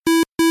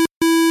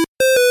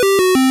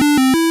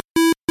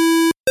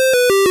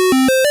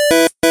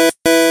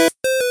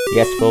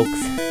Yes, folks,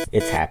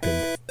 it's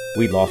happened.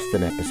 We lost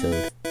an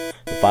episode.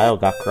 The file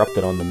got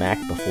corrupted on the Mac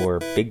before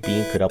Big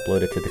Bean could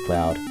upload it to the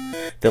cloud.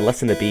 The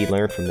lesson to be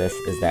learned from this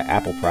is that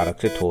Apple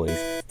products are toys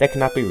that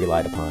cannot be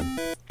relied upon.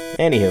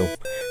 Anywho,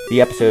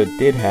 the episode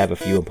did have a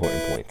few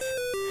important points.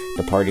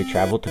 The party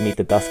traveled to meet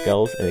the Dusk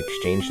Elves and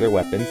exchange their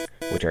weapons,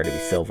 which are to be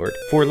silvered,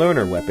 for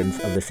loner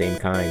weapons of the same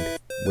kind,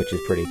 which is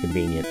pretty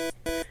convenient.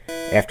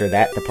 After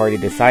that, the party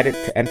decided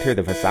to enter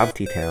the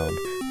Vasanti town,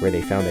 where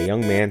they found a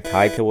young man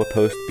tied to a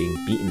post being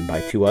beaten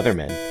by two other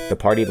men. The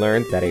party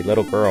learned that a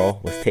little girl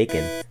was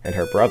taken, and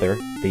her brother,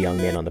 the young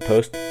man on the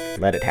post,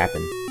 let it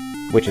happen,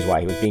 which is why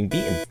he was being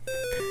beaten.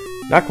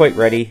 Not quite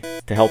ready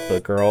to help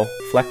the girl,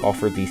 Fleck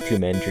offered these two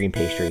men dream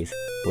pastries,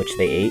 which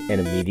they ate and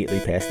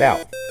immediately passed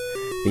out.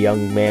 The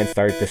young man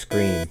started to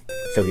scream,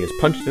 so he was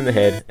punched in the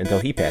head until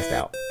he passed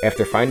out.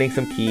 After finding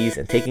some keys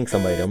and taking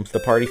some items, the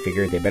party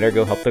figured they better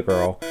go help the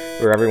girl,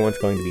 or everyone's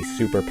going to be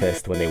super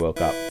pissed when they woke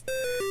up.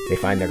 They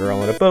find the girl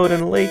on a boat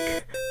in a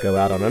lake, go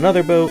out on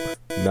another boat,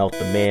 melt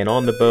the man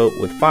on the boat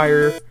with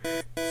fire,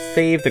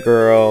 save the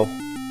girl.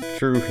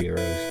 True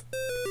heroes.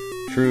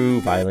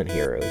 True violent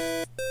heroes.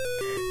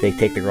 They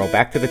take the girl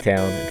back to the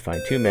town and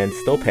find two men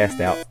still passed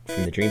out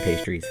from the dream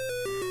pastries.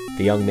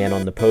 The young man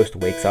on the post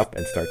wakes up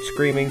and starts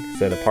screaming,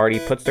 so the party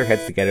puts their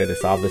heads together to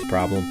solve this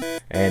problem,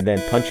 and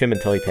then punch him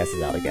until he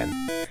passes out again.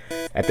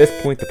 At this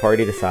point, the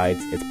party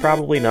decides it's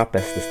probably not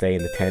best to stay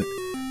in the tent,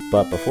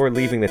 but before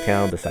leaving the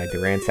town, decide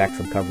to ransack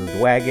some covered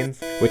wagons,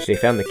 which they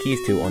found the keys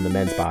to on the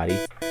men's body.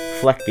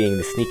 Fleck, being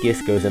the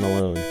sneakiest, goes in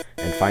alone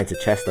and finds a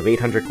chest of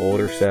 800 gold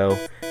or so,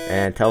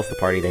 and tells the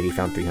party that he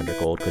found 300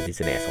 gold because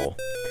he's an asshole.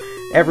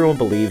 Everyone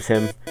believes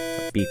him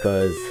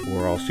because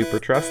we're all super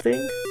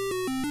trusting,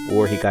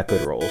 or he got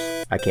good rolls.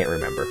 I can't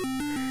remember.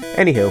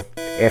 Anywho,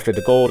 after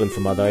the gold and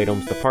some other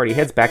items, the party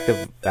heads back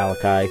to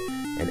Valakai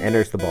and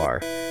enters the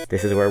bar.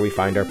 This is where we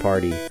find our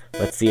party.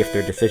 Let's see if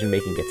their decision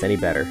making gets any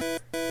better.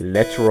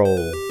 Let's roll.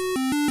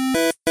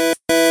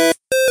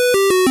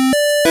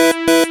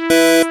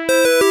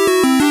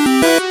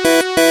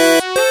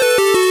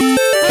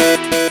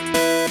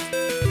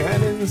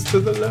 Cannons to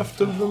the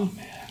left of them.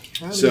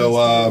 So,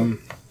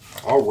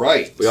 all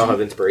right. We all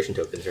have inspiration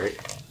tokens, right?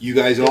 You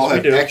guys all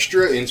have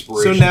extra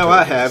inspiration. So now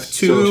tokens. I have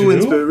two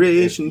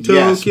inspiration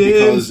tokens.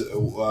 Yes,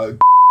 because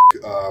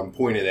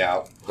pointed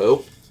out.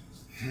 Who?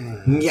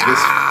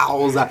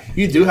 Yeah,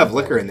 you do have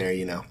liquor in there,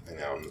 you know. I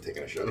know, I'm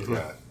taking a shot of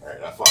that. All right,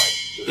 I'm fine.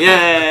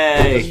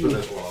 Yay! Just for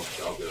this one,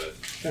 I'll do it.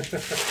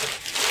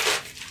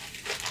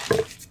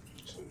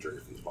 Just gonna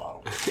drink from this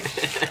bottle.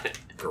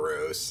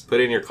 Gross. Put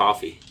in your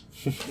coffee.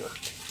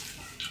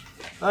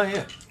 Oh,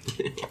 yeah.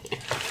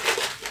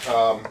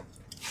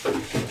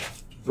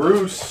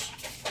 Bruce.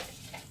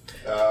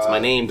 It's my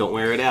name, don't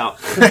wear it out.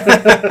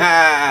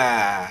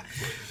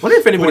 Wonder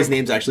if anybody's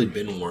name's actually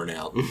been worn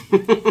out.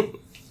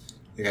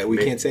 Okay, we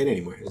can't say it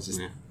anymore. It's just,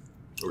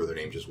 Or their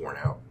name just worn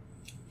out.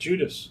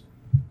 Judas.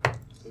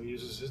 Who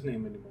uses his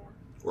name anymore?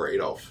 Or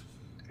Adolf.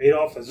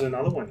 Adolf is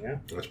another one, yeah?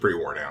 That's pretty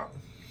worn out.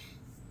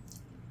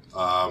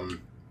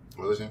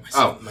 What was his name?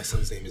 my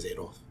son's name is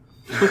Adolf.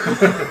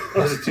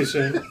 Was it too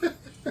soon?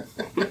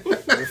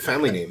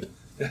 Family name.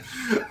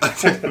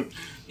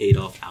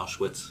 Adolf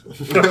Auschwitz.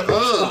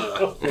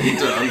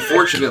 It's an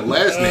unfortunate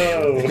last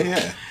name. Oh.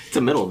 Yeah. It's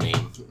a middle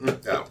name.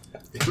 Oh.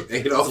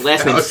 Adolf. His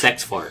last name's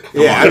Sex Fart.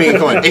 Yeah, I mean,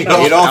 come on.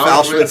 Adolf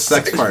Auschwitz Auschwitz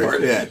sex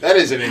part. Yeah. That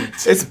is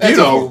It's that's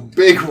beautiful. a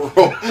big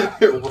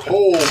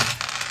whole.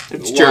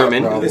 It's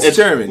German. It's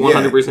German, yeah.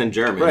 100%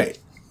 German. Right.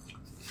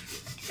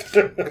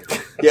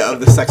 Yeah,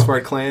 of the sex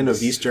part clan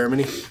of East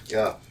Germany.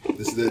 Yeah,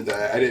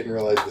 I didn't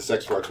realize the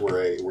sex parts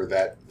were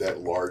that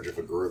large of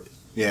a group.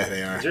 Yeah,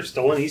 they are. Is there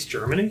still in East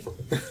Germany?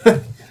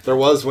 There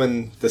was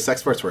when the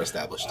sex parts were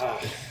established. Wow.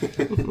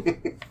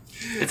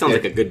 That sounds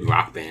like a good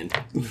rock band.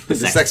 The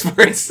sex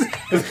parts.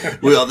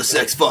 We are the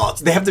sex parts.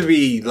 They have to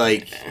be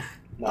like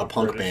a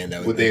punk band.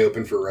 Would they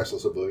open for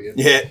Restless Oblivion?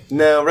 Yeah,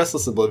 no,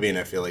 Restless Oblivion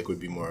I feel like would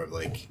be more of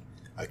like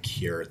a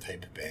Cure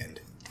type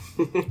band.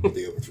 Would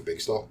they open for Big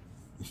Stall?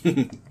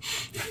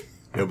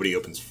 Nobody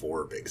opens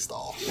for Big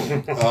Stall.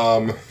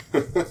 All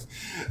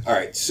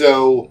right,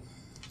 so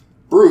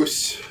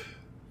Bruce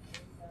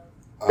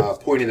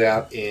pointed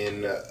out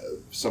in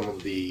some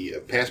of the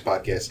past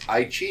podcasts,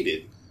 I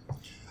cheated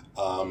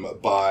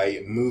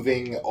by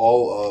moving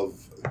all of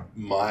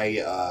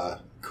my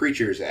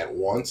creatures at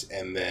once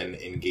and then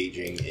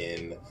engaging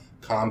in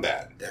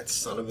combat. That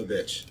son of a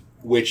bitch.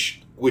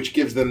 Which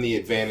gives them the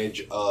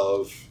advantage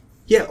of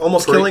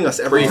almost killing us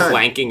every time.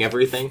 Flanking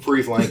everything.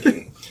 Free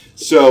flanking.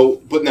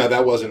 So, but no,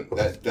 that wasn't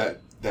that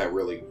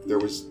really. There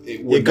was.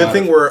 It would good not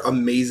thing have- we're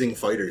amazing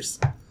fighters.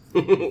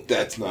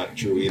 That's not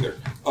true either.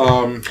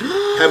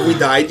 Have we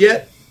died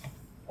yet?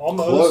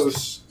 Almost.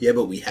 Close. Yeah,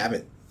 but we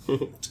haven't.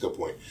 That's a good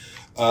point.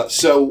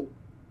 So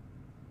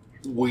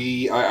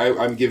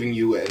I'm giving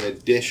you an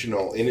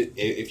additional.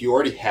 If you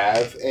already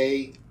have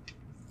a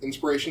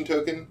inspiration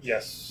token,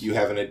 Yes. you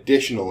have an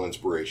additional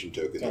inspiration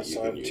token that you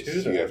So I can have use. two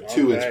You then. have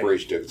 2 Okay.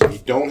 inspiration tokens. If you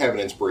don't have an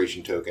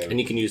inspiration token, And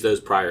you can use those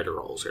prior to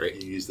rolls, right?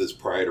 you use this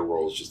prior to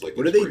rolls, just like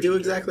What do they inspiration do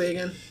tokens. exactly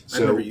again? I've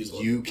So never used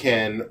one. you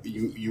can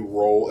you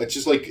roll. It's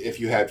just like if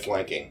you had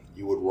flanking,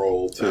 you would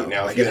roll 2. Oh,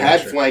 now, I if you get an had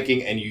extra.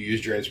 flanking and you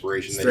used your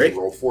inspiration, then 3? you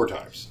roll 4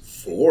 times.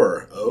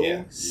 4? Oh, Yeah.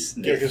 Yeah,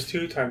 snap. because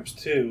 2 times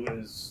 2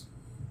 is...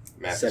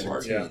 Math is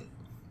hard. 17. Yeah.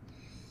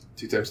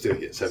 2 times 2,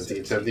 yeah,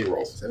 17. 17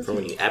 rolls. 17. For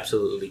when you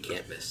absolutely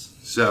can't miss.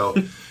 So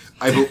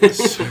I What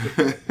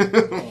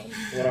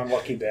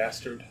unlucky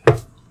bastard.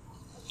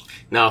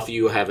 Now, if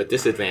you have a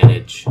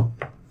disadvantage,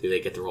 do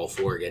they get to roll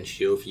 4 against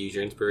you if you use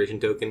your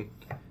inspiration token?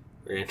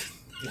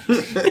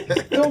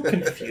 Don't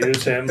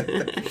confuse him.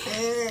 yeah,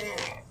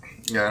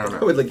 I don't I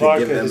know. would like to Vodka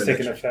give them is an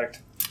taking extra.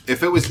 effect.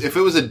 If it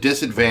was a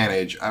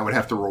disadvantage, I would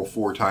have to roll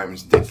 4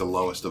 times and take the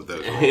lowest of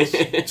those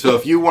rolls. So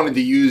if you wanted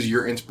to use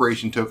your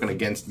inspiration token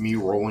against me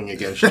rolling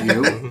against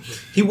you,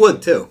 He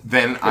would, too.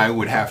 then I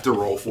would have to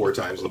roll 4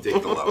 times and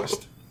take the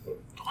lowest.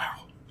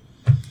 Wow.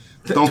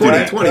 Don't do 20,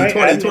 that. 20, Can I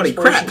 20, add an 20,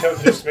 inspiration crap.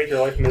 token just to make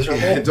your life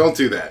miserable? Don't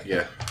do that.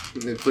 Yeah,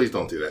 please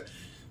don't do that.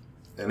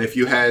 And if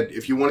you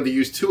wanted to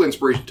use 2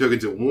 inspiration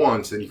tokens at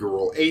once, then you could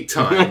roll 8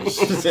 times.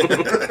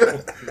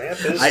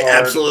 Math is I hard.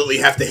 absolutely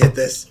have to hit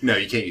this. No,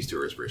 you can't use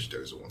 2 inspiration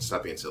tokens at once.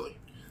 Stop being silly.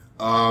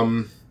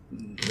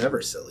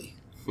 Never silly.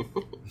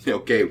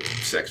 Okay,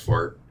 sex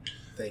fart.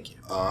 Thank you.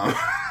 Oh.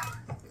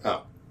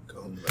 Go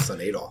home to my son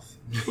Adolf.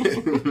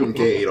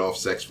 Okay, Adolf,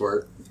 sex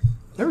fart.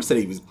 Never said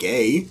he was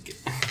gay.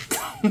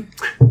 I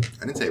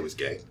didn't say it was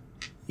gay.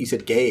 You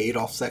said gay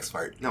Adolf sex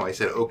fart. No, I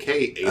said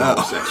okay, Adolf,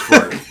 Oh. sex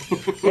fart.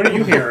 What are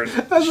you hearing?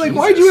 I was like,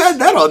 why'd you add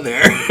that on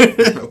there?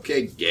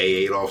 Okay,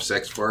 gay Adolf,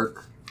 sex fart.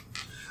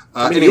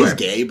 I mean, Anyway, he is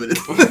gay, but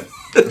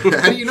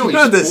how do you know you he's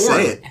don't have to born?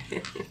 say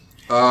it.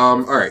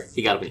 All right.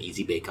 He got up an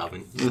easy bake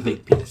oven.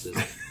 Big penises.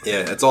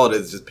 Yeah, that's all it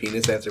is. Just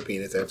penis after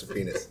penis after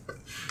penis.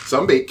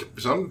 Some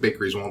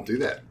bakeries won't do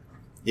that,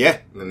 Yeah,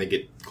 and then they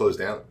get closed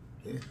down.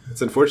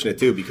 it's unfortunate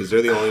too because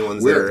they're the only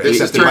ones that We're- are this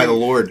is accepted by the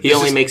turning- Lord. He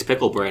only makes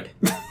pickle bread.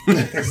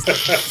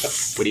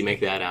 What do you make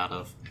that out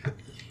of?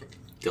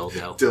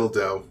 Dildo.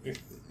 Dildo.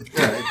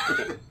 All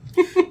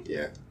right.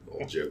 Yeah,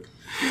 old joke.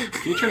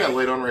 Can you turn that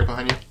light on right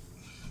behind you?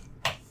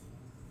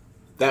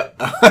 That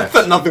I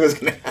thought nothing was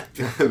gonna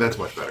happen. That's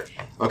much better.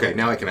 Okay,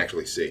 now I can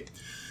actually see.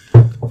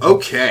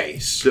 Okay,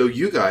 so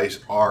you guys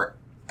are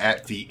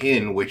at the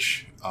inn,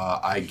 which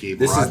I gave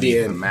This is Rodney the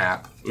the inn.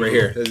 map. Right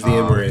here. This is the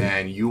inn we're in.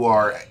 And you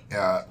are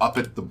up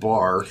at the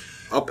bar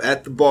Up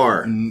at the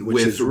bar, which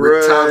with is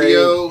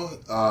Rictavio,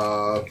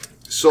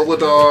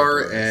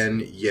 Solidar,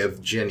 and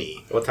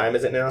Yevgeny. What time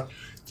is it now?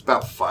 It's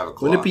about 5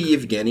 o'clock. Wouldn't it be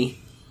Yevgeny?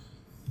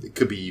 It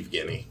could be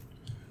Yevgeny.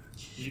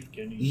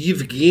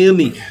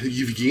 Yevgeny.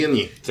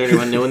 Yevgeny. Is there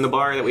anyone new in the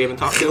bar that we haven't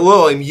talked to?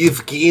 Hello, I'm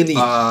Yevgeny.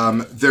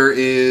 There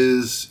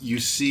is, you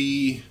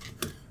see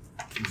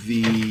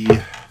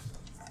the,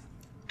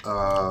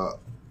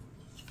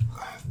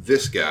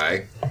 this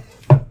guy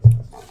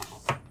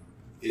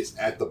is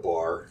at the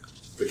bar.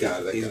 The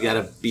guy that He's got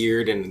a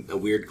beard and a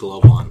weird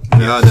glove on.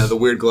 No, the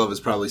weird glove is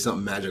probably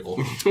something magical.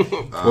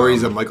 Or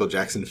he's a Michael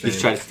Jackson fan.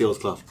 He's trying to steal his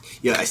glove.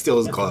 Yeah, I steal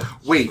his glove.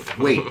 Wait.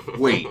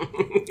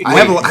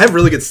 I have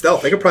really good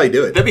stealth. I could probably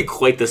do it. That'd be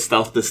quite the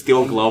stealth to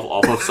steal a glove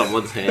off of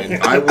someone's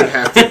hand. I would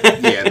have to,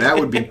 yeah, that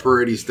would be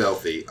pretty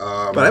stealthy.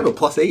 But I have a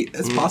 +8.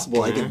 That's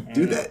possible. I can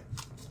do that.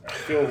 I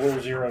feel Rule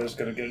Zero is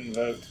going to get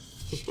invoked.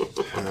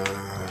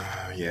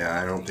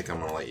 Yeah, I don't think I'm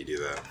going to let you do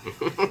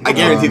that. I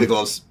guarantee the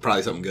glove's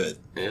probably something good.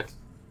 Yeah.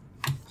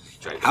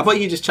 Try to How about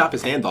you just chop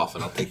his hand off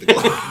and I'll take the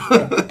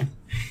glove?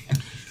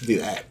 Do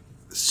that.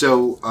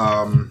 So,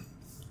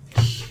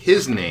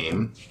 his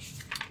name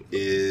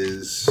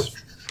is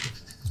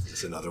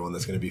It's another one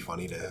that's going to be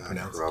funny to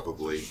pronounce.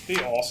 probably. They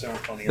all sound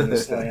funny in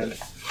this land.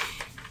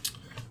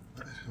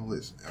 I'm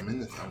in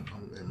the.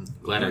 I'm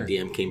Glad our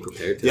DM came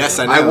prepared to Yes,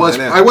 that. I know.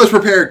 I was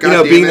prepared. You God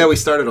know, damn being it. that we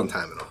started on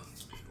time and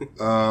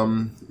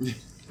all.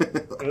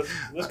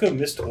 Let's go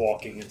mist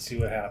walking and see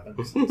what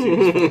happens. See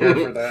who's prepared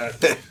for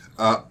that.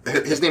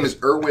 His name is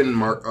Erwin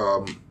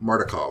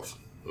Martikov.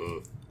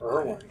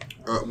 Erwin.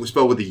 We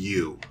spell with a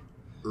U.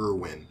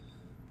 Erwin.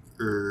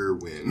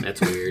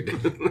 That's weird.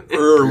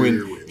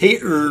 Erwin. Hey,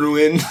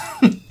 Erwin.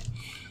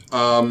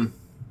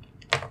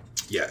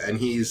 Yeah, and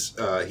he's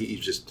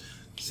just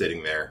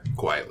sitting there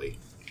quietly,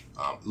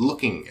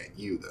 looking at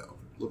you though,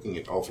 looking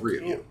at all 3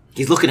 of you.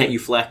 He's looking at you,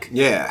 Fleck.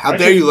 Yeah, how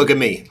dare you look at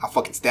me? I'll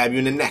fucking stab you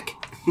in the neck.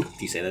 Do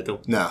you say that to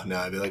him? No,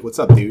 I'd be like, what's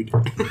up, dude?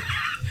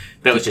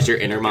 That was just your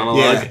inner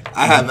monologue? Yeah,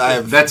 I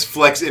have. That's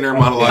Flex inner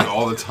monologue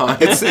all the time.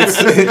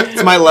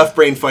 It's my left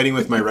brain fighting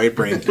with my right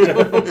brain. Yeah,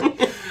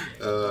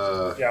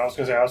 I was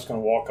going to say, I was going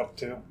to walk up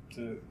to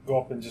go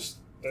up and just,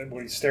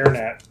 what he's staring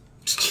at.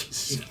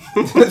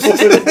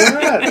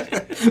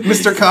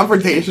 Mr.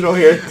 Confrontational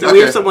here. So we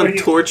have Okay. someone What do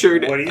you-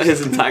 tortured what do you-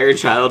 his entire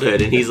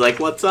childhood, and he's like,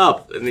 "What's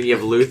up?" And then you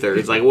have Luther.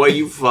 He's like, "What are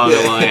you fucking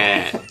looking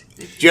at?"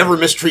 Do you ever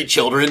mistreat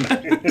children?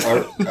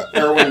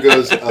 Erwin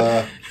goes,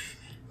 why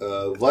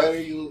are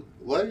you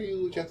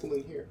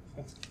gentlemen here?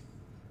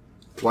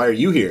 Why are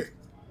you here?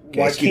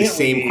 Why ask you the can't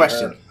we same meet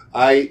question. her?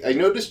 I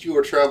noticed you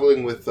were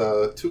traveling with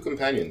two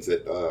companions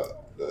that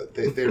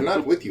they're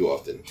not with you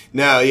often.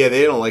 No, yeah,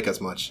 they don't like us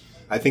much.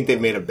 I think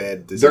they've made a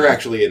bad decision. They're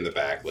actually in the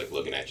back, like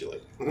looking at you,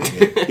 like.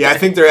 Yeah, I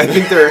think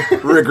they're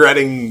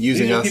regretting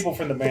using These are us. people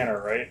from the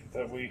manor, right?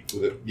 That we.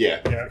 Yeah,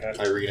 Yeah.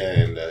 Okay. Irina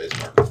and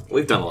Ismark.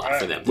 We've done a lot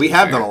for them. We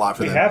have done a lot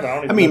for We them. have. I don't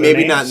even I mean, know their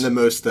maybe not names. in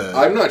the most.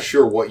 I'm not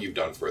sure what you've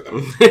done for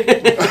them.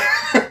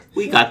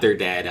 We got their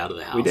dad out of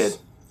the house. We did.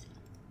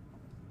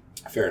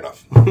 Fair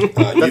enough.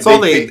 That's all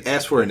they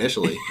asked for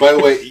initially. By the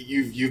way,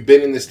 you've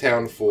been in this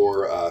town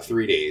for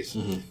 3 days,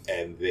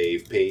 and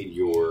they've paid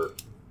your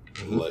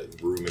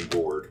room and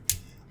board.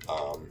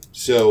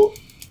 So,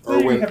 They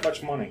didn't Erwin, have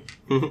much money.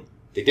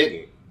 they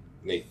didn't.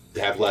 They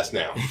have less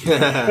now.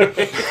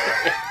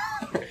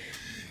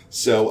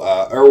 So,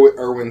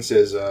 Erwin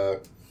says,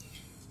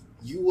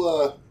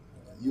 "You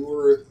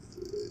were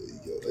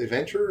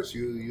adventurers.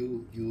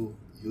 You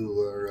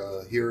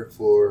are here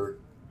for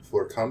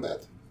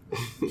combat."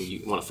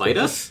 You want to fight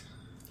us?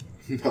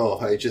 No,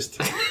 I just.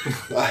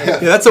 Yeah,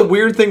 that's a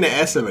weird thing to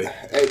ask somebody.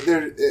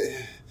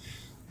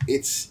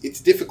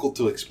 It's difficult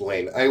to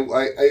explain.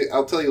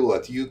 I'll tell you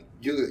what. You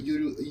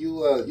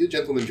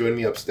gentlemen join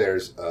me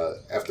upstairs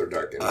after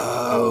dark. And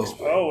I'll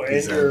explain. Oh, and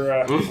These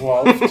your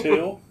glove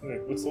too.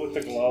 What's with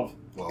the glove?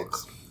 Well,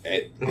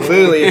 It-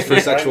 clearly, it's for I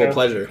sexual know.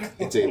 pleasure.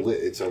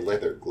 it's a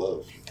leather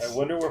glove. I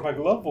wonder where my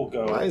glove will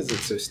go. Why is it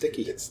so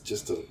sticky? It's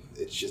just a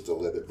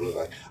leather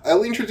glove.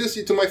 I'll introduce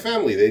you to my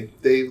family. They'd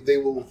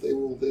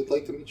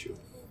like to meet you.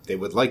 They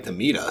would like to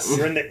meet us.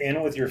 You're in the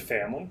inn with your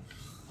family.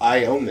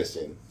 I own this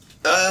inn.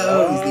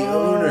 Oh, he's the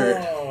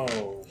owner.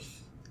 Oh.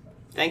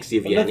 Thanks,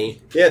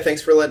 Yevgeny. Yeah,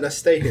 thanks for letting us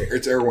stay here.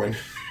 It's Erwin.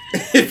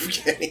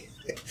 Evgeny.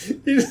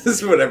 This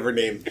is whatever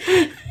name.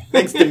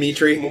 Thanks,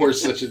 Dimitri. Moore's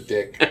such a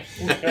dick.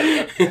 He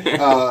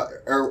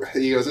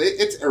goes,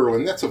 it's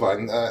Erwin. That's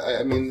fine.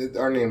 I mean,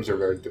 our names are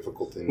very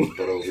difficult in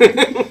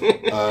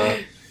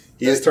Barovia.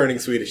 He is turning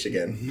Swedish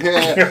again.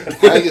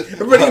 Everybody in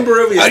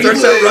Barovia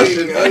starts out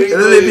Russian, and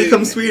then they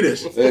become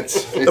Swedish.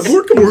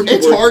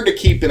 It's hard to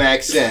keep an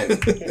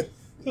accent.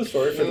 So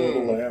sorry for the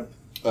little lamb.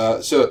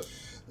 So,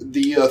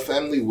 the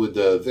family would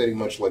very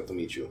much like to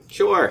meet you.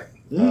 Sure.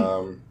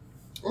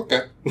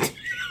 Okay.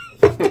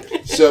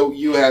 So,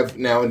 you have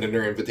now a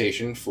dinner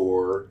invitation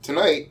for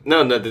tonight.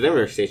 No, the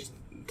dinner station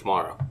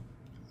tomorrow.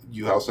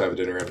 You also have a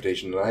dinner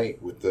invitation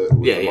tonight with the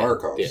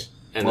Marakovs. Yeah.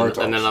 And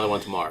then another one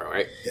tomorrow,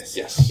 right?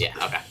 Yes. Yeah,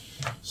 okay.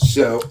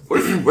 So,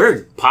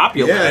 we're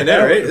popular. Yeah, I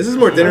know, right? This is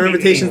more dinner I'm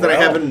invitations than I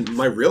have eating in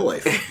my real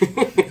life.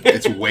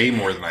 it's way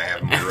more than I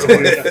have in my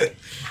real life.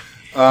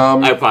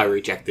 I probably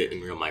reject it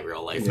in my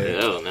real life. Yeah.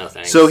 Oh, no,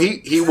 thanks. So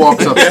he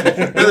walks up.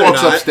 they're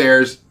not.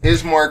 Upstairs.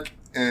 Ismark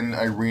and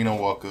Irina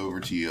walk over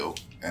to you,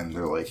 and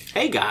they're like,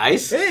 hey,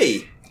 guys.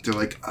 Hey! they're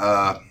like,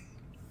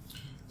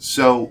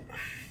 so,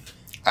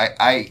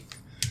 I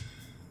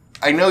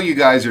know you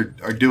guys are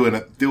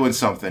doing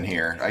something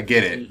here. I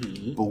get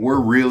it, but we're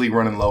really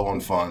running low on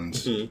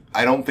funds.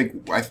 I don't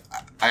think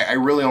I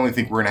really only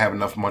think we're gonna have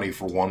enough money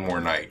for one more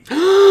night.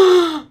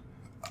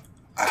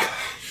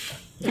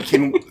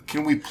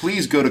 Can we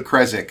please go to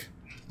Krezik,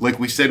 like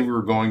we said we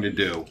were going to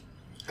do?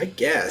 I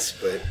guess,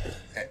 but...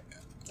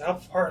 How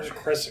far is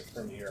Krezik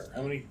from here?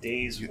 How many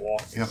days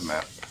walk? You have a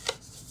map.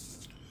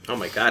 Oh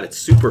my god, it's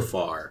super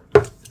far.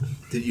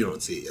 You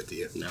don't see it yet, do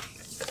you? No.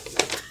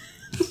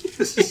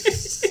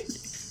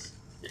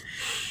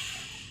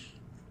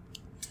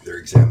 They're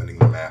examining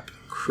the map.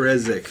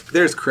 Krezik.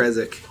 There's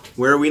Krezik.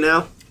 Where are we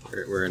now?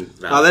 We're in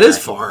Oh, that is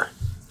far.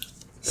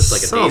 It's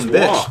like a Son of day's a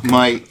bitch.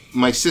 walk.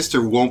 My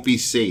sister won't be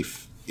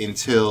safe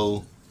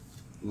until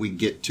we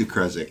get to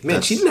Krezik.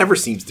 Man, she never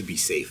seems to be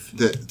safe.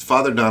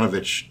 Father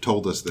Donovich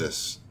told us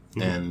this,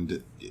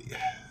 and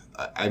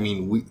I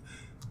mean,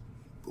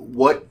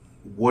 what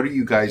are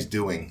you guys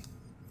doing?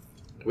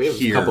 We have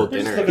Here. a couple of We're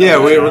just dinners. looking Yeah,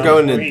 at we're town.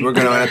 going Great. we're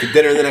going out to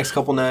dinner the next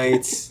couple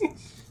nights.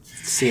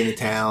 Seeing the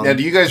town. Now,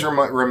 do you guys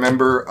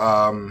remember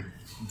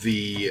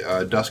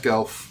the Dusk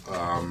Elf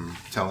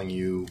telling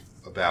you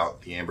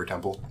about the Amber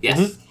Temple?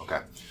 Yes. Okay.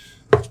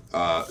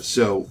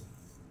 So,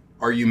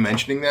 are you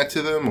mentioning that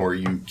to them, or are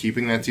you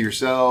keeping that to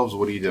yourselves?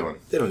 What are you doing?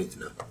 They don't need to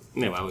know.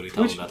 Yeah, why would we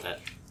tell them about that?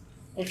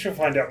 We should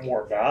find out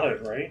more about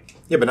it, right?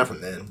 Yeah, but not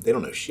from them. They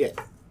don't know shit.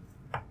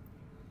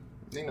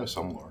 They know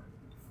some lore.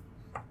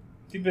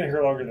 You've been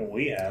here longer than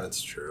we have,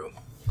 That's true.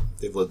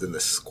 They've lived in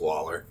this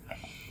squalor.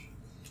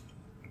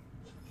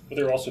 but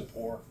they're also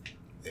poor.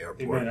 They are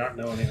They poor. may not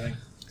know anything.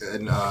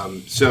 And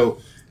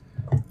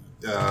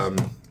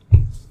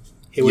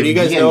Hey, what do you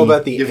guys know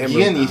about the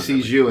Yevgeny Amber?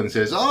 sees you and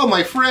says, "Oh,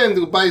 my friend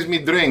who buys me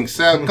drinks.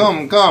 Come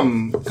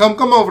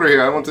over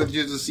here. I wanted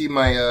you to see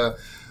my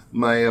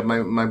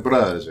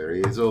brother.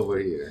 He's over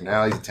here.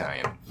 Now he's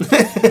Italian.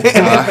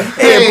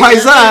 Hey,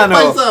 paisano!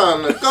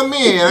 Paisano, come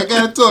here. I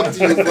gotta talk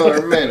to you for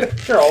a minute."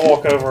 Sure, I'll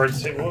walk over and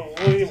see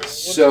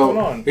what's going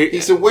on.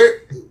 He said,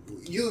 "Where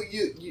you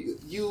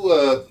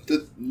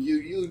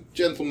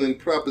gentlemen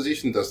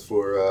propositioned us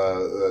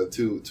for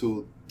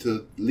to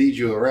lead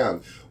you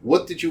around.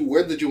 Where did you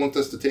want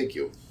us to take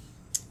you?"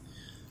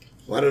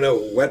 Well, I don't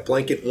know. Wet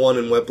Blanket 1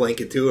 and Wet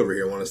Blanket 2 over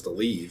here want us to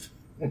leave.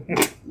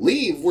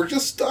 Leave? We're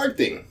just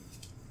starting.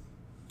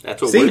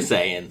 That's what See? we're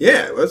saying.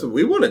 Yeah,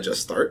 we want to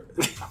just start.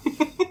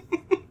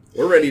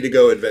 We're ready to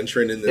go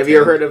adventuring in the Have you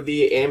ever heard of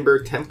the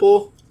Amber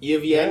Temple,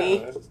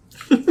 Yevgeny?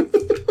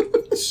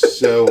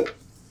 So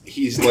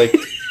he's like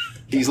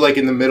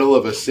in the middle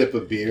of a sip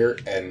of beer,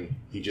 and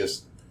he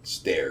just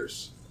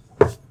stares,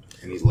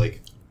 and he's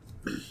like,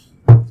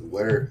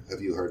 "Where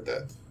have you heard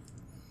that?"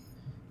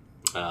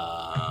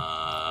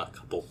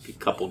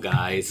 Couple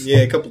guys. Yeah,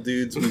 a couple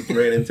dudes we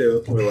ran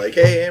into. We're like,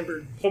 "Hey,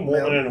 Amber." Some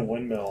woman in a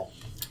windmill.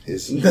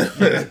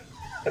 Oh,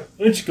 Why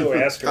don't you go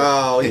ask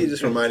her? he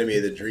just reminded me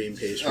of the Dream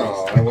pastries.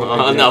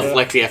 Oh, no,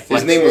 Flex. Yeah,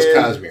 Flex. His name was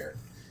Kazmir.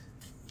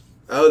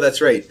 Oh,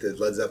 that's right, the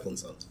Led Zeppelin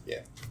song.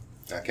 Yeah,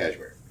 not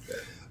Kashmir.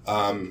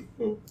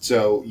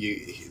 So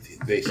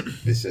they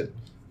said,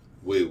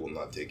 "We will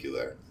not take you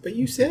there." But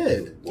you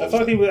said. I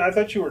thought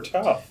you were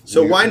tough.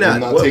 So We why will not?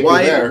 not take you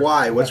Why? there.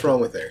 Why? What's wrong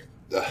with her?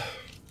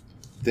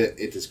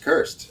 It is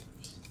cursed.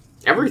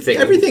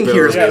 Everything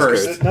here is Yeah,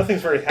 cursed. because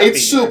nothing's very happy.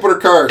 It's super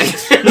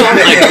cursed.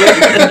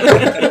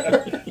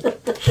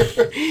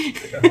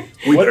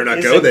 We What better not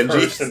is go it then,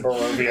 cursed jeez. in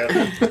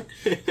Barovia?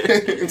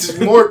 It's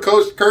more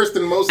cursed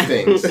than most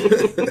things.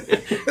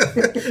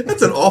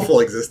 That's an awful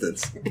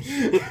existence.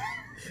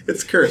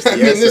 It's cursed. I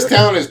mean, this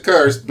town is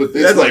cursed, but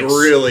this That's like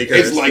really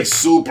cursed. It's like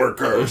super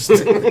cursed.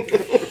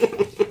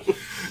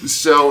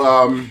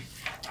 So,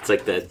 It's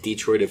like the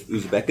Detroit of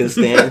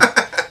Uzbekistan.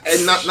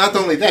 and not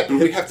only that, but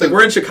we have It's like to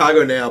we're in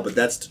Chicago now, but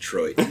that's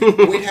Detroit.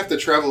 we'd have to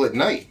travel at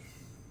night.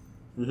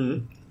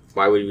 Mm-hmm.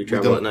 Why would we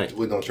travel at night?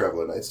 We don't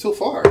travel at night. It's too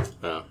far.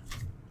 Oh.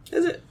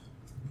 Is it?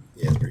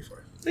 Yeah, it's pretty far.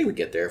 I think we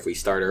get there if we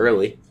start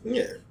early,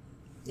 Yeah,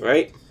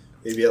 right?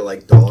 maybe at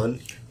like dawn.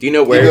 Do you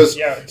know where? He goes,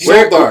 Yeah.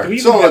 Soledar, do you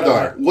even have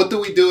Soledar, what do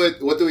we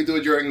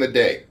do during the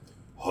day?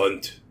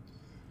 Hunt.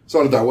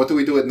 Soledar, what do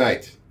we do at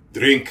night?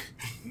 Drink.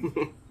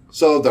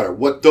 Soledar,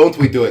 what don't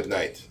we do at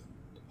night?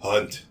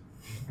 Hunt.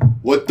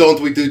 What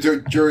don't we do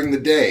during the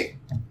day?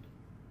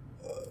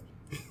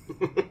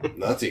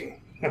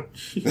 Nothing.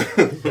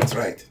 That's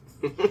right.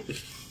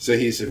 So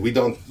he said, we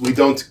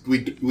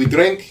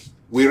drink,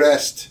 we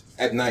rest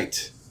at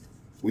night.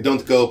 We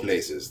don't go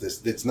places.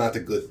 It's not a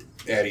good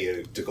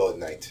area to go at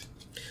night.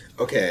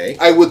 Okay.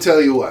 I will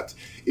tell you what.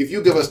 If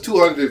you give us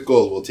 200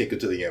 gold, we'll take you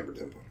to the Amber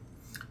Temple.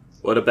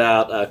 What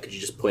about? Could you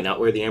just point out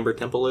where the Amber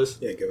Temple is?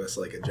 Yeah, give us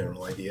like a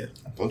general idea.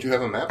 Don't you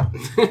have a map?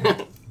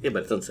 Yeah,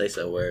 but it doesn't say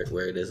so where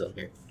it is on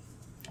here.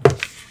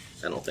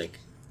 I don't think.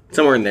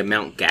 Somewhere in the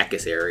Mount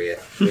Gackus area.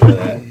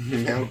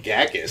 Mount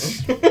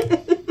Gackus.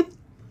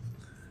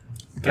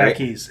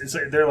 Khakis. It's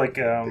like, they're like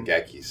The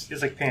Gackies.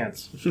 it's like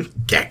pants.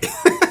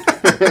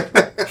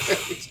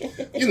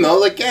 You know,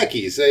 like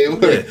Gackies. I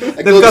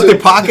They've go got to- their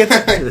pockets.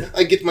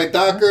 I get my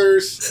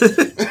Dockers.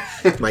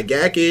 My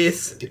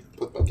Gackies.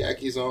 Put my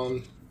Gackies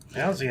on. I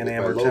don't see an My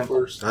Amber Temple.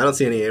 loafers. I don't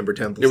see any Amber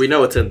temples. Yeah, we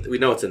know it's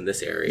in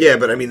this area. Yeah,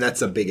 but I mean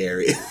that's a big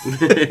area.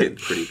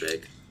 It's pretty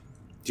big.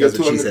 Do you have That's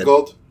what she 200 said.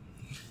 gold?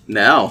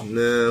 No.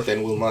 No.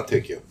 Then we'll not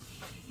take you.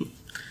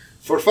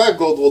 For 5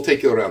 gold, we'll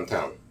take you around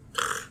town.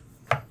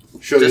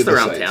 Show Just you the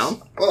around sights.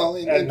 town? Well,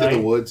 At into the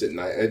night? woods at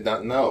night.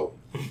 No.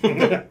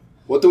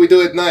 What do we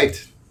do at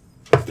night?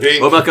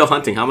 Drink. What about go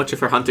hunting? How much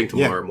if we're hunting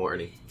tomorrow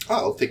morning? Oh,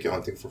 I'll take you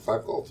hunting for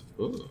 5 gold.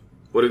 Ooh.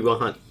 What do we go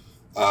hunt?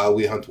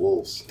 We hunt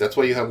wolves. That's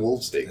why you have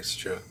wolf steaks. That's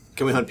true.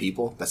 Can we hunt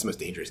people? That's the most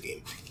dangerous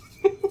game.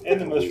 And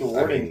the most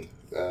rewarding.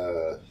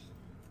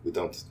 We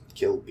don't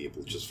kill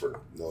people just for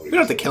no reason. We don't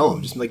have to kill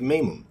them. Just like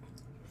maim them.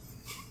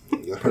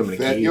 You're, Put 'em in a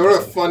cage you're or a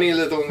something. funny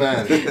little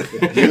man.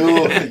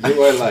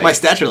 you are like My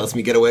stature lets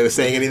me get away with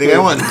saying anything I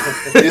want.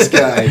 this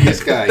guy.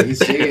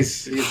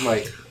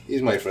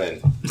 He's my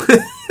friend.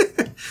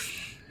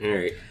 All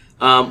right.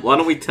 Why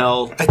don't we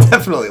tell? I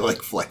definitely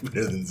like Fleck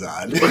better than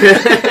Zod.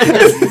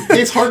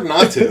 It's hard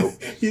not to.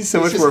 He's so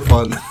much more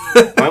fun.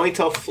 Why don't we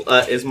tell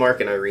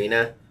Ismark and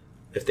Irina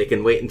if they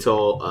can wait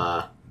until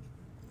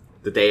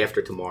the day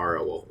after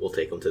tomorrow? We'll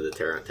take them to the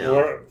Terran town.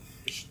 Or,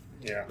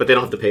 yeah. But they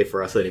don't have to pay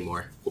for us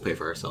anymore. We'll pay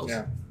for ourselves.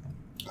 Yeah.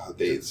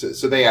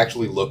 So they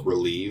actually look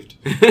relieved.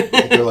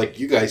 They're like,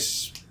 you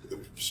guys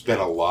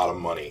spent a lot of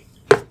money.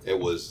 It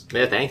was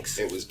Yeah, thanks.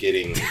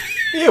 getting.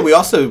 Yeah, we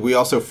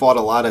also fought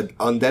a lot of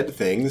undead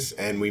things,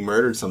 and we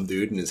murdered some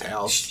dude in his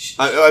house.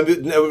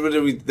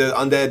 The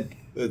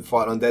undead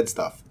fought undead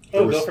stuff.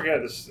 Oh, don't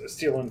forget this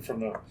stealing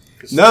from the.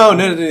 No,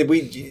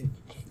 we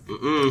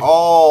Mm-mm.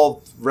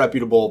 all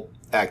reputable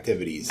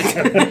activities.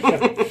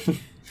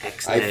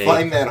 I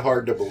find that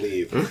hard to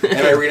believe.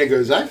 And Irina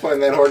goes, I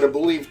find that hard to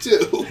believe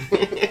too.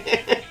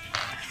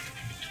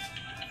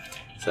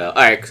 So, all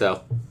right.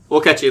 So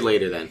we'll catch you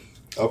later then.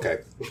 Okay.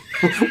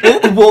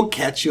 We'll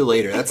catch you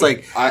later. That's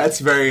that's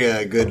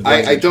very good.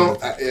 I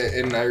don't.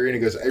 And Irina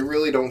goes, I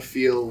really don't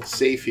feel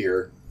safe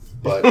here,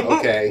 but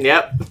okay.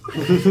 Yep.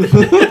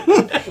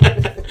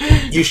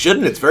 You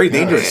shouldn't. It's very It's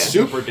dangerous.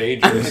 super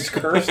dangerous. It's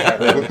cursed.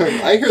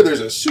 Yeah. I hear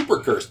there's a super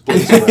cursed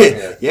place around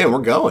here. Yeah, we're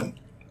going.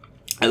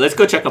 Let's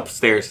go check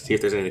upstairs. See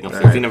if there's anything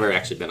upstairs. All right. We've never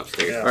actually been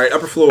upstairs. Yeah. All right,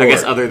 upper floor. I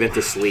guess other than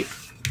to sleep.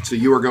 So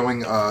you are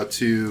going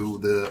to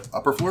the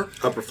upper floor?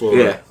 Upper floor.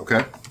 Yeah.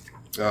 Okay.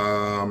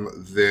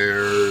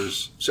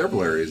 There's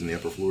several areas in the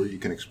upper floor you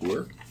can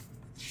explore.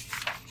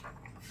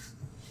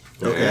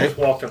 Okay. Just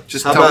walk up.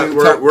 Just How tell about me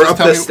where, we're just up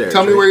tell the me, stairs,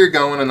 tell me right? where you're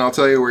going, and I'll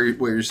tell you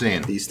what you're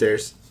seeing. These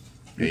stairs.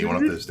 Yeah, you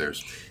went up those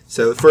stairs.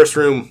 So the first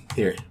room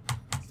here.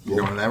 You're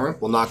going in that room?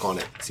 We'll knock on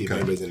it. See if Okay.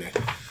 anybody's in there.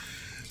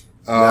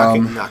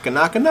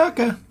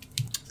 Knocka.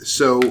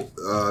 So,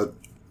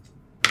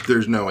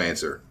 there's no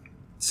answer.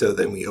 So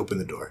then we open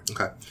the door.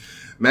 Okay.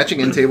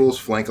 Matching end tables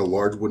flank a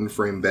large wooden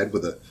frame bed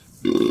with a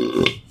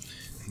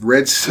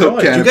red silk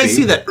Did canopy. you guys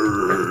see that?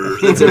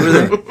 That's over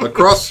there.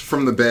 Across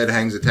from the bed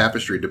hangs a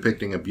tapestry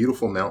depicting a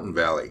beautiful mountain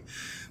valley.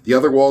 The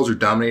other walls are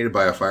dominated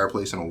by a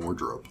fireplace and a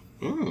wardrobe.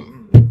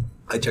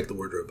 I checked the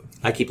wardrobe.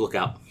 I keep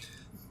lookout.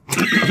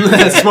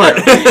 That's smart.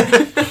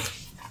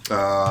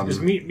 Is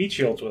meat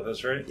shields with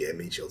us, right? Yeah,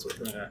 meat shields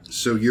with me. Okay.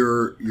 So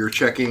you're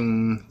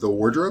checking the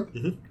wardrobe?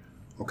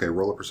 Mm-hmm. Okay,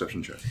 roll a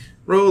perception check.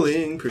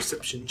 Rolling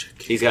perception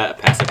check. He's got a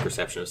passive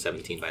perception of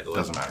 17, by the way.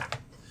 Doesn't matter.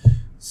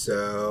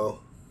 So,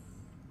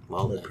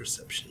 Well, roll then.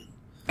 perception.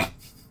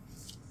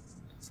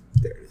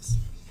 There it is.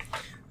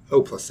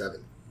 Oh, plus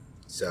 7.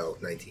 So,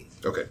 19.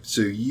 Okay,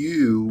 so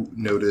you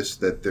notice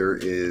that there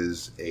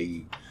is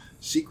a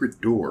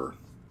secret door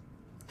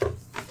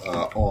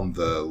on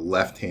the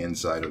left-hand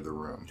side of the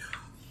room.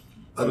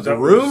 Was The that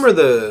room or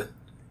the...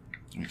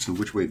 So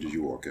which way did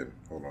you walk in?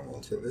 Hold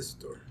on. To this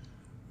door.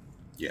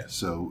 Yeah,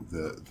 so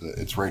the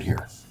it's right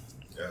here.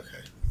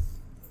 Okay.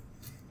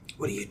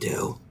 What do you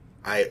do?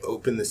 I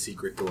open the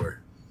secret door.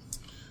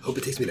 Hope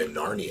it takes me to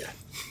Narnia.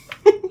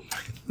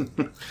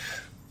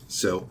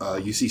 So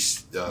you see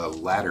a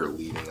ladder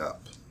leading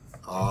up.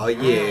 Oh, yeah.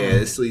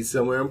 This leads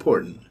somewhere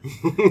important.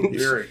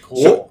 Very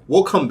cool.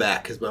 We'll come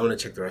back because I want to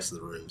check the rest of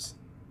the rooms.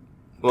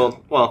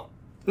 Well,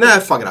 Nah,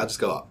 fuck it. I'll just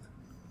go up.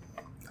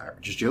 All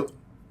right, just you.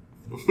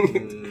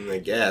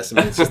 I guess. I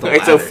mean, it's just a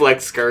Alright, so ladder.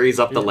 Flex scurries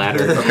up the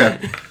ladder.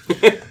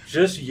 Okay.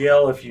 Just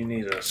yell if you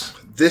need us.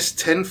 This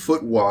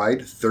 10-foot wide,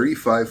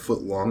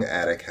 35-foot long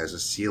attic has a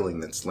ceiling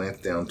that slants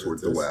down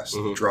toward the west,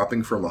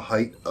 dropping from a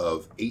height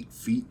of 8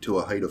 feet to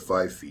a height of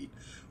 5 feet.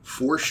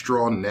 4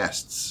 straw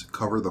nests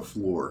cover the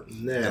floor,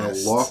 and a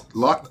Nests.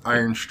 locked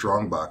iron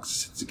strongbox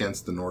sits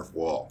against the north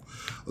wall.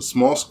 A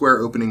small square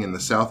opening in the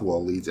south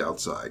wall leads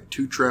outside.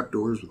 2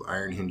 trapdoors with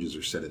iron hinges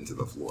are set into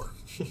the floor.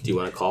 Do you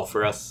want to call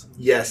for us?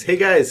 Yes. Hey,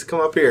 guys,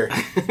 come up here.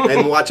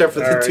 And watch out for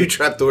the All right. 2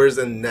 trapdoors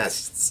and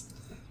nests.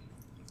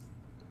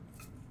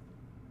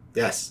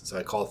 Yes. So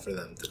I called for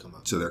them to come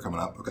up. So they're coming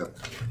up? Okay.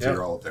 So Yep.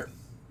 you're all up there.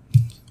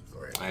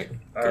 All right. Alright.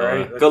 All Go,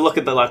 right. go look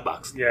at the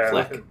lockbox. Yeah.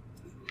 Fleck.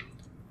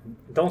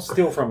 Don't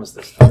steal from us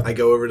this time. I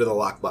go over to the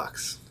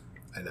lockbox,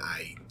 and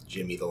I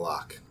jimmy the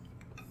lock.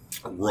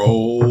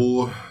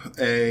 Roll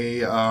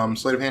a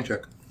sleight of hand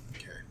check.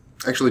 Okay.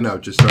 Actually, no,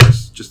 just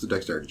a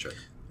dexterity check.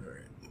 All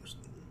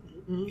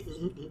right.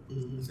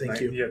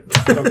 Thank you. Yeah.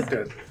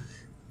 Good.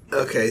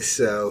 Okay,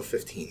 so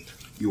 15.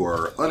 You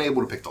are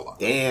unable to pick the lock.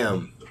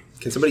 Damn.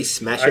 Can somebody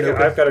smash it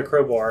open? I've got a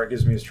crowbar. It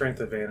gives me a strength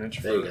advantage.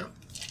 There you go.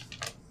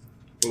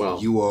 Well,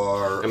 You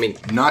are I mean-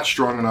 not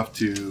strong enough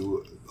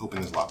to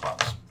open this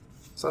lockbox.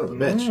 Son of a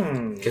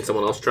bitch. can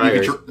someone else try?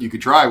 You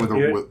could try with a.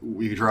 Yeah.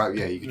 You could try.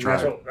 Yeah, you could try.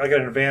 I got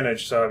an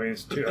advantage, so I mean,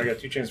 I got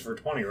 2 chances for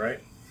 20, right?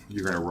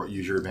 You're gonna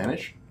use your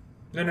advantage.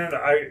 No.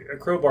 A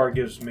crowbar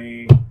gives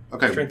me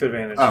Okay. strength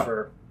advantage Oh.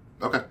 for,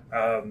 Okay.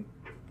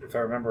 if I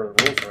remember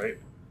the rules right.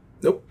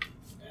 Nope.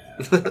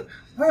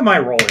 Why am I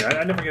rolling?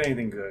 I never get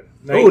anything good.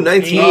 Oh,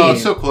 19. Oh,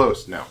 so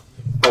close. No,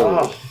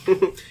 Oh,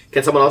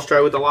 Can someone else try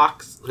with the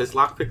locks? His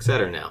lockpick set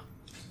or no?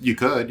 you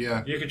could.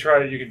 Yeah. you could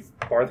try. You could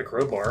bar the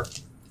crowbar.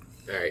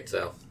 Alright,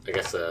 so I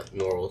guess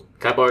normal.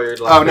 Can I borrow your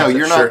lockpick? Oh no,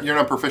 you're Sure. not. You're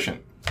not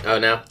proficient. Oh,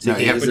 no? So No,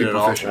 you you can have use to it be at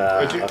all? proficient.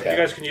 But you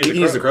guys can use You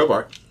can use the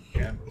crowbar.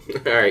 Yeah.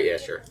 Alright, yeah,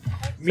 sure.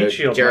 Meat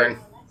shield. Jaren.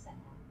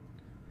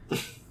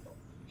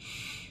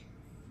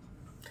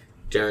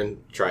 Jaren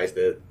tries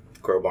the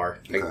crowbar.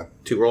 Like, Okay.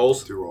 2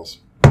 rolls. 2 rolls.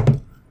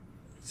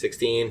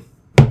 16.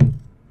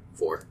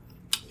 4.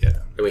 Yeah.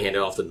 Then we hand it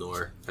off to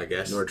Nor, I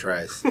guess. Nor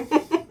tries.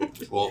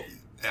 Well,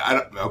 I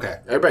don't. Okay.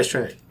 Everybody's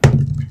trying.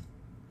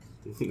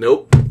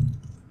 Nope.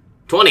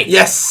 20.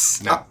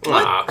 Yes! No.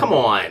 Aw, come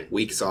on.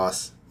 Weak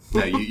sauce.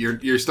 No, you're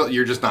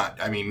just not.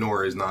 I mean,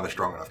 Nor is not a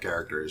strong enough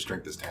character. His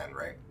strength is 10,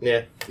 right?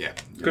 Yeah. Yeah.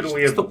 Could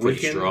we have Still pretty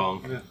weakened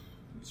strong. the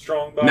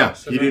strong No,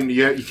 box? you didn't.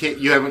 You can't.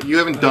 You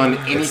haven't done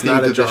anything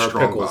not a to the jar of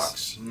strong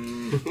pickles.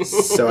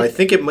 box. So I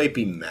think it might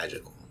be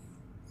magical.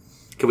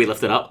 Can we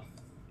lift it up?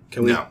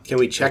 Can we No. can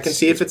we check and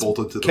see if it's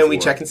bolted to the Can we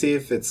floor. check and see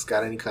if it's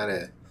got any kind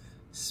of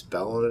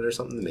spell on it or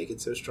something to make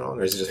it so strong,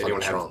 or is it just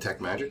Anyone fucking have strong?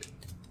 detect magic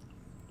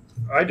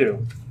I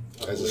do.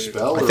 as a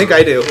spell? I or- think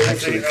I do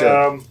actually.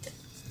 Too.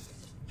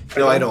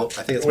 No, I don't.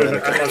 I think it's my Wait a other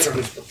minute, I'm not character. sure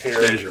if it's That is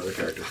prepared. your other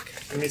character.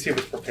 Let me see if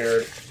it's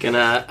prepared.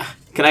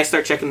 Can I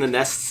start checking the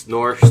nests?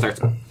 Nor starts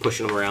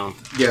pushing them around.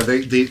 Yeah,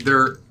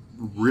 they're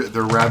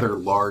rather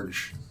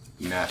large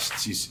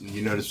nests.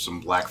 You notice some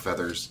black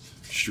feathers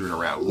strewn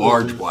around,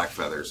 large black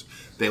feathers.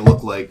 They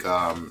look like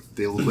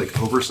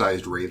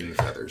oversized raven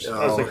feathers.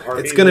 That's like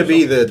Harvey It's gonna or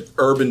be something. the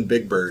urban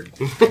big bird.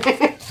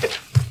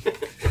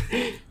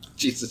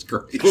 Jesus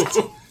Christ!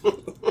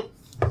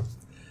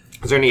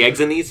 Is there any eggs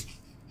in these?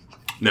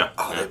 No,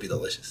 Oh, that'd be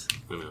delicious.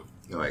 I don't know.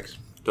 no eggs.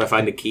 Do I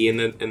find a key in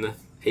the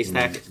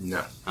haystack?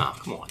 No. Oh,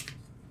 come on.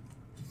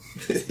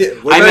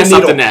 What I about messed a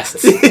up the needle?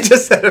 nest.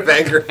 Just out of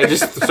anger. I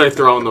just start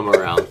throwing them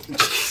around.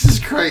 Jesus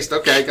Christ!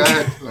 Okay, go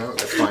ahead. No,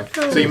 that's fine.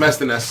 So you messed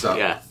the nests up.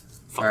 Yeah.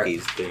 Fuck Alright.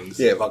 these things.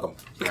 Yeah, fuck them.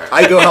 Alright.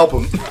 I go help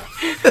him.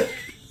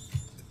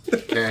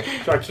 Okay.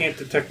 So I can't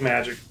detect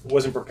magic.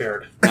 Wasn't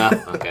prepared.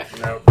 Ah, okay.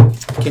 No.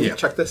 Can you Yeah.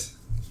 check this?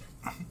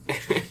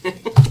 It's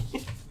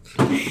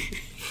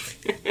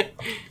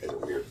a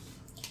weird,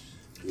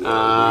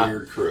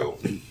 weird crew.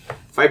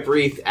 If I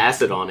breathe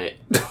acid on it,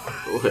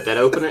 would that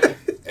open it?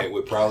 It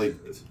would probably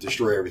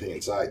destroy everything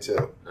inside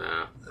too.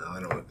 No, I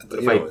don't want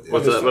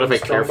What if I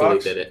carefully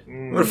did it?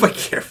 What if I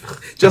careful?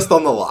 Just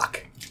on the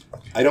lock.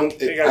 I don't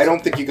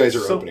think you guys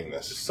are opening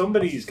this.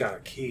 Somebody's got a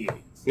key.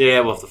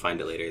 Yeah, we'll have to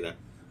find it later then.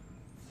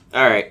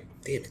 Alright.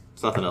 Damn it.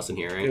 There's nothing else in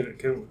here, right?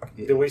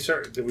 Did we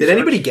start? Did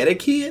anybody get a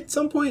key at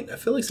some point? I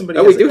feel like somebody.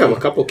 Oh, has we do key. have a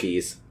couple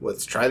keys.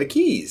 Let's try the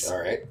keys.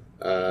 All right.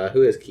 Who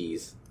has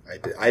keys?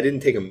 I didn't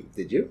take them.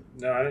 Did you?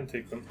 No, I didn't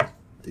take them.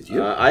 Did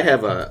you? I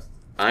have a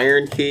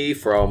iron key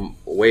from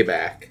way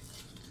back.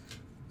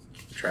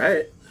 Try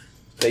it.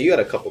 Now you got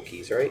a couple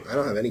keys, right? I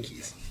don't have any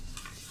keys.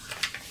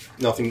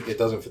 Nothing. It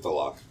doesn't fit the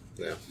lock.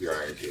 No. Your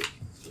iron key. I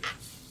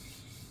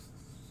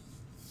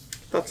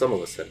thought some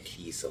of us had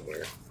keys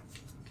somewhere.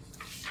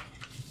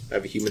 I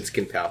have a human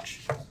skin pouch.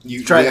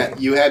 You Try yeah, that.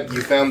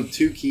 You found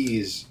 2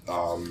 keys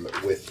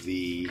with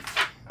the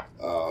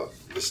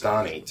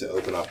Vistani to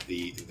open up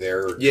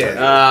their Yeah.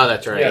 Ah,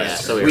 that's right. Yeah. Yeah.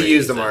 So We already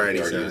used them that. already.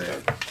 We already So used yeah.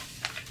 them.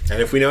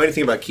 And if we know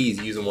anything about keys,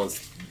 use them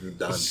once we're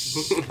done.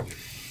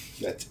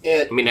 That's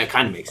it. I mean, that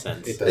kind of makes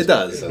sense. It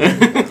does.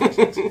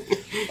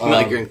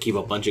 Like you're gonna keep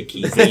a bunch of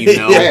keys that you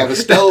know. Yeah, I have a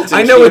skeleton.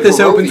 I know key what this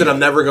for opens, Roby. and I'm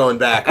never going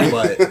back.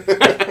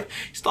 But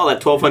Just all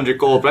that 1,200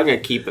 gold, but I'm gonna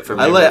keep it for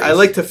I memories.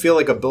 like to feel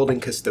like a building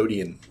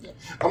custodian.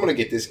 I'm gonna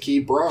get this key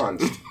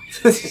bronzed.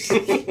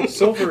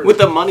 Silver. with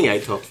the money I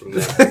took from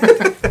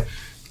that.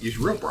 Use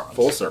real bronze.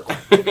 Full circle.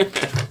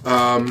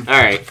 All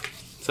right,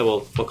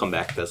 so we'll come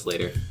back to this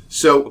later.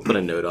 So Put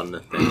a note on the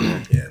thing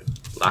there. Yeah.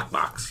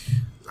 Lockbox.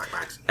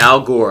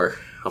 Al Gore.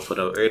 I'll put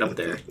it right up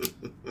there.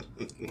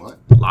 what?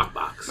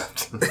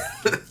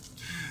 Lockbox.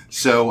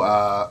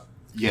 So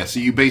yeah. So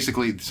you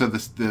basically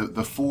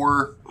the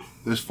 4.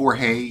 Those 4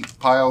 hay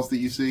piles that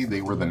you see,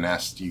 they were the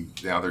nest.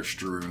 Now they're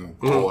strewn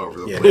all over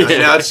the Yeah. place.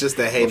 Now it's just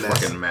a hay It's a mess.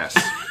 fucking mess.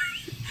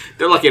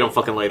 They're lucky I don't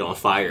fucking light on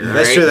fire.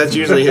 That's right? true. That's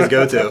usually his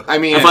go-to. I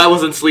mean, If I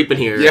wasn't sleeping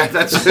here, yeah,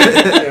 that's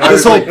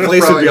This whole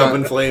place would be up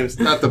in flames.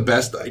 Not the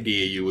best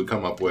idea you would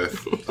come up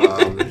with.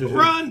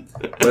 run.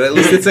 But at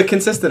least it's a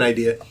consistent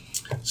idea.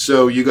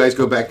 So you guys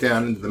go back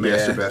down into the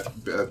master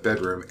Yeah.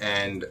 bedroom,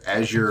 and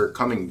as you're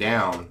coming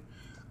down,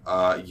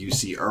 you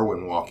see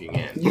Erwin walking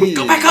in.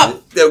 Go back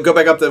up. Yeah, go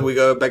back up. We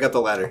go back up the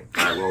ladder.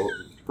 All right,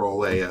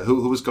 roll a.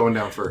 Who was going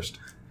down first?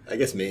 I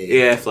guess me.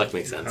 Yeah, Fleck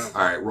makes sense.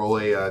 All right, roll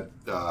a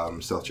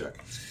stealth check.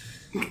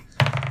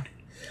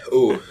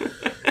 Ooh.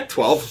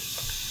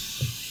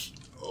 12.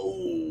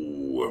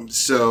 Oh,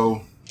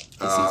 so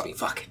He sees me.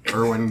 Fuck.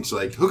 Erwin's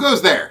like, "Who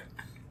goes there?"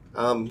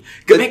 Go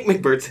make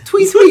McBirds.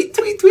 Tweet, tweet,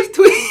 tweet, tweet,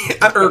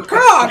 tweet. Or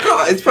caw,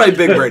 caw. It's probably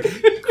Big Bird.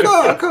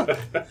 Caw,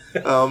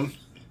 caw.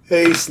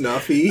 Hey,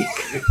 Snuffy.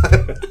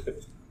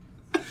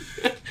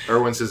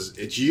 Erwin says,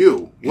 "It's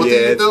you. What Yeah, are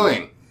you it's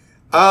doing?"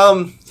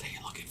 So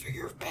you're looking for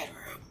your bedroom.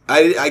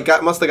 I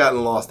must have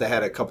gotten lost. I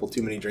had a couple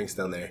too many drinks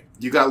down there.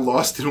 You got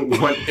lost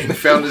and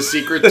found a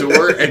secret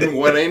door and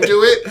went into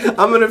it.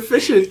 I'm an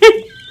efficient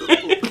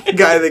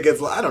guy that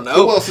gets. I don't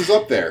Who know. else is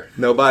up there?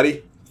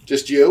 Nobody.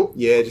 Just you?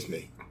 Yeah, just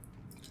me.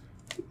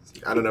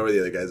 I don't know where the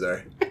other guys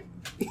are.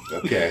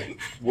 Okay.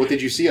 What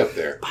did you see up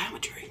there? Buy him a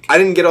drink. I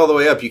didn't get all the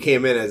way up. You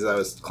came in as I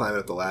was climbing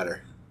up the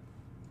ladder.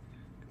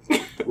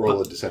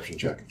 Roll a deception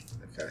check.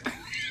 Okay.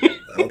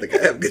 I don't think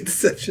I have good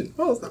deception.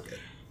 Oh, it's not good.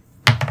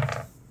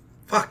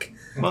 Fuck.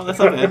 Well, that's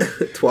not bad.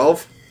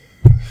 12.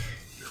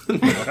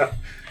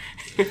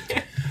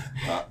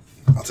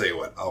 I'll tell you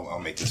what. I'll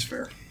make this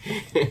fair.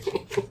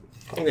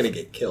 I'm gonna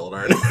get killed,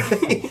 aren't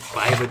I?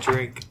 Buy him a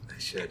drink. I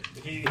should.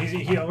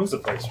 He owns the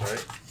place,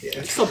 right? You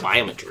can still buy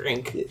him a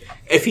drink.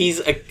 If he's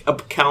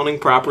accounting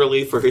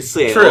properly for his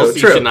sales, True, he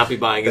true. should not be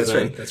buying his That's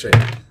own. right. That's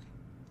right.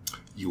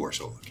 You are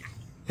so lucky.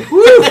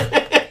 Woo!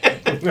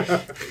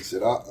 He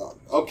said,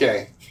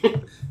 "Okay.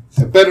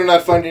 I better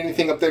not find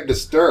anything up there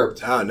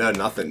disturbed." Oh no,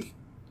 nothing.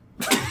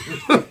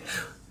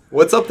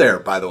 What's up there,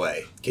 by the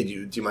way? Do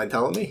you mind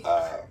telling me?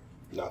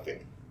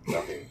 Nothing.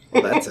 Well,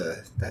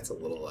 that's a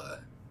little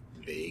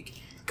vague.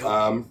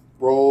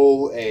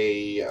 Roll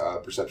a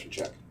perception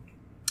check.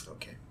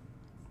 Okay.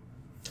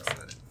 That's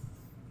not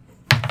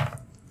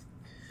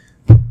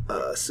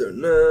it. So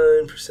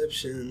 9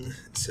 perception.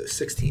 So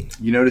 16.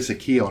 You notice a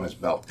key on his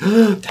belt.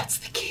 That's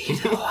the key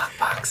to the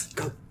lockbox.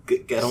 Go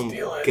get him.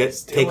 Steal it,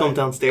 steal Take him it.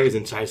 downstairs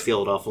and try to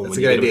steal it off him That's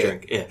when a you good get him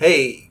idea. a drink. Yeah.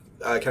 Hey,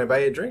 can I buy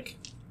you a drink?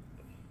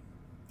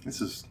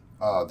 This is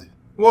odd.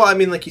 Well, I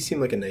mean, like, you seem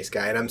like a nice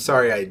guy, and I'm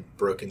sorry I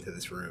broke into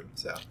this room,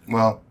 so.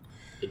 Well,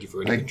 Thank you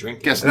for a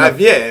drink. guess And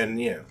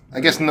no, I I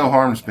guess no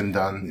harm's been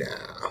done.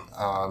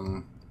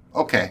 No.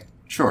 Okay,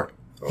 sure.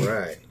 All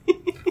right.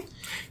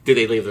 Do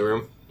they leave the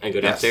room and go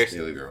Yes, downstairs?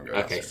 you leave the room, go Okay,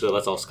 downstairs. so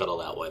let's all scuttle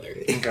out while they're...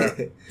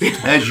 Okay.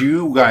 As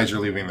you guys are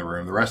leaving the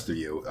room, the rest of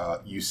you,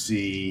 you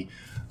see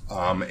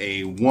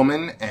a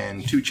woman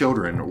and 2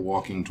 children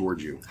walking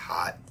towards you.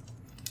 Hot.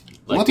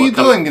 Like, what are you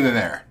doing in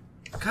there?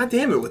 God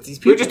damn it, with these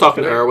people. We were just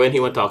talking to Erwin. He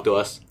went to talk to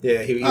us.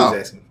 Yeah, he was Oh.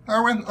 asking.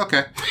 Erwin?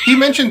 Okay. He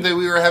mentioned that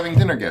we were having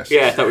dinner guests.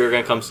 Yeah, I thought we were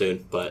going to come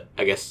soon, but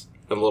I guess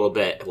in a little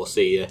bit we'll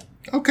see you.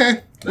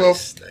 Okay. Well,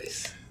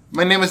 Nice.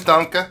 my name is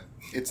Danka.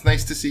 It's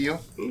nice to see you.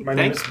 My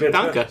name is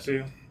Bitka. Danke.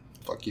 See?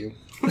 Fuck you.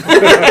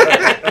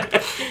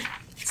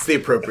 It's the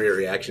appropriate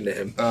reaction to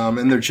him.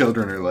 And their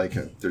children are like,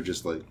 they're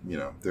just like, they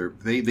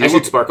I shoot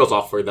look, sparkles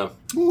off for them.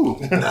 ooh.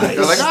 Nice.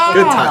 They're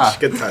like,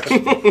 Good touch.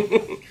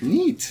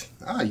 neat.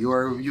 You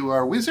are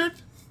a wizard?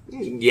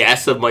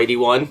 Yes, a mighty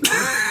one.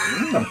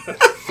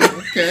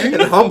 Okay.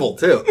 And humble,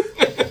 too.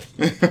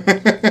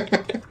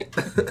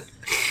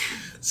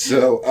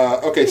 So,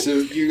 okay, so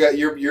you got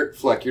your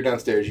Fleck, you're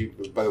downstairs. You,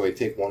 by the way,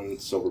 take 1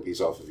 silver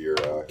piece off of your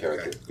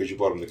character because you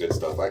bought him the good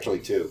stuff. Actually,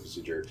 2, because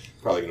you're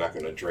probably not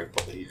going to drink.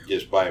 But you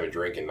just buy him a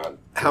drink and not.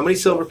 How many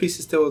silver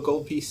pieces to a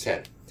gold piece?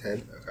 10.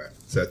 10? Okay.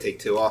 So take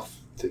 2 off.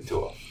 Take 2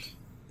 off.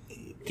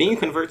 Can you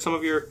convert some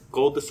of your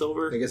gold to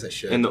silver? I guess I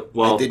should.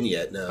 Well, I didn't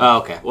yet, no. Oh,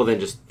 okay. Well, then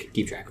just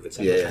keep track of it.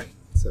 Yeah.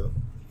 So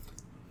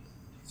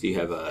So you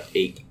have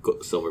 8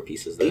 silver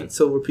pieces then. 8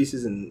 silver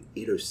pieces and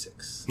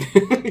 806.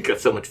 You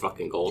got so much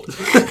fucking gold.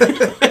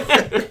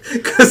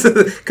 Because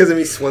of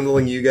me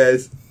swindling you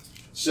guys.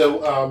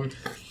 So, I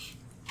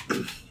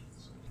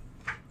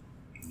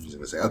was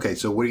gonna say, okay,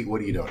 so what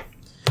are you doing?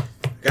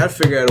 I gotta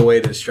figure out a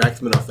way to distract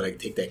them enough that I can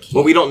take that key.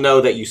 Well, we don't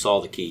know that you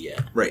saw the key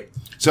yet. Right.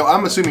 So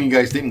I'm assuming you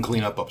guys didn't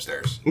clean up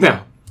upstairs.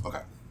 No. Okay.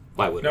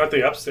 Why would Not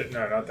the upstairs.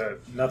 No, not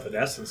the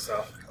nest and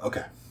stuff.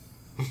 Okay.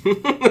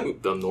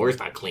 The Nor's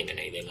not cleaning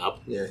anything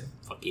up. Yeah.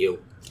 Fuck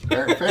you.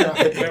 Fair enough.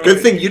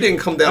 Good thing you didn't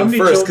come How down many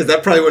first, children- because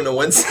that probably wouldn't have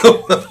went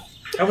so well.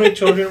 How many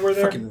children were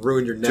there? Fucking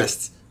ruined your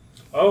nest.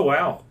 Oh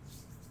wow,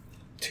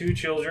 2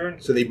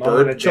 children. So they Mom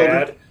bird and a children?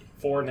 dad,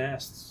 4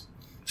 nests.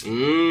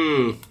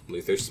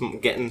 Luther's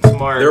getting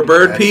smart. They're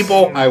bird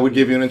people. I would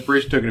give you an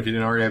inspiration token if you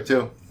didn't already have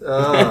 2.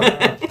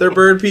 They're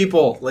bird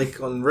people, like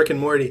on Rick and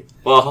Morty.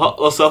 Well,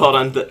 also hold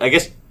on. I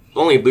guess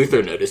only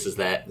Luther notices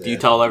that. Do you Yeah.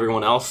 tell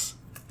everyone else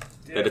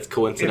that it's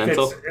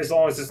coincidental? As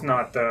long as it's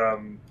not,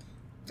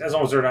 as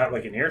long as they're not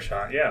like in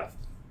earshot. Yeah.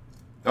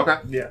 Okay.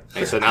 Yeah.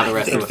 Okay, so now the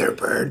rest of they're them,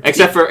 bird.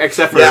 except for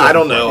Yeah, I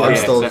don't know. I'm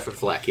Yeah, still. except for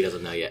Fleck, he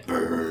doesn't know yet.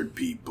 Bird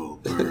people.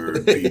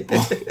 Bird people.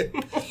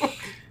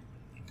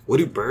 What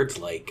do birds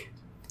like?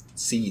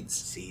 Seeds.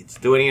 Seeds.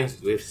 Do we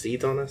have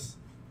seeds on us?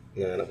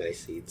 No, I don't have any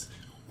seeds.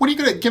 What are you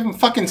gonna give them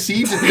fucking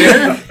seeds in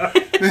there?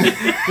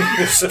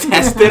 Test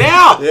it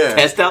out. Yeah.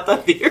 Test out the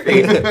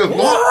theory.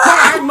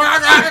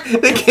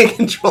 They can't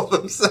control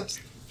themselves.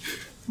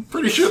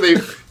 Pretty sure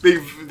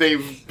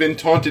they've been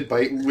taunted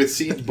with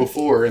seeds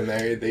before, and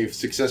they've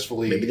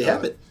successfully. Maybe they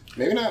haven't.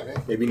 Maybe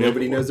not. Maybe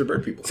nobody knows they're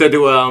bird people. So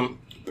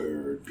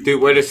Bird people.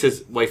 where does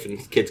his wife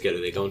and kids go?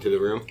 Do they go into the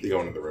room? They go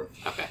into the room.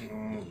 Okay.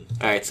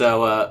 All right.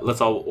 So let's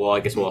all. Well, I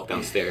guess we'll walk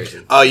downstairs.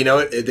 And, Oh, you know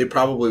what? They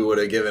probably would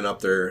have given up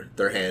their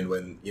hand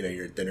when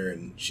you're at dinner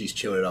and she's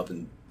chewing it up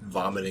and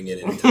vomiting it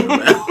into their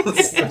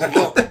mouths.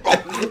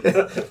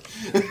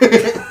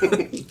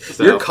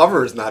 so, Your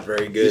cover is not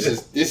very good.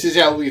 This is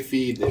how we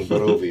feed in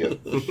Barovia.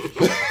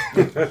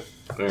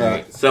 all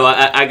right. So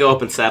I go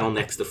up and saddle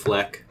next to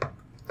Fleck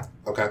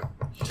Okay.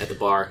 at the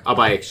bar. I'll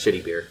buy a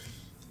shitty beer.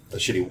 A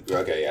shitty.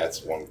 Okay, yeah, it's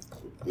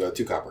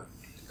 2 copper.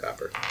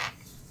 Copper.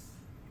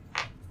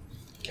 I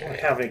don't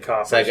have any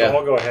copper, So I so got-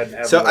 I'll go ahead and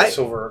have So the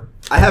silver.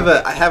 I have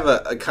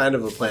a kind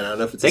of a plan. I don't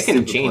know if it's They a can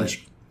stupid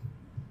change.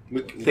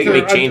 We They can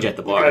make change at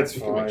the bar. That's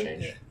can make fine.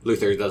 change.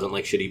 Luther doesn't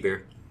like shitty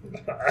beer.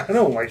 I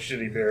don't like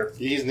shitty beer.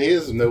 He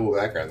has a noble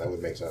background. That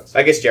would make sense.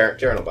 I guess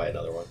Jared will buy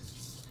another one. plan.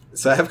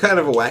 So I have kind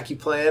of a wacky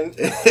plan.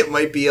 It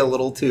might be a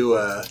little too.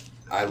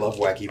 I love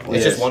wacky It's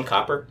plays. Yeah. just 1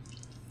 copper.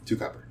 2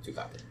 copper. 2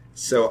 copper.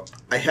 So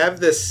I have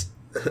this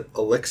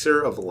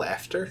elixir of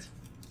laughter,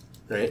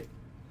 right?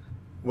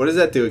 What does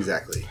that do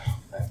exactly?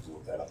 I have to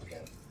look that up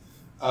again.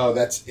 Oh,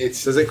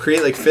 it's. Does it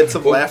create like fits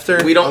of laughter?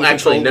 We don't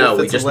actually know. Uncontrollable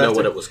We fits just of know laughter?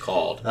 what it was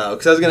called. Oh,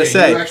 because I was gonna You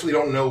say, actually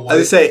don't know what I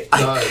was gonna say, it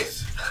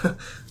does.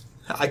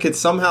 I could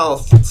somehow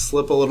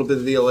slip a little bit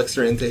of the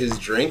elixir into his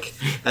drink,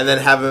 and then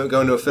have him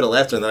go into a fit of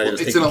laughter, and then I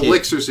just It's take an the key.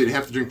 elixir, so you'd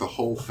have to drink the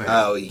whole thing.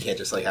 Oh, you can't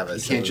just like have a.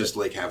 you can't just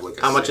have like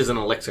a. How much is an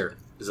elixir?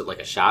 Is it like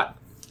a shot?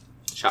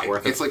 Shot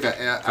worth? It's like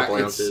a couple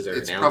it's, ounces or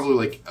it's an ounce? probably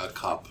like a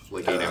cup,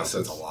 like 8 Oh, ounces. so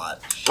it's a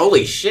lot.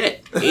 Holy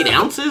shit! 8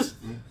 ounces?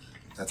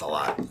 That's a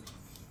lot. All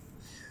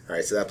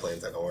right, so that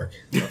plan's not gonna work.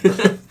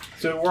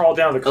 So we're all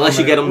down the. Unless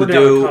you get them to we're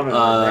down the do common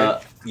room,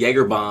 right?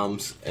 Jaeger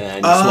bombs and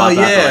you Oh, swap out the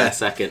yeah. last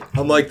second.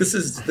 I'm like, this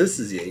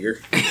is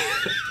Jaeger.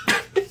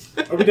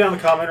 Are we down the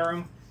common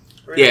room?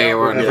 Right Yeah, now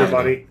we're with in the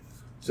everybody.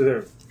 So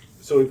there.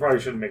 So we probably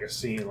shouldn't make a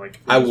scene. Like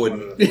I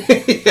wouldn't.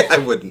 Yeah, I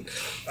wouldn't.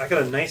 I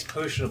got a nice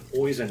potion of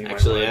poison in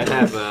Actually, my I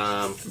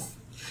have.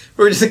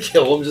 We're just gonna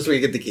kill him just so we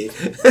get the key.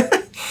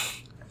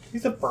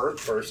 He's a bird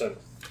person.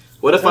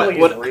 What if It's not I? like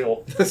What? he's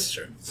real? That's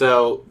true.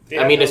 So They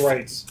I have mean, no it's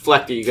rights.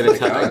 Fleck. Are you gonna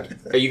tell? God.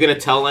 Are you gonna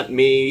tell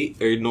me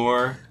or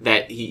Nor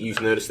that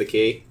you've noticed the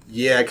key?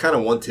 Yeah, I kind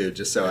of want to,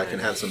 just so I can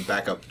have some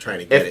backup trying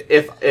to get it.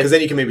 If Because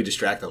then you can maybe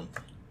distract them.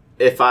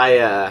 if I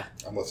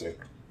I'm listening.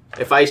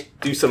 if I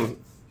do some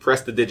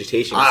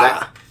prestidigitation,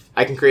 'cause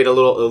I can create a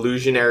little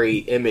illusionary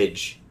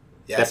image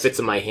that Yes. fits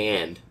in my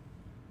hand.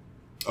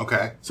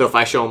 Okay. So if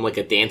I show him like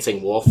a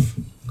dancing wolf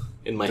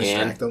in my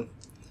Distract hand, them.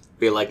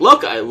 be like,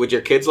 "Look, would your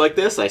kids like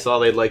this? I saw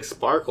they like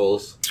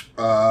sparkles."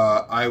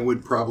 I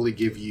would probably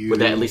give you. Would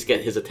that at least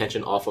get his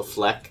attention off of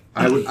Fleck?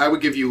 I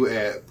would give you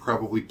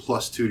probably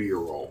 +2 to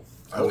your roll.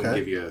 I wouldn't Okay.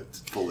 give you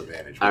a full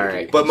advantage. All I would right.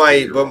 give you But +2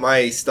 to your roll.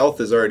 my stealth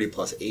is already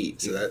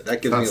 +8, so that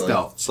gives That's me like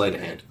stealth. Sleight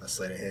of hand. a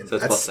sleight of hand. So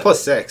it's that's +6.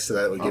 +6, so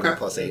that would give me Okay.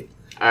 +8.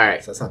 All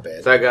right. So that's not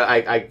bad. So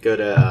I go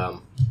to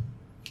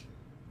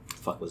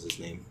fuck was his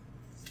name?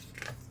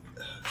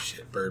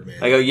 Shit, Birdman.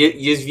 I go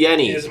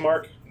Yevgeny,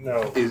 Ismark?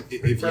 No. If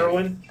you,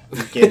 Erwin?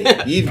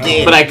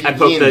 Evgeny. but I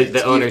poke the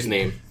It's owner's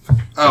name.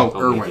 oh, Oh,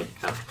 Erwin.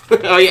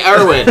 Oh yeah,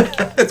 Erwin.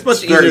 It's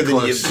much Very easier than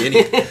close.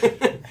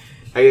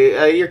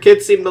 Evgeny. Your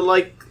kids seem to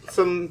like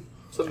some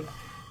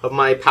of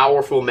my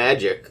powerful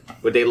magic.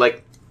 Would they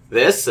like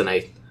this? And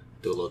I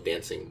do a little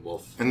dancing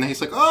wolf. And then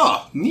he's like,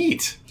 "Oh,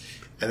 neat."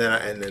 And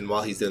then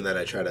while he's doing that,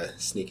 I try to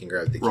sneak and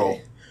grab the key.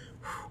 Roll.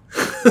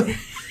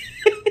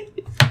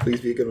 Please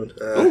be a good one.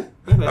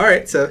 All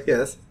right, so yeah,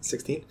 that's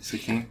 16.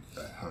 16.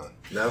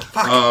 No.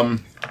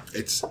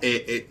 It's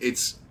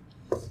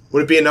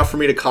Would it be enough for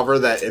me to cover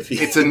that if he?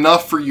 it's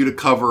enough for you to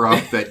cover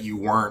up that you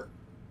weren't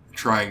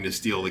trying to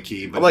steal the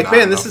key. But I'm like, not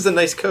man, this enough is a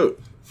nice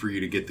coat. for you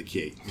to get the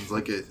key. He's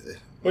like,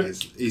 What?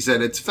 he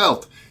said, "It's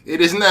felt.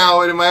 It is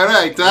now. Am I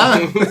right,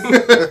 huh?"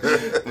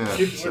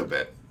 Yeah, so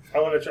bad. I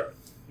want to try.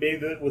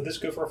 Maybe would this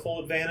go for a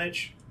full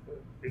advantage?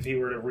 If he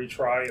were to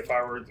retry, if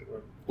I were to.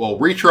 Well,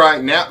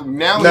 retry now.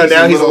 Now No, he's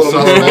now a he's a little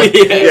little more-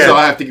 suspect, Yeah. so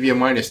I have to give you a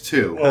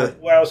 -2. Well,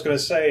 what I was going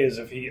to say is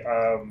if he.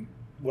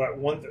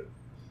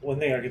 One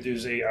thing I could do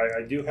is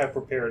I do have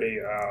prepared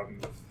a.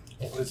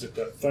 What is it?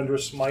 The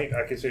Thunderous Smite?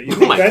 I could say. You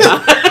Oh my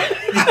god!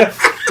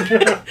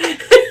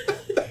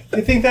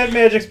 You think that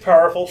magic's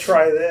powerful?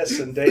 Try this,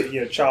 and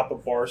they chop a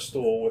bar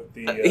stool with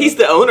the. He's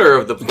the owner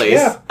of the place.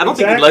 Yeah, I don't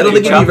exactly. think he'd let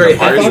me But chop very the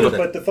happy bars. with it.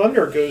 But the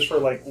thunder goes for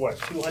like what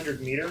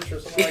 200 meters or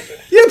something like that.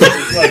 Yeah,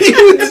 but Like- he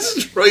would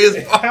destroy his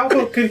How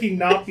could he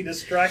not be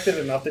distracted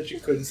enough that you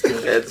couldn't steal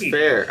the That's key?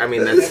 fair. I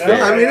mean, that's You know?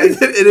 fair. I mean,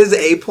 it is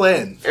a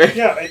plan.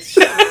 Yeah, it's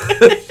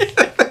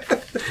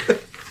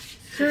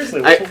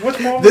seriously.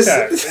 What's wrong this- with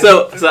that?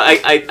 So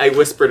I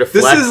whisper to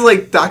This Fleck. is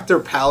like Dr.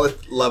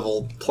 Pallet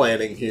level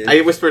planning here.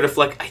 I whisper to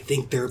Fleck. I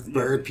think they're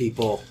bird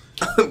people.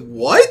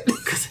 What?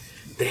 Because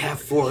they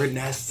have 4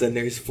 nests and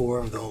there's 4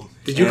 of them.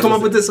 Did you come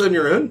up with this on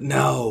your own?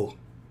 No.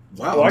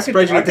 Wow, Well, I'm I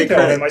surprised you could didn't take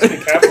tell him. credit. I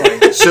speak half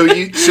language.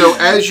 So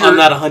as you're I'm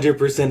not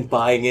 100%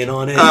 buying in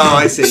on it. Oh,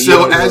 I see.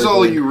 so You as don't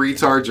all really you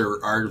retards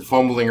are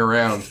fumbling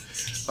around,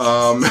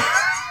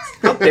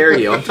 How dare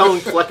you? I'm telling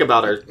Fleck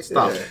about our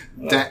stuff.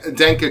 Yeah.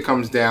 Denka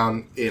comes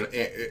down in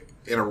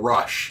a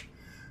rush.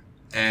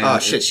 And Oh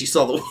shit! She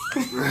saw the.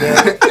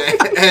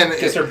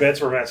 Guess her bets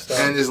were messed up.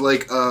 and is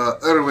like,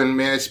 Erwin,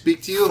 may I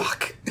speak to you?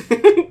 Fuck.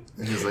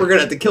 And he's like, We're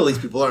gonna have to kill these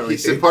people, aren't we? he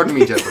said, "Pardon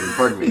me, gentlemen.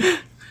 Pardon me."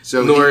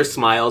 So Nor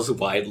smiles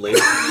widely.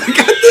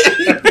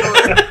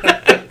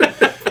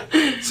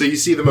 so you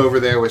see them over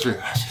there, which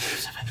are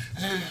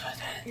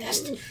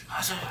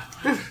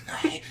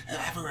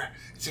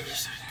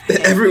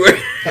Everywhere.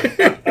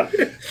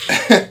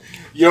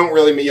 you don't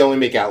really you only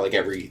make out like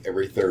every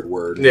third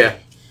word. Yeah.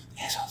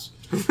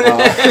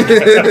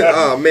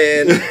 Oh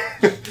man.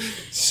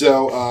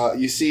 So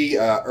you see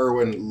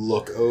Erwin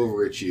look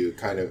over at you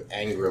kind of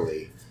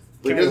angrily,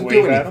 but he Can we doesn't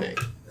do wave at him?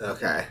 anything.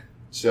 Okay.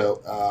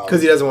 So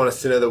Because he doesn't want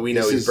us to know that we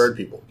know This he's is- bird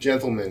people.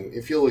 gentlemen,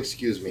 if you'll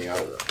excuse me, I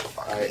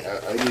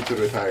need to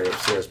retire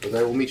upstairs, but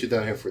I will meet you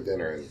down here for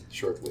dinner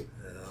shortly.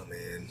 Oh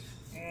man.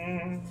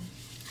 Mm,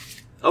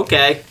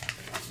 Okay.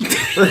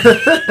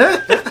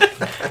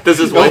 Does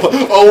his wife...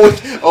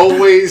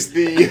 Always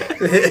the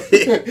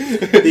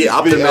The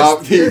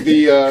optimist.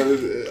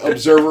 the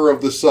observer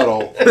of the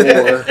subtle.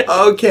 Or,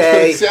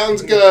 Okay.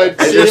 sounds good.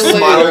 And See you're you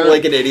smiling later.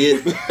 like an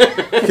idiot,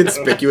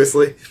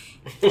 conspicuously.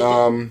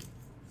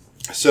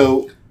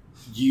 So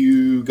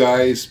you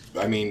guys,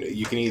 I mean,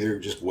 you can either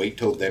just wait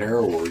till dinner,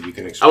 or you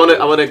can. I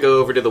want to go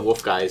over to the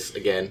wolf guys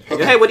again.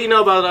 Okay. Hey, what do you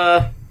know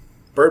about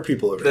Bird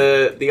people over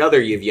there. the other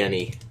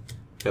Yevgeny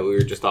that we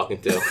were just talking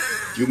to?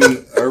 You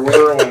mean Erwin?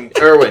 Erwin.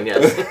 Erwin,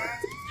 yes.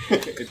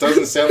 It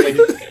doesn't sound like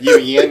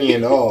Yevgeny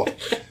at all.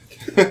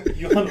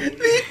 You get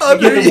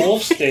the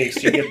wolf steaks.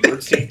 Do you get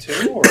birdseed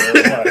too, or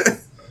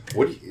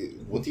what?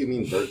 What do you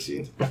mean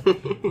birdseed?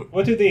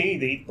 What do they eat?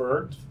 They eat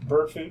bird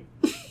food.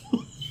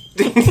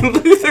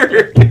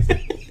 Luther.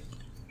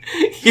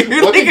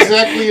 You're What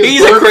exactly is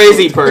he's a bird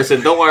crazy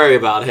person. Don't worry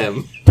about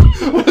him.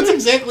 What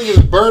exactly is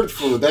bird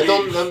food? I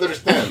don't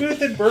understand. Good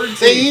that birds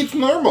They eat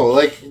normal,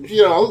 like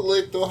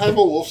they'll have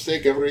a wolf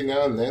steak every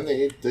now and then.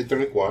 They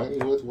drink wine.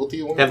 What do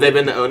you want? Have they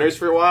been the owners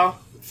for a while?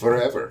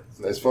 Forever,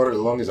 as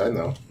long as I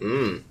know.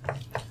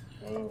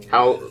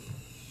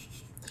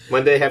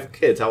 When they have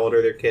kids? How old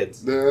are their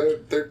kids?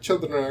 Their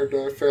children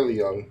are fairly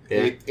young,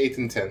 Yeah. 8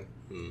 and 10.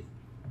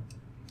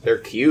 They're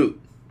cute.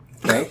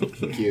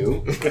 Thank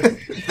you.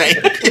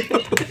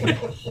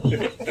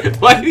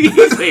 Why do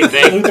you say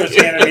thank Luther's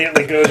hand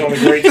immediately goes on the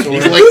great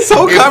sword. He's like, This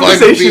whole if I'm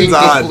conversation's being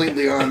odd.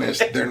 completely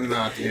honest, they're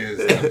not his.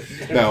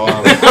 No, no,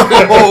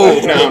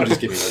 I'm just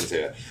kidding. I didn't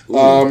say that.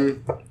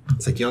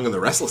 It's like Young and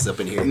the Restless up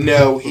in here.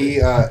 No,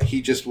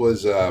 he just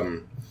was. I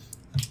don't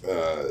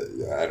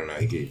know.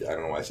 I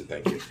don't know why I said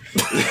thank you.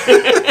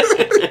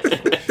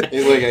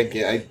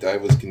 I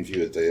was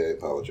confused. I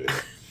apologize.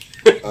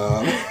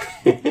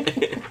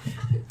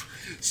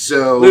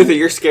 So Luther,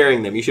 you're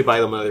scaring them. You should buy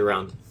them another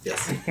round.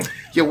 Yes.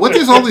 yeah, what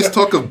is all this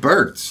talk of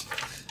birds?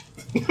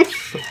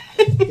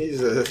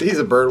 He's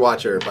a bird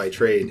watcher by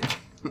trade.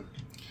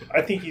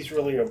 I think he's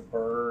really a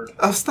bird.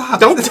 Oh, stop.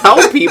 Don't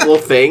tell people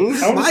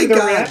things. I want to My see their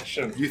God.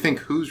 reaction. You think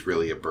who's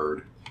really a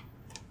bird?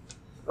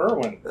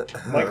 Irwin.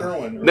 Mike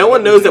Irwin. No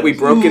one knows that we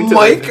broke into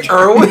Mike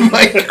Irwin?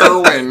 Mike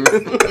Irwin.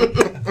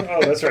 Oh,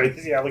 that's right.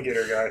 He's the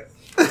alligator guy.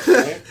 That's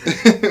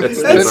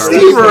That's Steve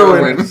Steve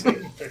Irwin.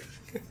 Irwin.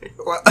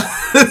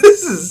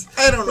 This is...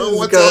 I don't know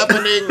what's go.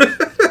 happening.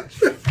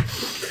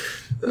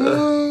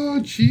 Oh,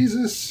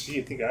 Jesus. Do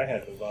you think I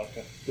had the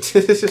vodka?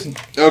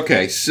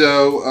 Okay,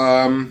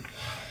 so,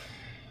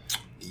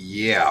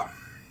 yeah.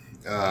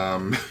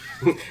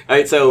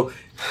 Alright, so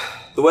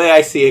the way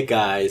I see it,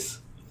 guys,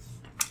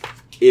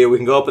 we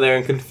can go up in there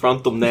and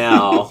confront them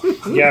now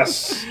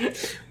Yes.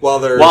 While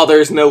they're... while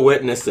there's no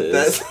witnesses.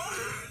 That's,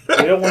 We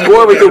don't want to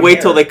Or go we could down wait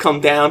there. till they come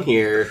down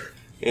here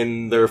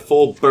in their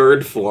full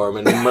bird form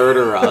and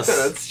murder us.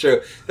 that's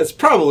true. That's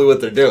probably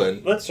what they're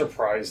doing. Let's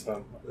surprise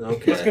them.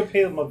 Okay. Let's go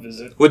pay them a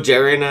visit. Would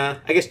Jaren,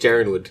 I guess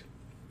Jaren would.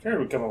 Jared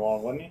would come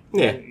along, wouldn't he?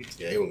 Yeah.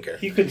 Yeah, he wouldn't care.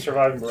 He couldn't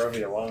survive in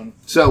Barovia alone.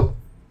 So,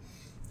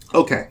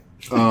 okay.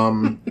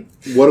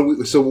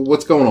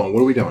 What's going on? What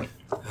are we doing?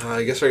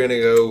 I guess we're gonna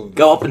go...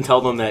 Go up and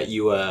tell them that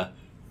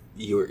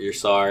you're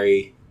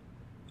sorry.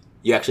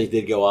 You actually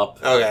did go up,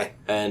 Okay.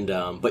 and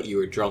but you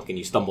were drunk and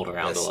you stumbled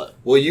around a lot.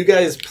 Will you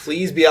guys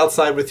please be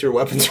outside with your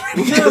weapons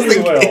ready? Sure just we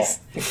in will. case?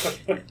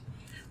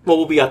 Well,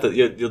 we'll be out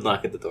you'll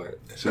knock at the door.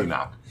 So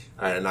knock.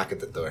 Alright, I knock at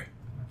the door.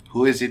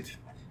 Who is it?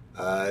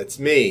 It's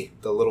me,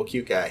 the little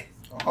cute guy.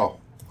 Oh,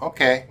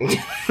 okay.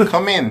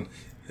 Come in.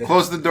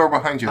 Close the door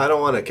behind you. I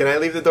don't want to. Can I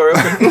leave the door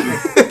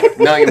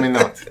open? No, you may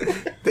not.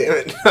 Damn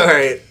it.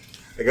 Alright.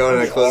 I go in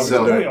and I close the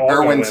So, door. all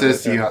Erwin go in says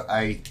with to you, him.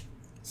 I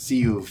see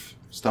you've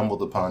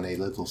stumbled upon a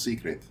little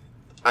secret.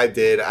 I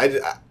did. I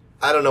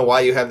don't know why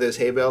you have those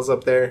hay bales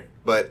up there,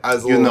 but I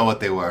was a You little... know what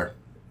they were.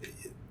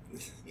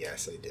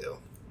 Yes, I do.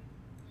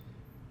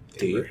 Do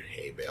They you? were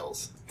hay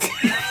bales.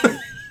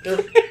 They're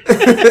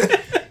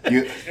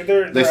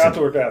Listen.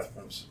 outdoor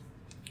bathrooms.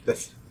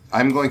 That's...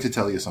 I'm going to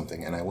tell you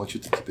something, and I want you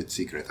to keep it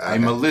secret.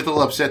 I'm a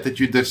little upset that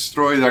you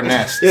destroyed our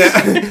nest.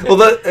 Yeah.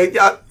 Well,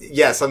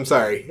 yes, I'm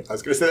sorry. I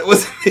was going to say that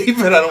wasn't me,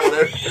 but I don't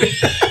want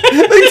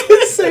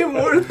to say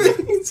more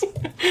things.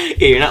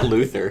 Yeah, you're not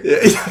Luther. Yeah,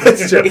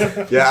 that's true.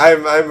 Yeah,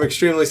 I'm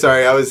extremely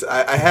sorry.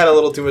 I had a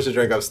little too much to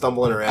drink. I was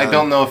stumbling around. I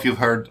don't know if you've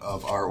heard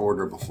of our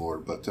order before,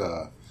 but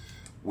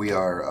we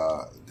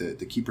are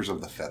the keepers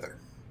of the feather.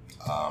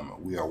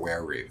 We are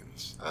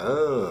were-ravens.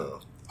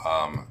 Oh,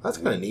 that's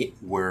kind of neat.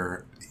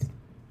 We're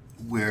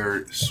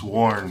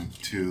sworn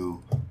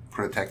to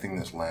protecting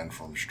this land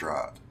from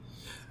Strahd.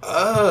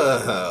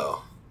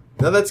 Oh,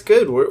 no, that's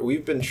good.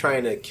 We've been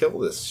trying to kill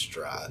this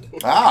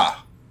Strahd.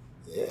 Ah,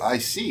 Yeah. I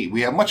see.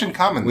 We have much in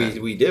common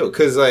then. We do,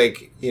 because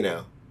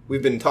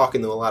we've been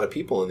talking to a lot of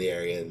people in the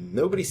area, and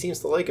nobody seems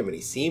to like him, and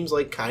he seems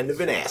like kind of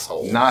an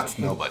asshole. Not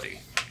nobody.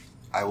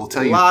 I will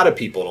tell A you. lot of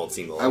people don't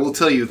seem to like I will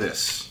tell you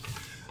this: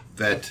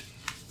 that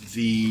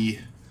the.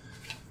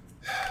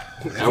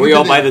 Are we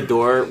all by the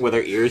door with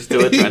our ears to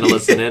it, trying to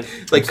listen in?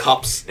 like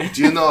cups.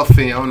 Do you know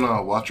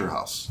Fiona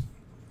Waterhouse?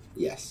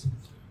 Yes.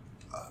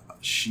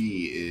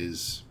 She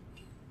is.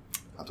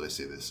 How do I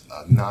say this?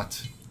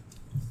 Not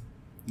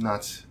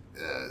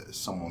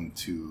someone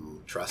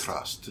to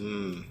Trust.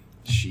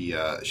 She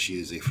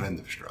is a friend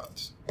of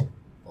Strahd's.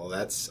 Well,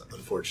 that's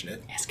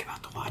unfortunate. Ask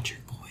about the Watcher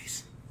boys.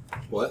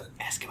 What?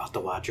 Ask about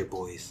the Watcher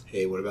boys.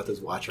 Hey, what about those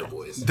Watcher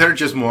boys? They're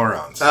just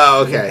morons.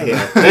 Oh, okay.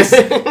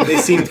 Yeah, they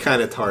seemed kind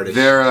of tardy.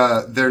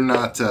 They're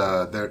not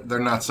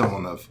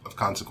someone of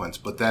consequence,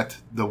 but that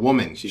the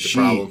woman She's a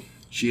problem.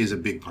 She is a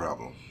big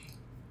problem.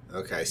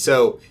 Okay,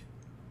 so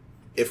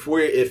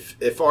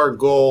if our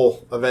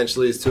goal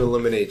eventually is to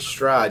eliminate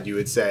Strahd, you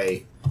would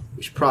say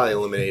we should probably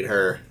eliminate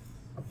her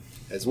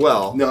as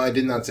well. No, I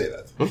did not say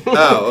that.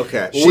 Oh,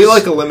 okay. Well, we She's-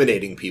 like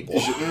eliminating people.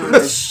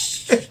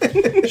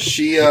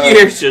 She You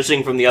hear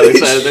shushing from the other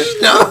side of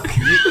this. No.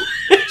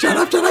 Shut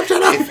up!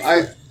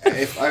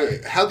 if I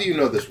how do you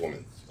know this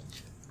woman?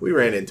 We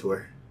ran into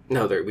her.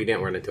 No, we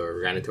didn't run into her.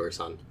 We ran into her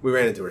son. We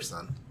ran into her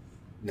son.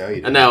 No, you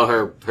didn't. No,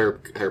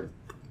 her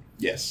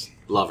Yes.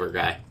 lover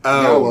guy.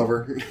 No,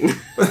 lover.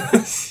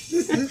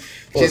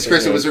 Jesus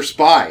Christ, it was her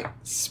spy.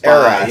 Spy.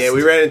 Ernst. Yeah,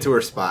 we ran into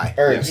her spy.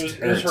 Ernst.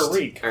 It was her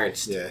reek.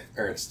 Ernst. Yeah.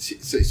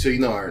 Ernst. So you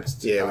know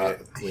Ernst. Yeah,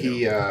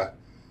 we know.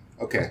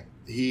 Okay.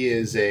 He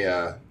is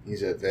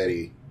he's a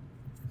very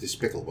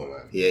despicable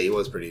man. Yeah, he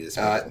was pretty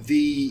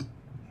despicable.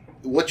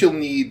 What you'll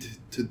need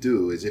to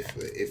do is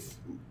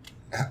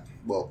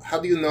how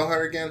do you know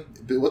her again?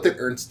 What did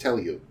Ernst tell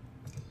you?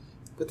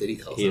 What did he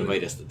tell us? He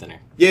invited us to dinner.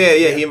 Yeah,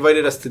 he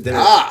invited us to dinner.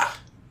 Ah,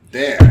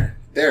 there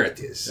it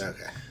is.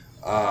 Okay.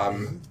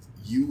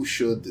 You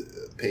should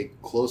pay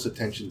close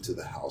attention to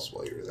the house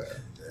while you're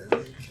there.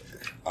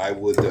 I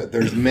would.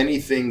 There's many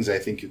things I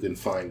think you can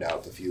find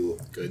out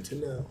Good to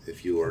know.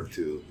 if you were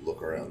to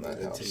look around that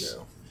Good house. to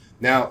know.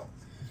 Now,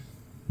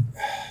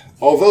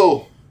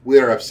 although we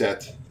are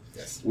upset,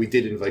 Yes. we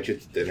did invite you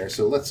to dinner.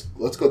 So let's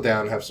go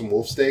down, have some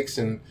wolf steaks,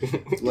 and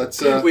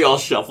let's. We all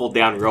shuffled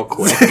down real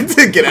quick.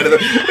 To get out of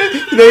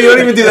the. No, you don't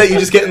even do that. You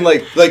just get in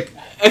like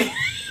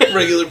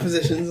regular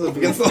positions up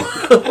against the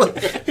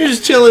wall. You're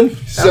just chilling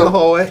down the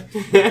hallway.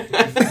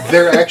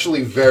 They're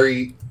actually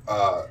very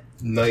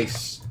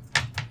nice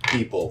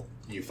people.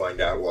 You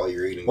find out while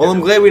you're eating. Well, I'm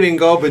dinner. glad we didn't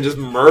go up and just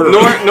murder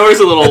them. Nor's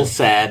a little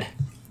sad.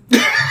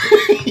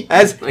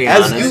 As Be You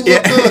honest.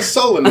 look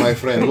sullen, my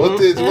friend. What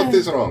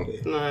is wrong?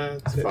 It's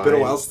been a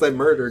while since I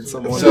murdered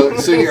someone. So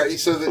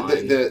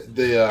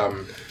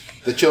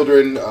the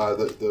children,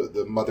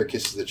 the mother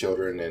kisses the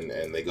children,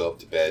 and they go up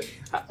to bed.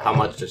 How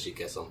much does she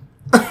kiss him?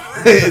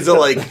 is it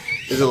like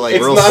It's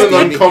real not an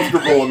steamy?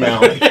 uncomfortable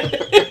amount.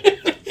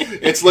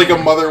 It's like a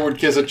mother would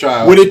kiss a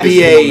child. Would it be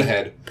kiss them on a the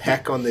head.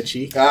 peck on the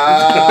cheek?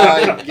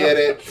 I get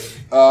it.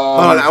 Hold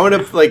on, I want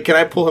to can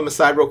I pull him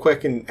aside real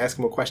quick and ask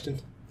him a question?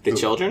 The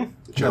children?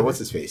 No, what's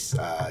his face?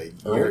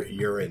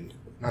 Urine.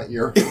 Not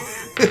your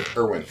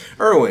Erwin.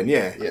 Irwin,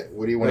 yeah. Yeah.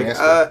 What do you want to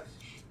ask? Him?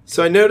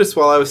 So I noticed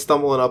while I was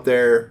stumbling up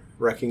there,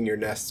 wrecking your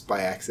nests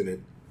by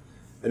accident,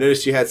 I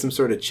noticed you had some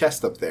sort of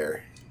chest up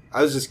there.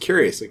 I was just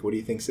curious, like, what do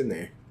you think's in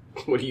there?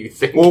 What do you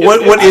think? Well,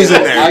 what is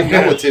in there? I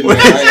know what's in there.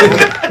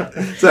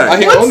 Sorry. I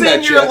What's own that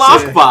in your chest.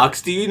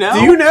 lockbox? Do you know?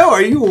 Do you know?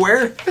 Are you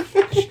aware?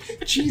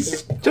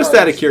 Jesus. Just Christ.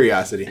 out of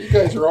curiosity. You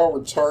guys are all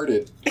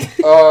retarded.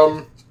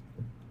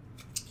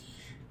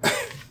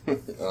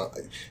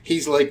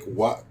 He's like,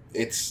 what?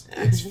 It's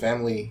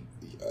family.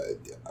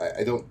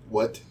 I don't.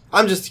 What?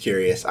 I'm just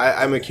curious.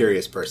 I'm a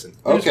curious person.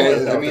 I just wanna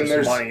Okay. know I if mean, there's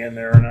there's. money in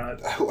there or not.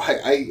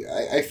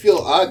 I feel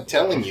odd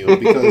telling you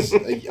because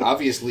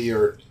obviously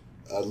you're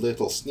a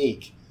little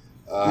sneak.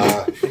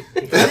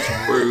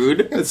 That's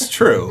rude. It's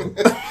true.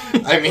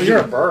 I mean, Well, you're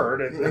a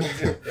bird.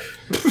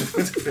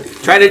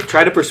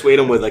 Try to persuade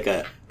him with like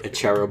a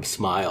cherub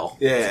smile.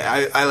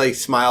 Yeah, I like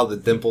smiled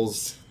at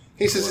dimples.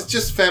 he says it's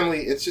just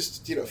family. It's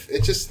just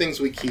it's just things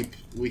we keep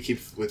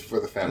with for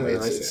the family. Oh,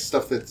 I see. It's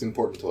stuff that's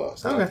important to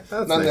us. Okay, not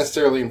that's not nice.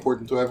 necessarily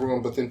important to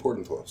everyone, but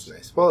important to us.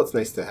 Nice. Well, it's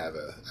nice to have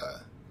a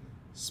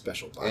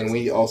special box. And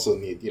we also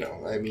need,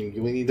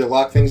 we need to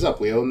lock things up.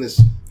 We own this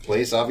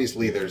place.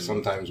 Obviously, there's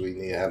sometimes we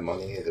need to have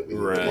money that we need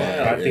to lock.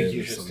 Yeah, I think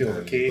you should steal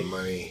the key. The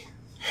money.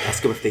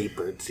 Ask him if they eat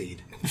birdseed.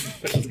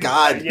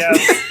 God.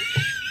 Yes.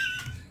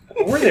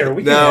 We're there.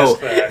 We can No.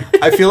 ask that.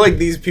 I feel like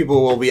these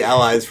people will be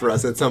allies for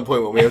us at some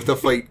point when we have to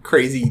fight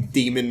crazy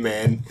demon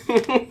man,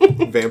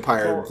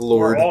 vampire We're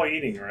lord. all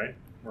eating, right?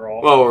 We're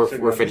all. Well,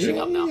 we're finishing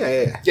up now.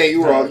 Yeah. Yeah,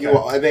 you were all.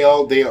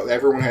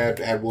 Everyone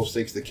had wolf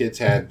steaks. The kids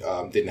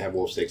didn't have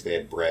wolf steaks. They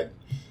had bread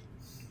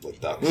with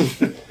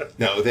ducks.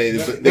 No,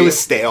 It was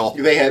stale.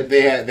 They had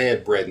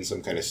bread and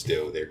some kind of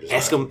stew. They're just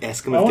Ask him I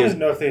if wanted there's to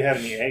know if they had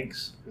any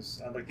eggs.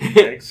 Because I'd like to eat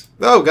eggs.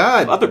 Oh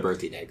God. other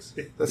birds eat eggs.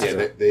 That's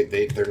Yeah,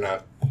 true. they're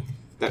not.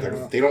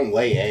 They don't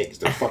lay eggs.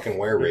 They're fucking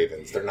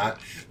were-ravens. They're not.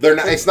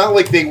 It's not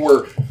like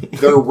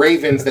they're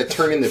ravens that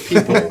turn into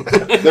people.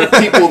 They're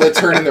people that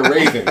turn into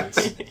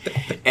ravens.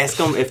 Ask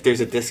him if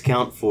there's a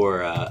discount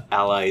for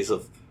allies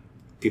of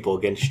people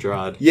against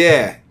Strahd.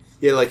 Yeah.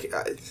 Yeah. Like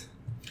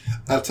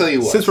I'll tell you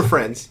what. since we're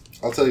friends.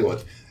 I'll tell you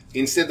what.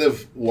 Instead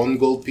of 1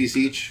 gold piece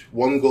each,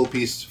 1 gold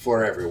piece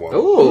for everyone.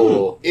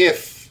 Ooh.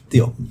 If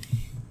Deal.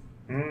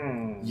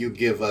 you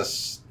give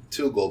us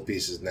 2 gold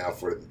pieces now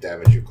for the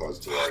damage you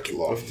caused to our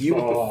loft. You.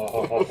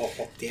 Oh.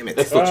 Damn it.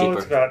 That's still Well,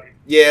 it's cheaper. about,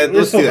 Yeah. it's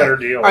Let's still do a that. better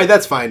deal. All right.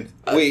 That's fine.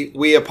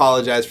 We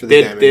apologize for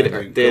the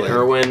damage. Did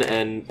Erwin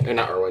and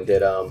not Erwin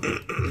did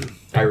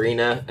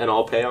Irina and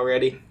all pay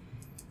already?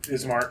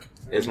 Ismark.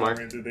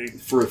 Did they?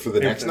 For the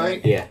next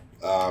night? Yeah.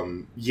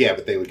 Yeah,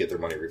 but they would get their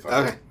money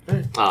refunded.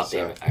 Okay. Oh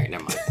damn it! All right,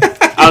 never mind.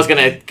 I was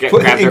gonna grab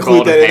their include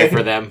gold and that in pay there.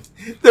 for them.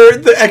 They're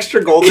the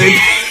extra gold.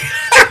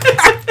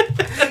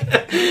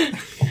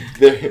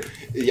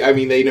 I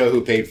mean, they know who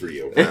paid for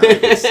you.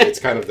 It's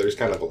kind of there's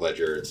kind of a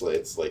ledger. It's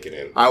like an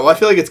in. All right, well, I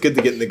feel like it's good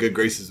to get in the good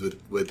graces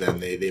with them.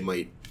 They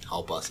might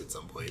help us at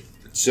some point.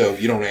 So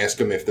you don't ask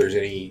them if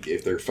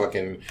they're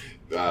fucking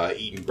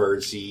eating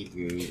birdseed.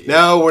 And,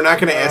 No, we're not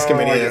going to ask him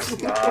No, any I of guess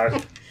this.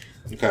 not.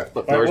 Okay,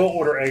 Look, I Nor's, will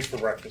order eggs for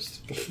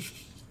breakfast.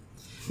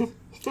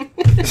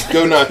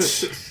 go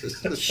nuts.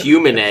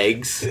 human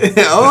eggs.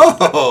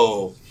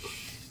 Oh,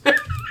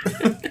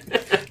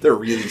 They're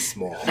really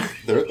small.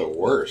 They're the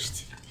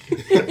worst.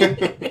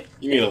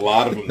 You need a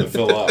lot of them to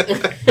fill up.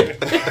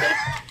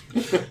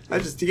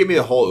 You give me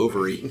a whole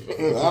ovary.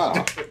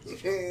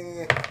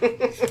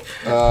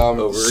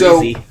 Over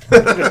So easy.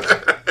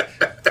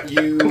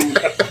 you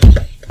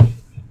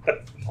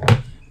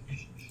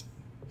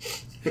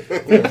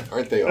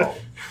aren't they all?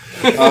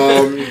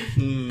 Oh,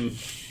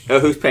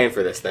 who's paying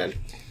for this then?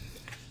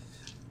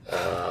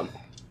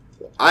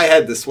 I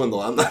had the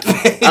swindle. I'm not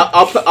paying.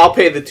 I'll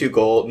pay the 2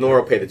 gold.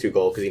 Nora will pay the 2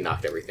 gold because he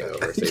knocked everything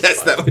over. So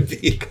Yes, that would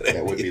be a good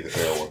That would be the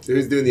fair one. So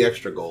who's doing the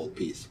extra gold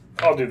piece?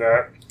 I'll do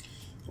that.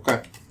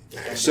 Okay.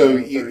 So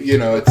you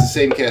know it's the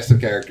same cast of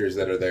characters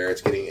that are there.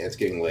 It's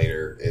getting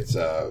later. It's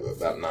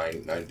about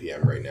 9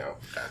 p.m. right now.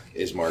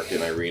 Ismark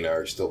and Irina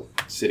are still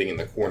sitting in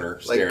the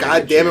corner. Like, staring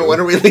God at damn it, you. when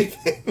are we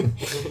leaving?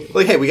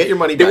 Like, hey, we get your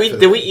money back.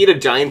 Did we eat a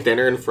giant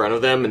dinner in front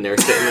of them and they're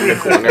sitting in the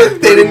corner?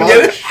 They didn't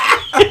get it.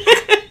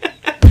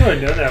 I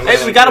done that.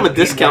 Hey, we got them a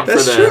discount for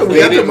That's the. true. We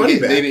got their money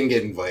back. They didn't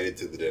get invited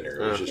to the dinner.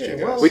 It was just you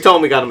guys. We told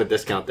them we got them a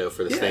discount though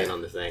for the Yeah. staying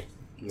on the thing.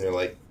 And they're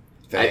like,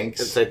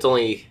 thanks. It's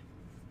only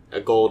a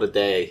gold a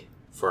day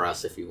for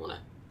us if you want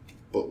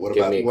But what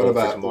Give about me a what gold for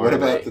about tomorrow what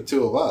about night. the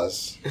two of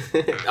us?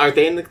 to. Aren't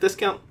they in the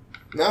discount?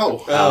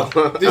 No. Oh.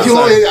 Did you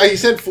only? I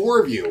said 4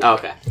 of you. Oh,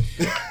 okay.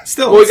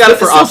 Still, Well, we got it it's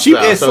for still us, cheap.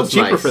 though, Yeah, it's so still it's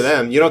cheaper nice. for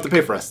them. You don't have to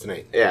pay for us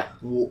tonight. Yeah.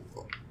 Well,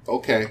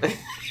 okay.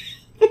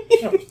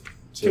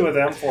 2 of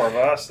them, 4 of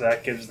us.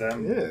 That gives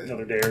them Yeah.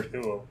 another day or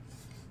 2.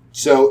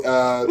 So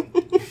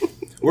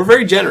We're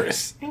very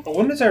generous. But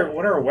when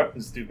are our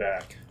weapons due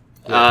back?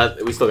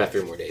 We still got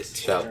 3 more days.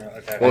 So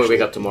Okay. when we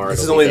wake up tomorrow, This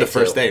is it'll only be the day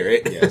first 2. day,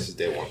 right? yeah, this is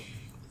day 1.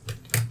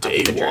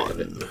 Day track of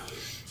one.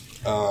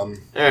 All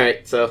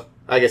right, so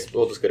I guess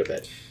we'll just go to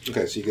bed.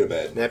 Okay, so you go to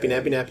bed. Nappy,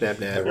 nappy, nap, nap, Is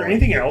there nap.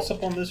 anything else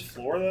up on this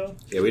floor, though?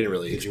 Yeah, we didn't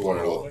really. Did you want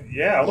to?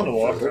 Yeah, I want to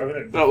walk.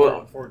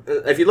 Oh, well,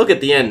 if you look at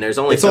the end, there's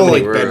only It's so all many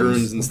like rooms.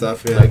 bedrooms and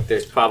stuff. Yeah. Like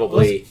there's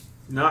probably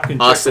Knock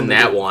and us check in on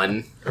that the-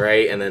 one,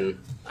 right? And then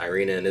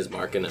Irina and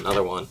Ismark in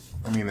another one.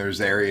 I mean, there's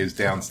areas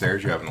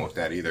downstairs you haven't looked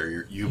at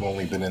either. You've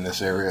only been in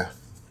this area.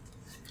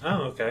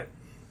 Oh, okay.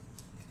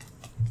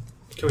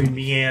 Can we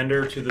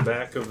meander to the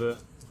back of the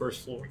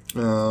first floor?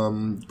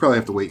 You probably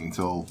have to wait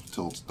until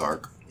it's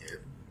dark. Yeah.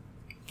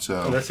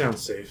 So Oh, that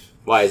sounds safe.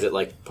 Why is it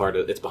like part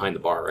of? It's behind the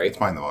bar, right? it's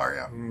behind the bar.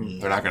 Yeah,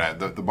 they're not gonna.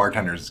 The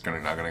bartender's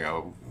not gonna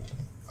go.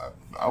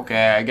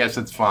 Okay, I guess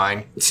it's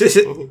fine.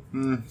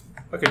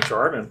 I could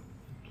charm him.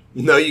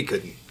 No, you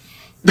couldn't.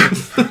 I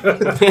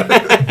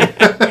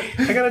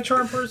got a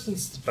charm person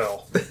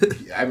spell.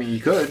 I mean, you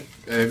could.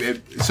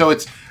 So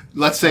it's.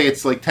 Let's say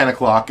it's like 10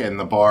 o'clock and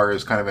the bar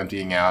is kind of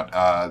emptying out.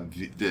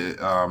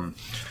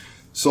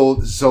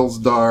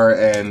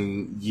 Solsdar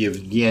and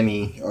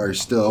Yevgeny are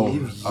still.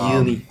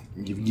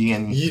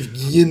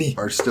 Yevgeny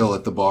are still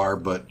at the bar,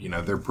 but you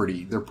know they're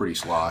pretty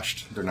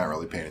sloshed. They're not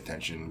really paying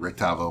attention.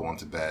 Riktava went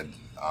to bed.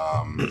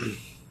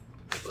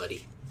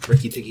 Buddy.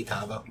 Ricky Tiki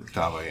Tavo.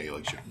 Riktava, yeah, he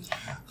likes you.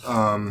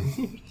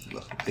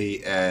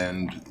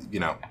 And you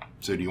know,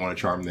 so do you want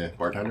to charm the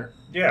bartender?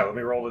 Yeah, let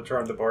me roll to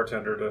charm the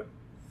bartender to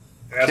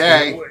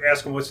Okay.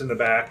 ask him what's in the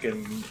back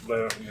and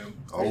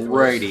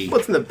Alrighty.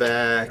 What's in the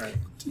back? Right.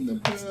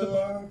 What's the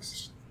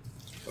box?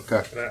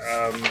 Okay.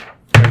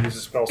 I use a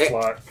spell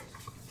slot.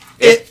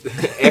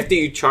 After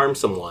you charm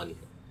someone,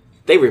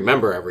 they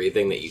remember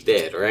everything that you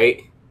did,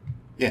 right?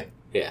 Yeah.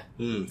 Yeah.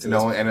 Mm, And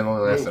it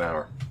only lasts an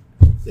hour.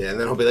 yeah, and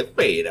then he'll be like,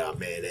 wait a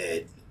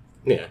minute.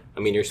 Yeah.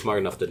 I mean, you're smart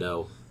enough to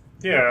know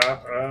Yeah.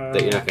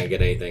 that you're not going to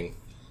get anything.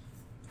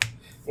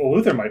 Well,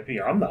 Luther might be.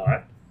 I'm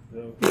not.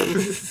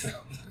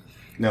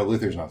 No,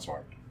 Luther's not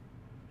smart.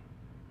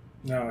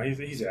 No,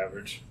 he's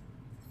average.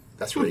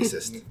 That's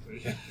racist.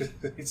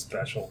 He's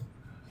special.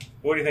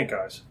 What do you think,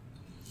 guys?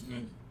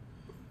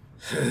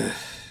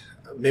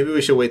 Maybe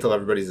we should wait till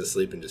everybody's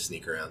asleep and just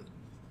sneak around.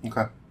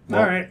 Okay. All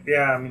right.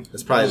 Yeah, I mean,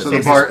 That's probably So the the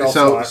Takes a bar. spell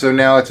So slot. so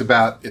now it's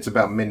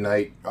about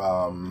midnight,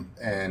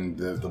 and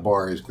the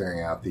bar is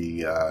clearing out.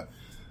 The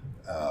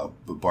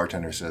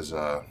bartender says,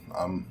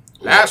 "I'm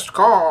last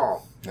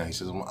call. No, he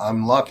says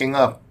I'm locking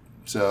up."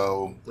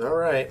 So All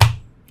right.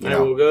 you I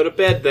know, will go to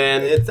bed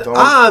then.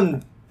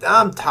 Don't-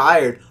 I'm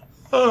tired.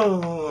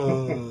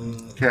 Oh.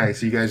 okay.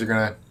 So you guys are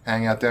gonna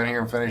hang out down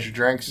here and finish your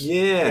drinks.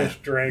 Yeah. finish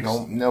drinks.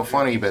 No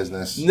funny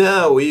business.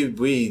 No,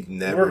 we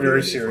never. We're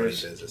very do any funny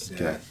serious. business,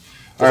 yeah. Okay.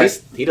 All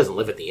right. He doesn't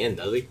live at the inn,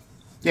 does he?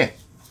 Yeah.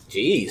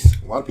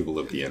 Jeez. A lot of people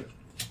live at the inn.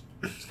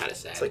 It's kind of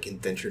sad. It's like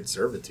indentured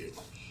servitude.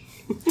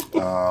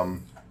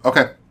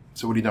 Okay.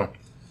 So what are you doing?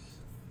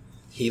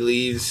 He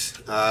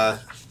leaves. I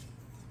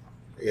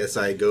guess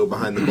I go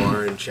behind the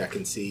bar and check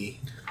and see.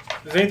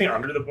 Is there anything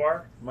under the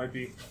bar? Might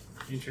be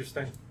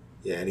interesting.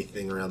 Yeah,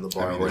 anything around the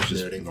bar I mean, worth there's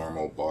just noting.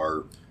 normal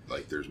bar.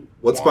 Like there's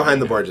What's wine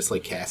behind the and bar? Just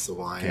like casks of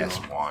wine.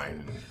 Cask of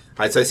wine. All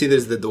right, so I see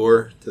there's the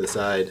door to the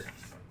side.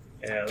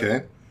 Yeah.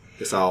 Okay.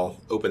 Guess I'll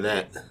open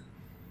that.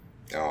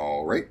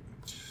 All right.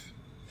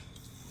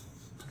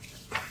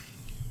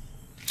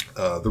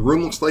 The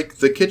room looks like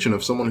the kitchen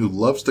of someone who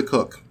loves to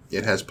cook.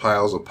 It has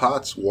piles of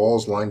pots,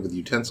 walls lined with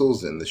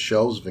utensils, and the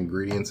shelves of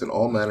ingredients and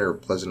all manner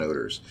of pleasant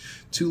odors.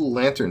 2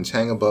 lanterns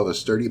hang above a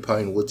sturdy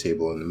pine wood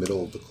table in the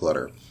middle of the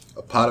clutter.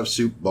 A pot of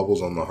soup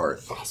bubbles on the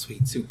hearth. Oh,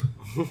 sweet soup.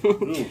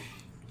 Who's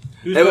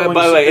Hey, going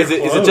by the to way, sit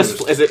is there it just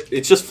closed?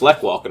 it's just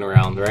Fleck walking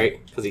around,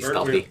 right? Because he's Where-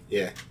 stealthy.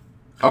 Yeah,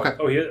 Okay.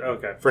 Oh,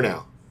 okay. for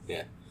now.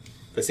 Yeah.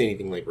 If I see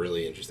anything like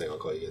really interesting, I'll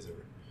call you guys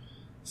over.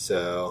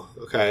 So,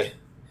 okay.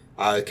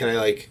 Can I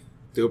like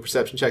do a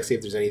perception check, see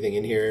if there's anything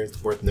in here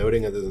worth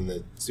noting other than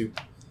the soup?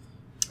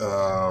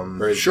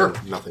 Or is Sure.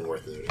 there nothing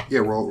worth noting? Yeah,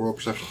 roll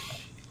perception.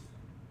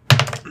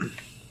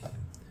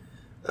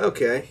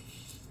 Okay.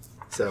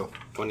 So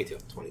 22.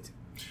 22.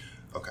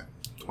 Okay.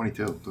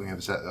 22. Do we have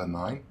a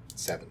 9?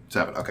 7.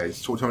 7. Okay.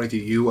 So 22.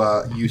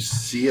 You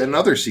see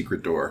another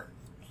secret door.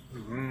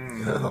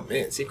 Oh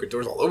man, secret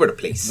doors all over the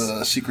place.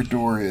 The secret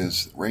door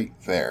is right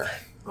there.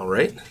 All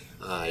right.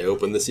 I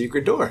open the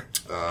secret door.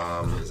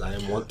 As I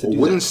am wont to A do.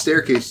 wooden that.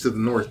 staircase to the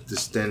north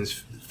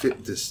distends.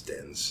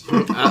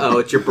 Uh-oh,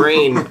 it's your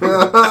brain.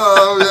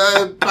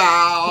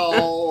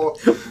 Bow.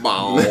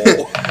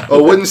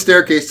 A wooden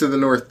staircase to the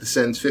north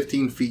descends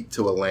 15 feet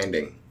to a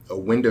landing. A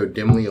window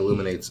dimly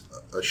illuminates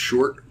a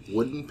short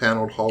wooden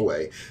paneled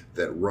hallway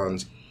that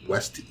runs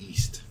west to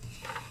east.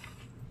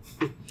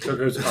 So it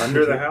goes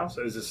under the house?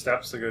 Is it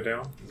steps that go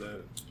down? Is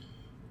that...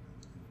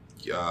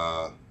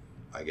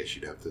 I guess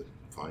you'd have to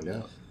find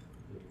out.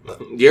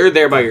 You're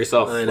there by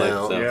yourself. I Fleck,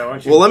 know. so. Yeah, why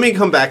don't you... Well, let me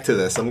come back to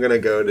this. I'm going to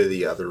go to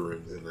the other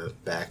rooms in the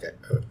back,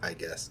 I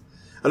guess.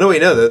 Oh, no,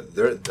 wait, no.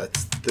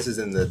 This is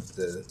in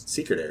the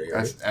secret area,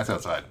 right? That's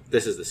outside.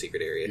 This is the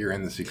secret area. You're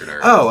in the secret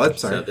area. Oh, I'm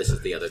So sorry. this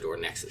is the other door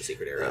next to the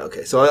secret area.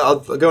 Okay, so I'll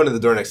go into the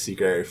door next to the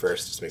secret area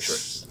first, just to make sure.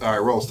 All right,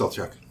 roll a stealth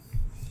check.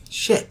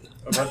 Shit.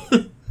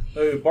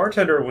 The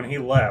bartender, when he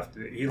left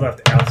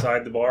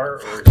outside the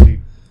bar, or is he...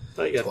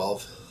 Oh, you got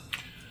 12.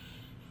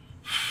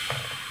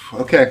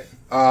 Okay.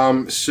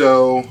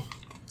 So There's going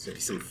to be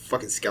some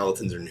fucking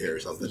skeletons in here or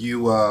something.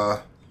 you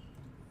are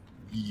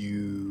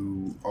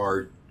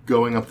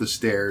going up the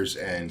stairs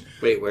and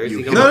Wait, where is he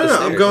You- going? No, up no, the no.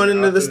 stairs? I'm going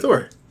into this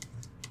door.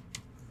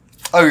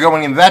 oh, you're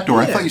going in that door.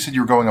 I Yeah. thought you said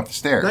you were going up the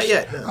stairs. Not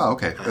yet, no. Oh,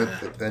 okay.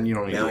 Then you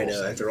don't need Now to I roll know.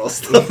 stealth. After all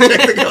stuff, I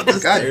have to go up the God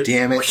stairs.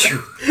 damn it!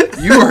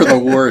 You are the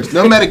worst.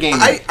 No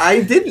metagaming.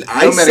 I didn't.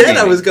 I No said I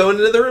metagaming. was going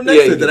into the room next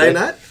Yeah, to you it. Did I did.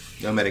 not?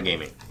 No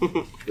metagaming.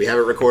 We have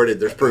it recorded.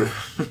 There's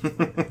proof.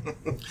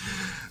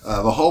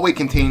 The hallway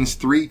contains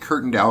 3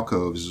 curtained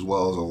alcoves as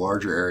well as a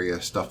larger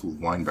area stuffed with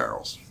wine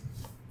barrels.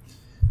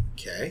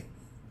 Okay.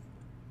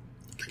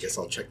 I guess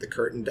I'll check the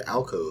curtained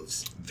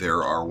alcoves.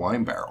 There are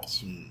wine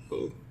barrels.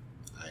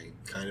 I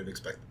kind of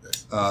expected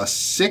this.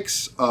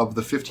 6 of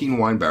the 15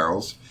 wine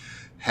barrels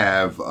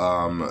have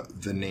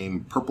the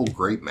name Purple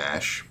Grape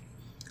Mash,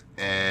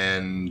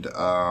 and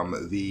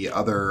the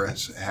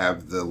others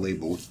have the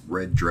label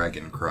Red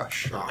Dragon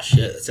Crush. Oh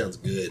shit, that sounds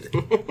good.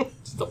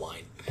 It's the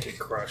wine. Get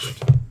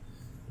crushed.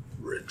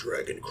 Red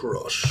Dragon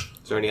Crush.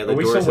 Is there any Are other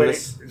we doors still in waiting?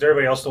 this? Is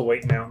everybody else still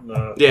waiting out in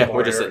the Yeah, bar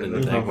we're just area, sitting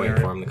in the thing waiting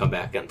area? for him to come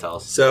back and tell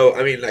us. So,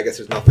 I mean, I guess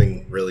there's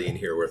nothing really in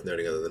here worth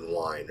noting other than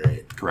wine,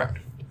 right? Correct.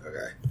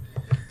 Okay.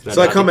 No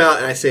So I doubt come he- out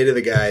and I say to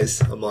the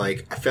guys, I'm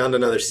like, I found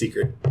another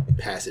secret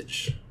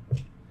passage.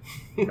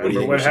 Remember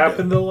think what we should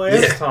happened do? the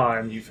last Yeah.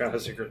 time you found a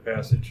secret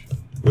passage?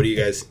 What do you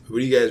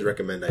guys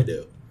recommend I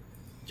do? Do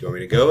you want me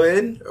to go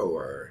in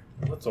or?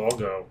 Let's all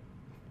go.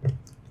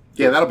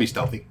 Yeah, that'll be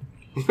stealthy.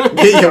 yeah, I'm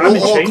we'll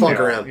in all chain clunk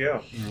now. around.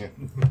 Yeah.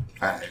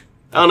 Alright.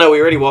 I don't know.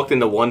 We already walked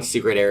into one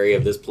secret area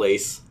of this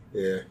place.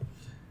 Yeah.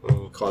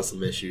 Caused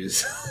some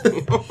issues.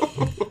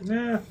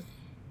 Nah.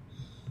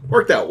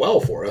 Worked out well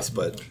for us,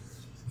 but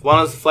Why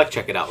don't Fleck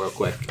check it out real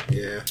quick?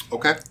 yeah,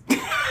 Okay.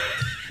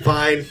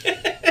 fine.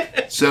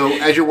 So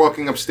as you're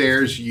walking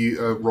upstairs,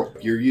 you're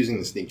using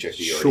the sneak check.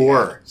 You already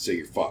Sure. had, so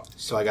you're fucked.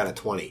 So I got a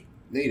 20.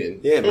 No, you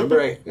didn't. Yeah,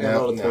 remember I No,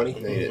 rolled a 20?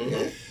 no, you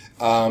didn't.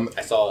 Mhm.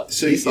 I saw it.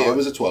 So He saw it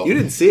was a 12. You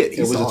didn't see it. He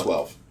It was saw a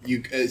 12.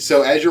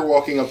 So as you're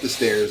walking up the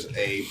stairs,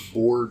 a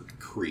board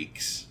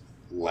creaks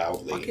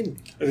loudly. Fucking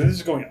This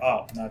is going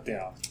up, not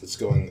down. It's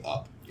going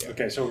up. Yeah.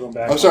 Okay, so we're going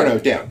back. Oh, sorry, no,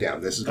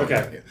 down. This is going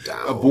Okay. down. Yeah.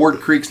 down. A board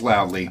creaks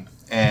loudly,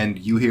 and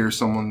you hear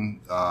someone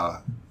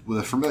with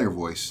a familiar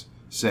voice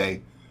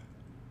say,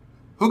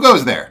 "Who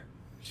goes there?"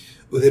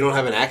 Well, they don't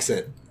have an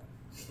accent.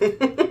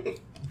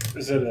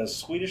 Is it a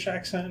Swedish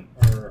accent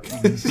or?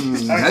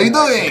 How you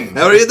doing?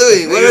 How are you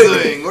doing? How you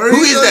doing? What are Who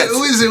you is doing? that?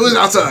 Who is it? Who's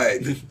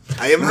outside?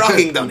 I am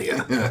rocking down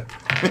here. Yeah.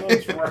 Oh,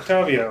 it's from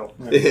Octavio.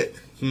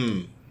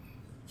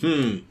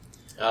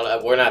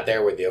 We're not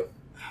there with you.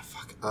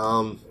 Fuck.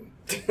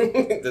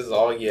 This is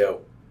all you.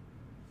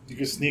 You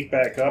can sneak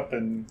back up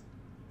and.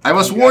 I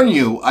must warn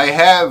you, I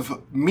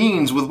have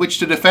means with which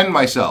to defend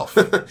myself.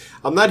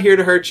 I'm not here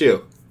to hurt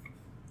you.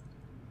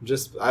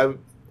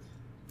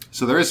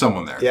 So there is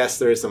someone there. Yes,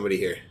 there is somebody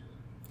here.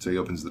 So he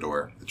opens the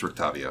door. It's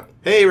Rictavio.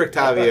 Hey,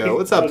 Rictavio.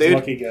 What's up, That was a dude?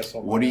 Lucky guess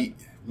on What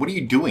are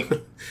you doing?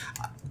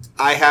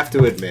 I have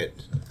to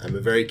admit, I'm a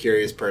very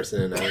curious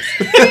person, and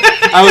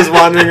I was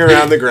wandering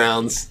around the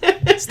grounds,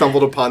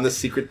 stumbled upon this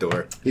secret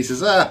door. He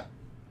says, I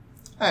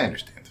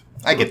understand.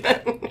 I get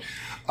that.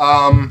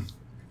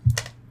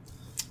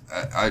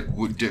 I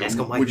would do. Ask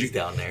him why would he's you,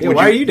 down there. Yeah,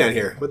 why are you down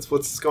here?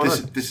 What's going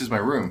on? This is my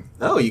room.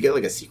 Oh, you get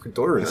like a secret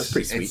door room. That's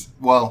pretty sweet.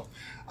 Well,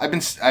 I've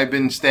been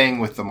staying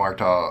with the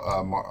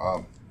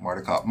Martikovs.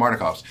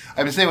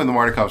 I've been staying with the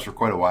Martikovs for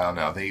quite a while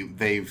now.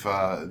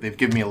 They've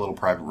given me a little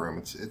private room.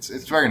 It's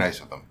very nice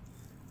of them.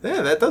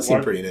 Yeah, that does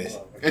seem pretty nice.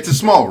 It's a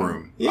small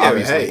room, Yeah,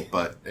 obviously, hey.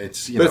 but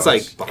it's But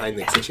it's behind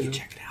the I kitchen. can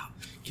check it out.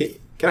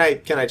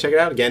 Can I check it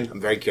out again? I'm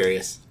very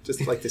curious.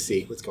 Just like to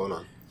see what's going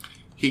on.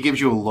 He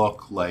gives you a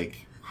look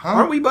like, huh?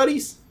 Aren't we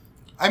buddies?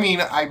 I mean,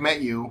 I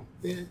met you.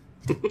 Yeah.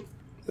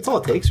 That's all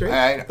it takes, right?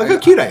 I- Look how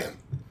cute I am.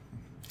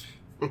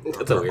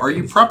 That's a weird Are thing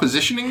you to say.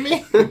 propositioning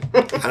me?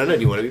 I don't know.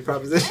 Do you want to be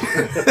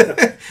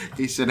propositioned?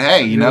 He said,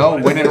 "Hey,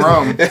 when in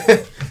Rome,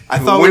 I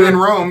thought when we in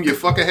were... Rome, you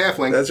fuck a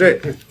halfling." That's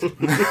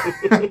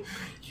right.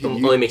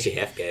 Only makes you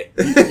half gay.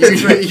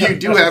 You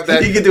do have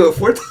that. You can do it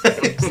 4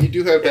 times. You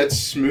do have that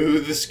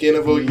smooth skin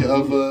of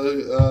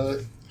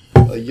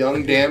a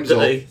young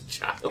damsel. A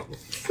child.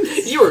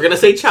 You were gonna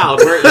say child,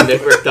 weren't you,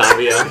 Nick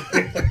Octavio?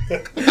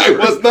 I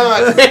was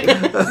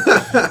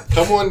not.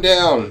 Come on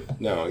down.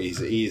 No,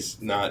 he's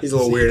not. He's a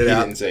little weirded out.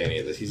 He didn't say any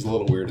of this. He's a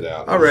little weirded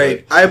out. All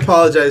right. I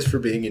apologize for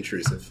being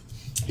intrusive.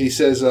 He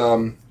says,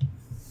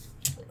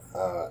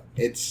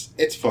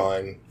 it's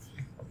fine,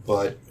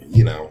 but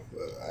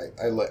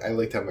I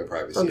like to have my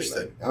privacy.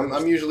 Understood. At night.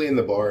 I'm usually in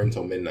the bar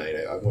until midnight.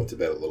 I went to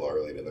bed a little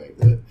early tonight,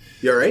 but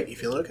You all right? You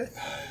feeling okay?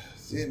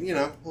 a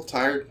little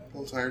tired.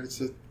 It's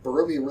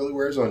Barovia really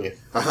wears on you.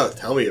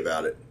 Tell me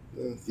about it.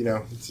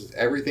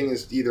 Everything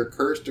is either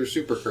cursed or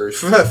super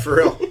cursed. For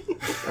real.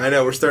 I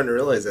know. We're starting to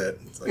realize that.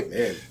 It's like,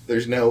 man.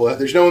 There's no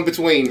in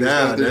between.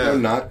 There's no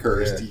not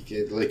cursed. Yeah.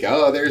 You get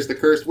there's the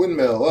cursed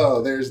windmill.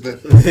 Oh, there's the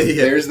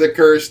Yeah. there's the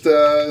cursed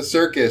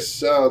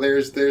circus. Oh,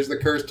 there's the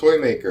cursed toy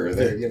maker.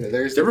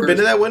 There's. You ever been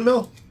to that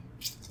windmill?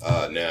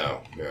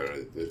 No.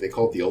 They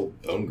call it the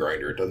old bone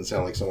grinder. It doesn't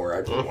sound like somewhere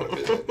I'd want to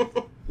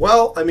visit.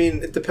 Well, I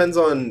mean, it depends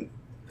on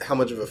how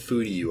much of a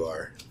foodie you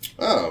are.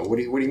 Oh, what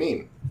do you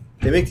mean?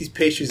 They make these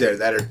pastries there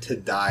that are to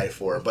die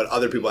for, but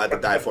other people have to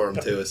die for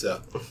them too.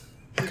 So,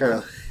 kind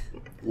of,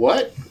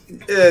 What?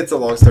 it's a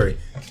long story.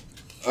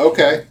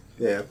 Okay.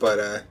 Yeah,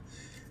 but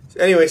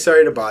anyway,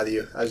 sorry to bother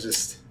you. I was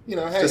just Hey,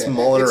 Just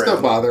mulling it's around.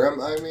 no bother.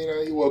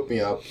 You woke me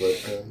up,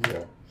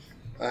 but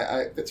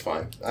it's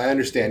fine. I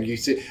understand. You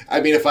see,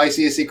 if I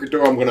see a secret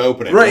door, I'm going to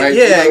open it. right.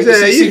 Yeah, You see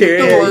exactly. a You secret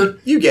hear door, it.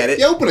 You get it.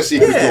 you open a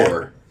secret Yeah.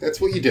 door. That's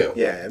what you do.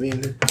 Yeah, I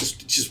mean,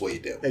 Just what you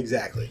do.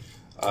 exactly.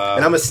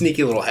 And I'm a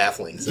sneaky little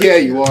halfling. So. Yeah,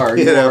 you are.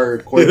 You are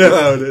quite. You know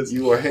how it is.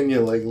 You are, and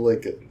you're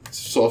like a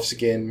soft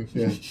skin.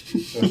 Yeah.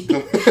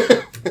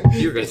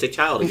 You were gonna say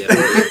child again.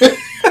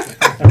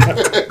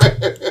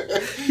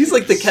 He's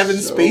like the Kevin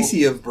So-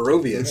 Spacey of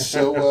Barovia.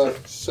 so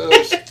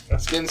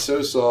skin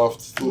so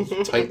soft,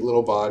 tight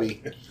little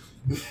body.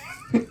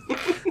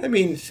 I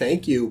mean,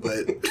 thank you,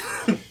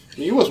 but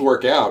You must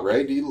work out,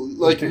 right?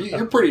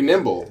 You're pretty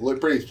nimble,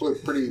 pretty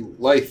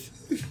lithe.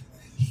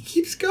 he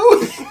keeps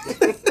going.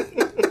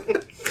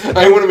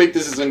 I want to make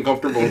this as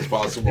uncomfortable as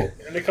possible.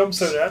 And it comes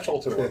so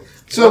natural to him.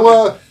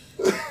 So,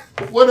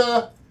 what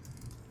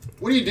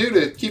do you do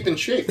to keep in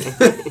shape?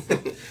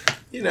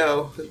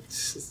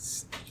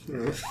 It's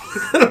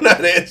I don't know how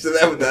to answer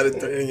that without it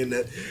turning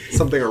into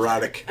something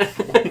erotic.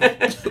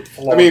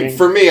 I mean,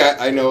 for me,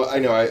 I know,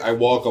 I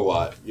walk a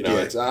lot.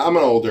 Yeah. I'm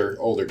an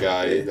older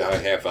guy,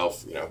 half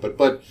elf.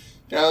 But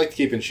I like to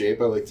keep in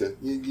shape. I like to.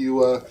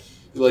 You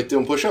like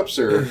doing push-ups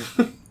or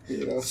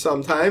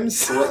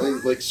Sometimes.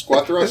 like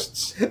squat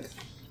thrusts?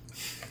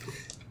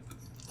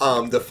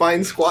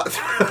 Define squat.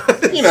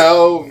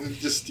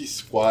 Just you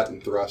squat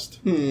and thrust.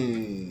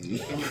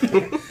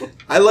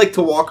 I like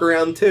to walk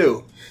around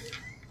too.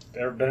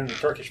 Ever been in a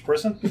Turkish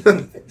prison?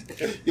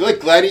 You like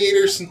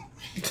gladiators? All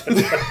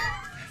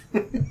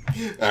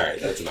right,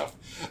 that's enough.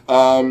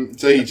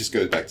 So he just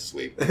goes back to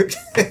sleep.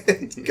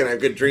 Gonna have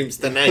good dreams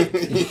tonight.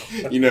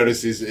 You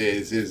notice his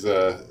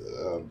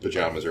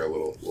pajamas are a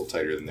little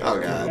tighter than they Oh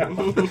were. god.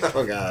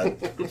 Oh god.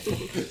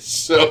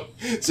 So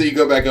you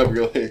go back up.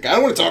 You're like, I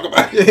don't want to talk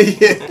about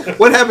it. Yeah.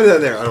 What happened down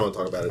there? I don't want to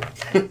talk about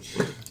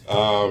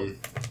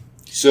it.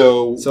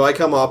 So I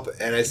come up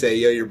and I say,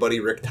 "Yo, your buddy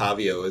Rick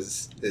Tavio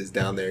is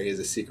down there. He has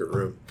a secret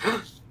room."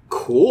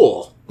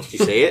 Cool. Did you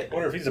say it? I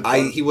wonder if he's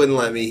a He wouldn't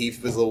let me. He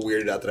was a little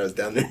weirded out that I was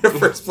down there in the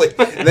first place,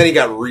 and then he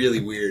got really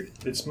weird.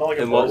 Did it smell like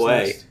a In what bird's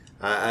way? nest?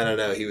 I don't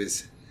know.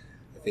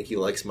 I think he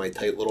likes my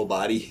tight little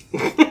body.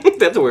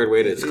 That's a weird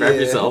way to describe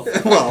Yeah. yourself.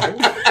 Well,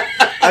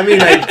 I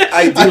mean,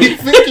 I do. I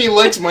think he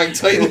likes my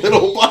tight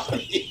little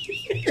body.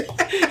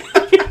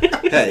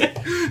 Hey,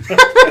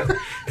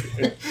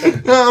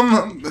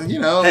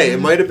 hey, it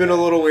might have been a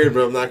little weird,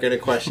 but I'm not going to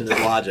question his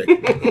logic.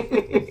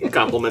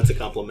 Compliment's a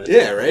compliment.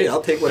 Yeah, right.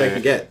 I'll take what I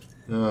can get.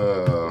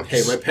 Uh,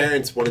 Hey, my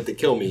parents wanted to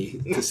kill me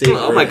to save.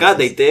 Oh my god,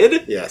 they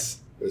did? Yes,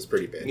 it was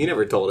pretty bad. You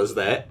never told us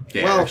that.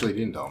 yeah, Well- actually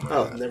didn't tell him.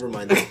 Oh, that. never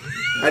mind.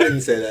 I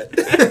didn't say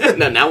that.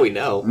 now we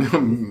know.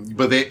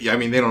 But they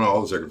don't know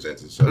all the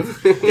circumstances. So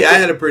Yeah, I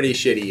had a pretty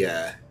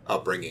shitty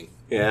upbringing.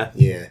 Yeah.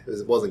 Yeah,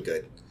 it wasn't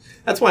good.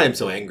 That's why I'm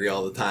so angry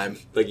all the time.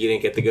 Like you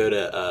didn't get to go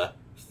to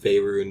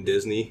Faerun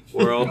Disney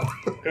World.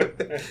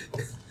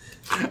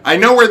 I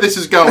know where this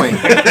is going.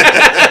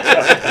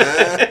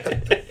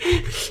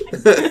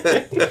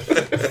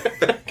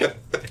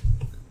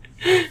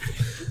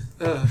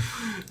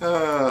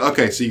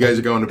 Okay, so you guys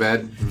are going to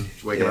bed?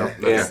 Waking up?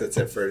 Okay. Yeah, that's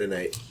it for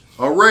tonight.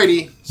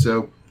 Alrighty,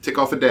 so tick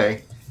off a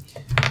day.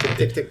 Tick,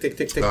 tick, tick, tick,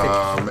 tick, tick.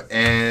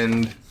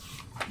 And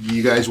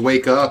you guys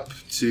wake up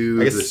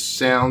to I guess- the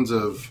sounds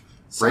of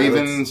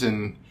ravens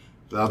and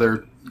the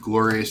other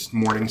glorious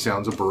morning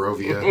sounds of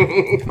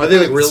Barovia. Are they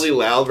like really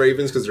loud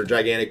ravens because they're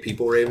gigantic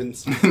people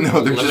ravens?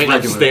 No, they're just Living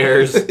regular.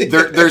 upstairs.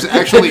 There's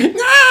actually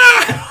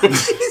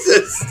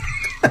Jesus.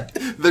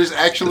 there's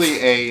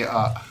actually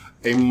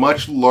a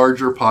much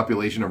larger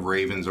population of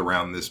ravens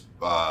around this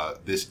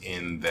this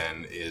inn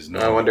than is I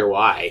normal. wonder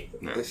why.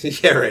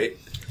 Yeah, right.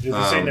 Did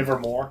they say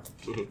Nevermore?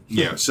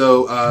 Yeah,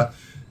 so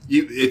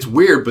it's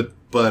weird, but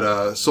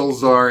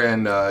Solzar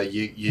and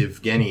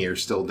Yevgeny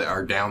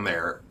are down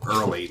there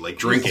early, like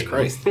drinking.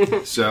 Christ.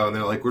 So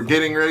they're like, we're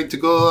getting ready to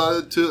go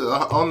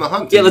on the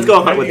hunt. Yeah, let's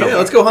go hunt with them. Yeah,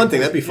 let's go hunting.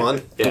 That'd be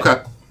fun. Yeah.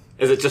 Okay,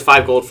 Is it just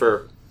 5 gold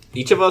for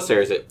each of us, or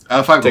is it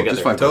 5 gold, Together.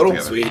 just 5 Total?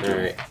 gold together. Sweet. all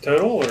right?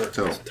 Total or?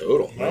 Total.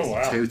 Total. Oh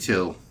wow.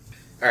 Total.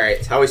 All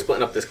right. So how are we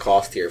splitting up this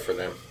cost here for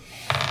them?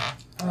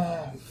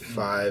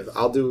 5.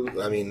 I'll do,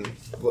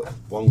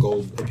 1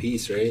 gold a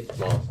piece, right?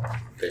 Well,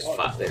 there's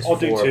 5. There's I'll 4.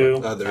 do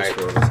 2. Oh, there's Alright.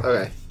 4 of us.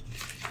 Okay.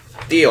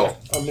 Deal.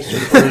 Oh, Mr.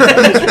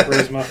 Charisma. Mr.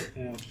 Charisma.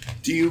 Yeah.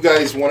 Do you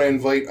guys want to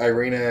invite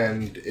Irina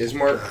and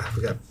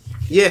Ismark?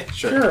 Yeah,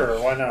 sure.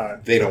 Sure, why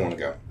not? They don't want to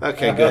go.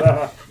 Okay,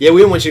 good. Yeah,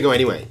 we don't want you to go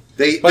anyway.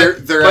 They're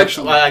But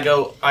actually. I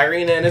go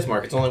Irina and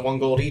Ismark. It's only 1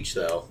 gold each,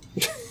 though.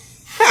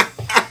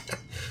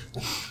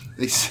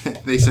 They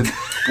said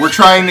we're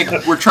trying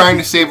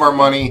to save our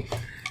money.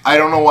 I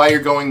don't know why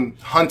you're going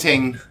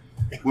hunting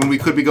when we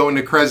could be going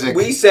to Krezk.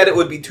 We said it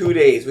would be 2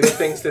 days. We have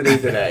things to do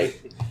today.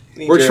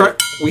 We're trying.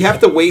 We have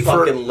to wait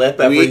for fucking lip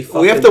every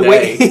we have to fucking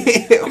wait.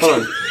 day. Hold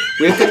on.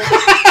 We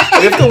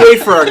have to wait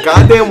for our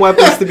goddamn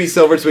weapons to be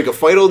silvered so we can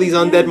fight all these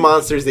undead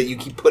monsters that you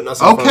keep putting us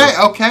in front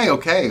of. Okay.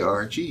 All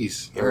right,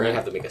 jeez. Yeah, we're gonna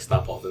have to make a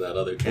stop off in that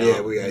other town.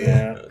 Yeah, we got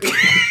Yeah.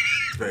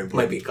 Very Might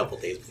important. be a couple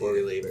days before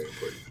we leave.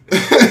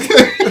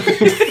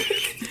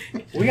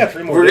 We got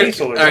 3 more We're days. gonna,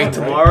 till all they're right,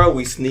 done, tomorrow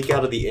we sneak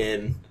out of the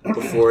inn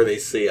before they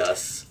see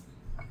us.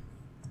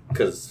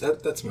 Because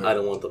That's I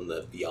don't want them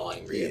to be all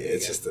angry Yeah, at me.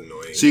 it's again. just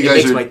annoying. So you It guys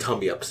makes are. my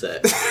tummy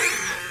upset.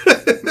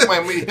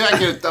 I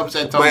get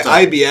upset. My thumbs up.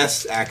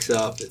 IBS acts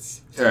up.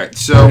 It's All right,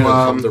 so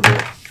uncomfortable.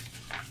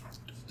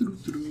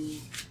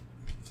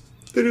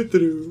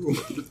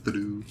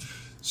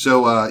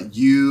 So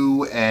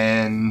you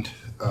and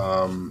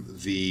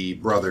the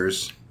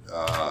brothers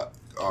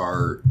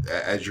are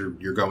as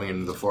you're going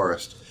into the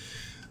forest.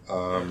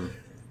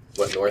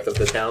 What, north of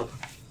the town?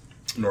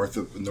 North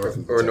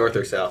of Or north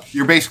or south?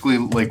 You're basically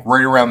like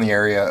right around the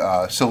area,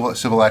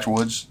 Silverlatch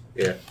Woods.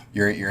 Yeah.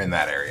 You're in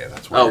that area.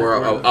 That's where. Oh,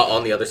 we're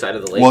on the other side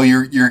of the lake? Well,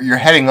 you're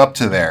heading up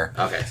to there,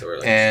 Okay, so we're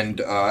like... and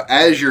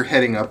as you're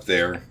heading up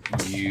there,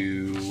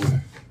 you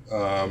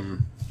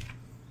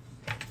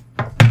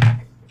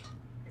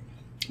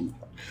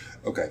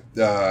okay.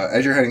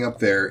 As you're heading up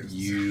there,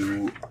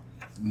 you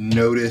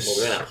notice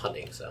Well, we're not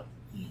hunting, so...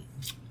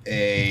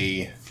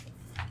 a.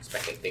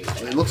 Expecting things to It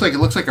happen.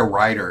 looks like a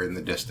rider in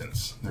the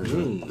distance.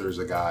 There's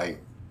a guy.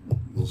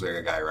 Looks like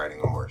a guy riding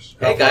a horse.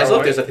 Hey, guys, far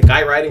look, away? there's a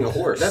guy riding a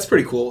horse. That's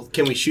pretty cool.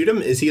 Can we shoot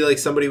him? Is he like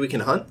somebody we can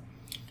hunt?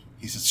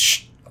 He says,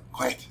 "Shh,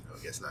 quiet."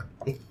 I guess not.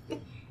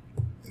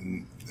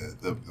 And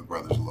the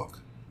brothers look,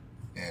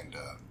 and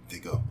they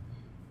go,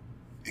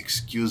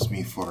 "Excuse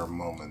me for a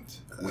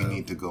moment. We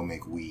need to go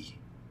make wee."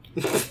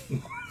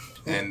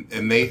 and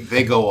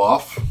they go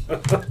off.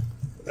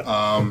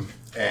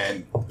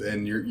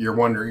 And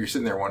you're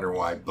sitting there wondering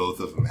why both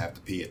of them have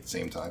to pee at the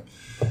same time.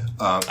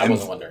 I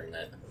wasn't wondering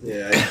that.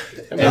 Yeah.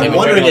 I mean, I'm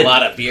wondering a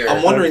lot of beer.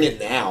 I'm wondering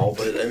it now,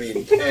 but I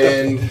mean,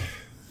 and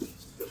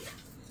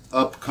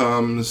up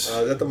comes.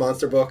 is that the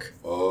monster book?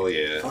 Oh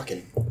yeah.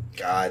 Fucking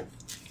God.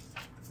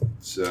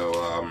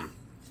 So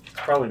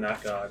Probably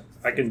not God.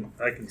 I can.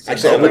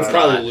 Actually, I I would would God.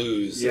 probably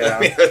lose. Yeah. I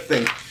mean, I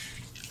think.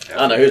 I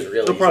don't know who's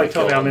really... He'll probably easy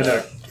tell me I'm killing in the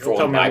a. He'll throwing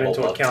tell me I'm Bible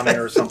into a book. county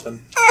or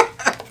something.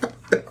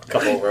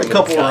 Couple of A Romans.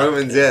 couple got-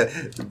 Romans, yeah.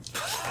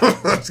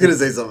 I was gonna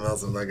say something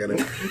else. I'm not gonna.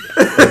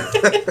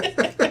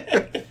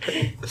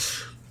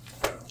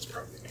 it's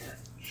probably in here.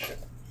 Shit.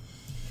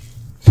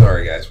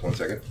 Sorry guys, 1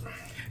 second.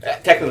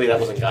 Technically, that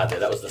wasn't God, though.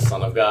 That was the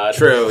Son of God.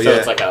 True, So yeah.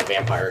 it's like a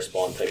vampire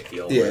spawn type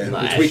deal. Yeah, where it's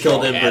not which as we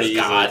killed strong him pretty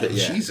as God.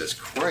 easily, Yeah. Jesus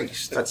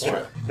Christ. That's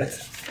true. But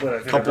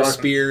A couple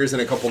spears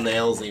and a couple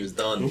nails, and he was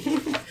done.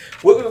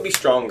 What would be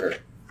stronger?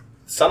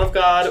 Son of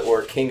God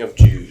or King of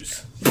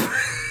Jews?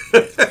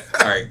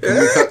 Alright,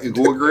 we're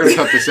going to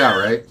cut this out,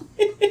 right?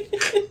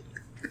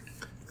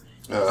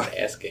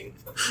 Asking.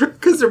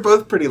 Because they're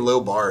both pretty low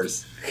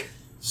bars.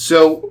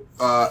 So,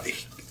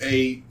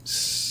 a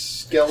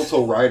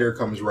skeletal rider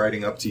comes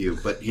riding up to you,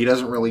 but he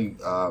doesn't really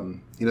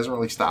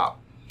stop.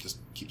 Just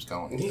keeps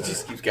going. He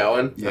just keeps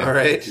going. Yeah, All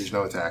right. There's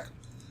no attack.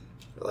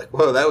 Like,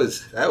 whoa, that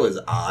was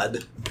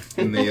odd.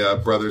 And the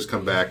brothers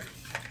come back.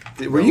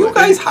 Were you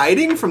guys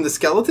hiding from the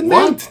skeleton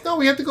man? What? No,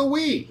 we have to go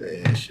wee.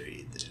 Yeah, sure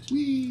you did.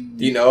 Wee.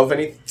 Do you know of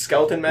any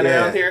skeleton men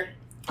around here?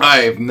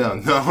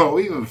 No,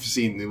 we don't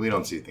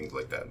see things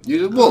like that.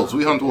 Wolves,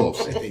 we hunt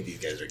wolves. I think these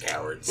guys are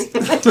cowards. I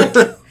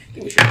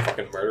think we should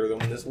fucking murder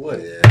them in this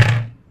wood.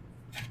 Yeah.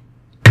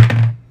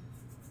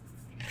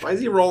 Why is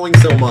he rolling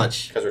so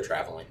much? Because we're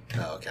traveling.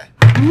 Oh, okay.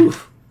 You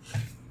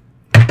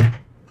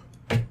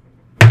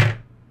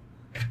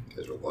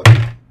guys are lucky.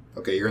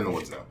 Okay, you're in the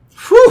woods now.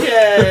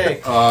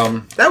 Yay!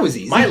 That was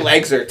easy. My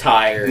legs are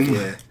tired.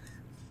 Yeah.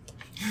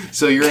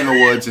 So you're in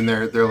the woods, and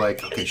they're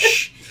like, okay,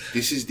 shh.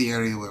 This is the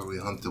area where we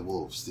hunt the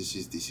wolves. This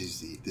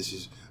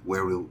is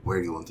where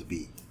you want to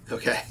be.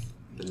 Okay.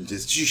 And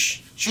just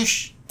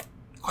shush,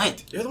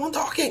 quiet. You're the one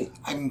talking.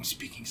 I'm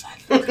speaking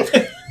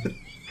silently.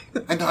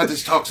 I know how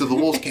this talks so the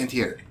wolves can't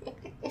hear.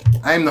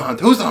 I am the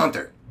hunter. Who's the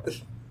hunter?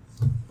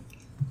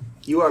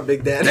 You are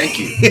Big Dad. Thank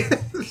you.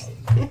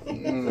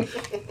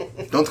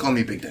 Don't call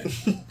me Big Dad.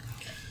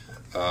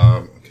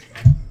 Okay.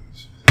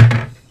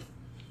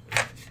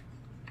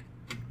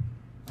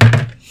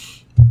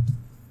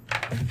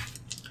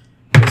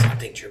 This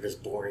hunting trip is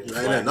boring.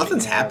 I know,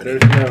 nothing's happening.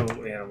 There's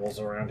no animals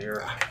around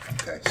here.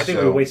 Okay. I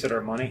think we wasted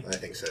our money. I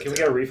think so. Can we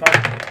get a refund?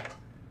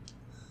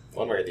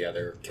 One way or the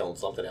other, killing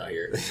something out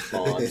here. That's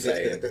all I'm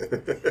saying.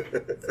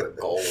 For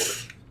gold.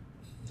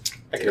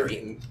 I could have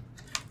eaten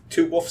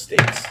 2 wolf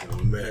steaks.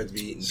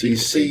 So you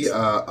see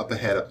up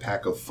ahead a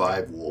pack of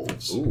 5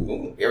 wolves.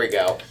 Ooh, here we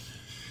go.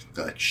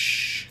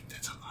 Shh,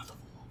 that's a lot of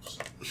wolves.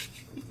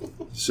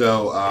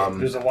 So,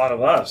 There's a lot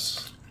of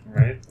us,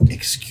 right?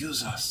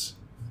 excuse us,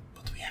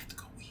 but we have to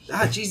go eat.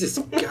 Ah, Jesus,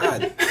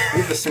 God. We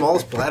have the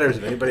smallest bladders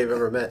of anybody I've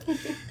ever met.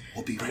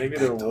 We'll be right Maybe back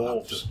they're to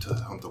wolves. To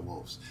hunt the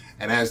wolves.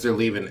 And as they're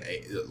leaving,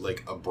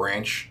 a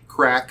branch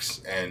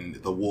cracks, and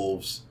the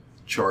wolves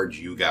charge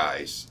you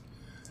guys.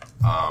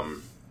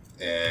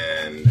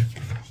 And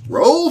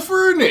roll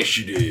for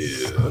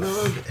initiative.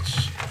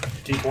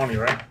 D20,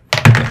 right?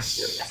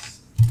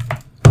 Yes.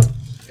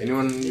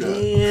 Anyone?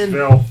 And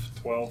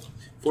 12.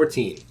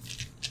 14.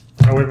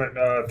 Oh, wait a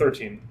minute.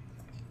 13.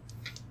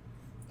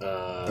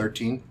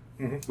 13?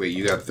 Mhm. Wait,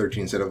 you got a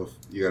 13 instead of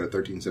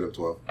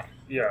 12.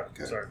 Yeah,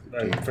 Okay. sorry.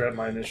 I forgot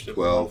my initiative.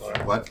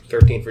 12. What?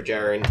 13 for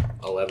Jaren,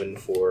 11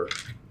 for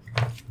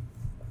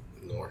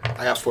Nor.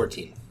 I got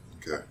 14.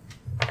 Okay.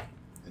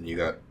 And you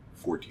got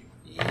 14.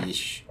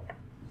 Yeesh.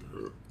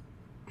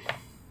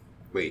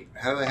 Wait,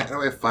 how do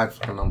I have 5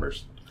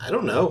 numbers? I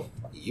don't know.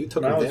 You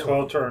took Mine him was down.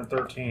 12, turn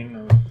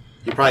 13.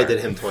 You probably did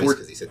him twice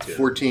because he said 2.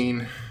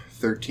 14,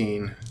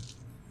 13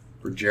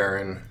 for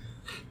Jaren,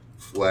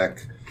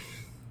 Fleck,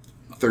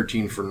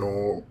 13 for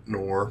Nor.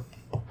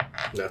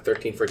 No,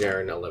 13 for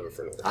Jaren, 11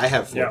 for Nor. I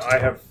have 14.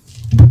 Yeah,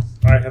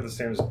 I have the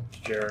same as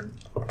Jaren.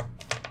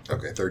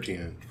 Okay,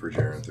 13 for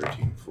Jaren,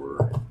 13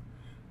 for...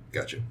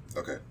 Gotcha.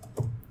 Okay.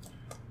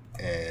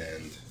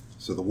 And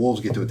so the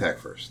wolves get to attack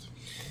first.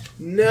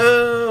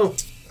 No!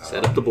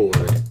 Set up the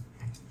board.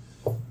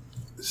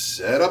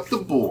 Set up the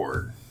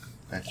board.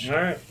 That's All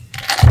right.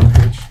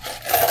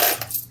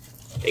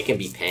 They can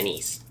be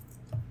pennies.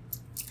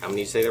 How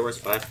many did you say there was?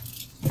 5?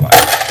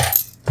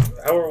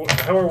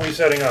 How are we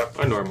setting up?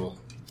 Our normal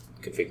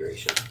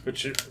configuration.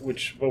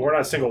 Which? But we're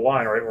not single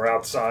line, right? We're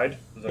outside.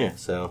 Yeah,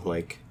 so,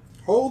 like...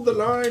 Hold the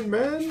line,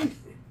 man!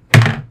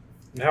 And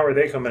how are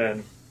they coming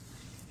in?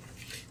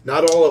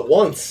 Not all at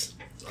once.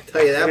 I'll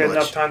tell you that We had much.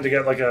 enough time to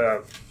get like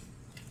a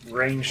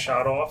range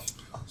shot off.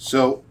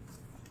 So,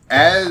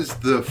 as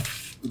the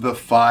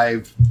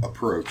 5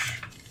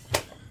 approach,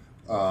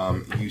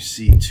 you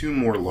see 2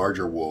 more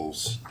larger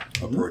wolves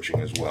approaching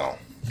as well.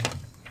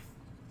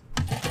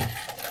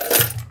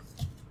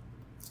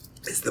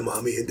 It's the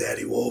mommy and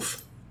daddy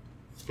wolf.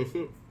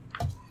 I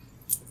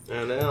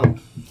don't know.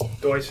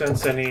 Do I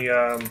sense any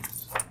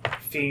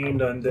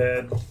fiend,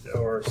 undead,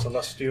 or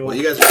celestial? Well,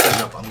 you guys are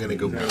setting up. I'm going to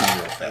go pee real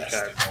fast.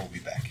 Okay. I'll be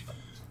back.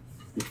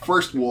 The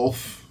first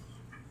wolf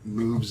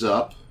moves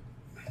up.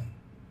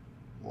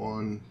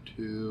 1,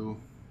 2,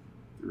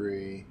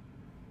 3,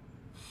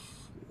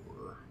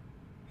 4,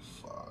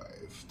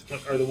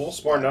 5. Are the wolves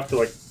smart enough to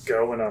like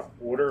go in a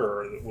order,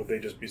 or would they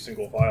just be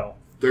single file?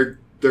 They're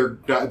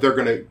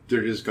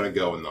just gonna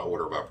go in the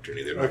order of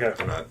opportunity.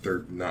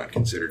 They're not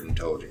considered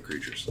intelligent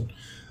creatures.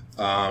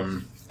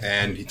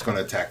 And he's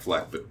gonna attack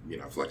Fleck, but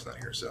Fleck's not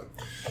here, so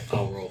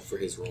I'll roll for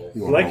his roll.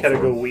 you won't Like roll had to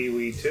for go him.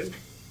 wee too.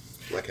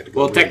 Fleck had to go.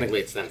 Well, wee. technically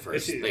it's them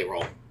first. Is he- They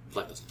roll.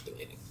 Fleck doesn't do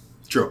anything.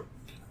 True.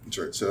 That's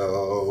right.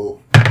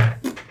 So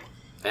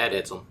That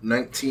hits him.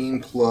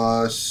 19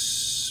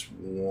 plus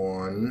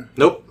 1.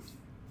 Nope.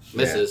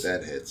 Misses. Yeah,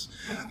 that hits.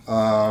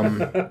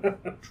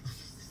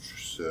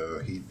 So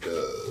he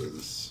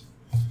does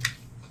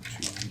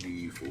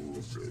 2d4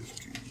 plus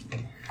 2.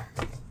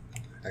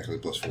 Actually,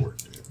 plus 4.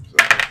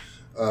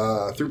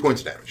 So, 3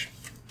 points of damage.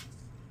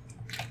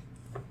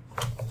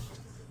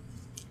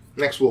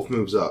 Next wolf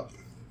moves up.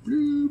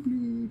 Blue,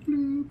 blue,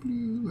 blue,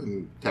 blue,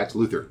 and attacks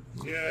Luther.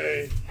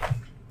 Yay!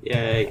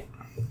 Yay.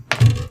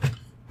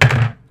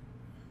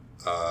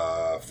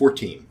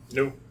 14.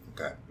 Nope.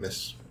 Okay,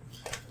 miss.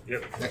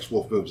 Yep. Next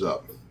wolf moves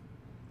up.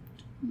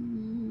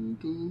 And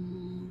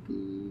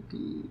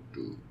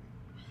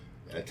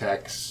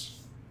attacks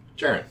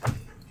Jaren.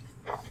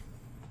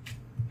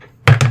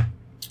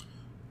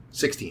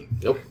 16.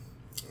 Nope.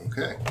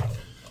 Okay.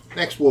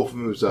 Next wolf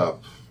moves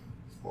up.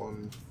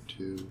 1,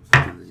 2,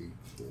 3,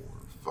 4,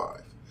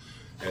 5.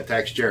 And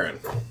attacks Jaren.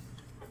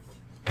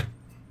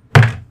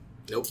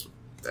 Nope.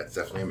 That's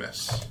definitely a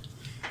miss.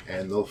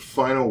 And the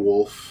final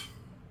wolf.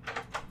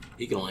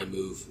 He can only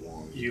move.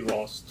 1, You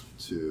lost.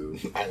 2,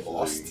 I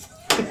lost.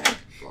 3,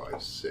 4,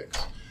 5, 6.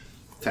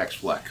 Attacks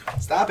Fleck.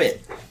 Stop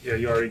it. Yeah,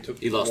 you already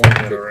took You lost one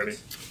one. hit already.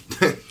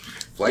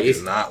 Fleck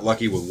is not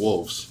lucky with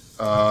wolves.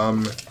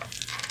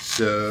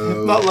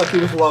 So. Not lucky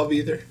with love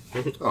either.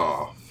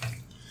 Aw.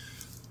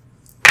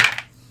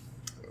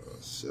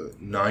 So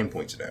 9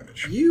 points of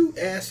damage. You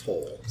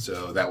asshole.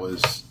 So that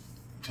was.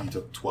 He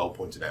took 12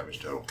 points of damage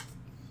total.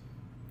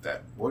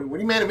 That. What are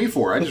you mad at me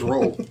for? I just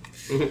rolled.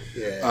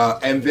 Yeah.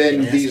 And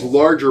then these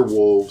larger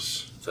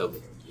wolves. So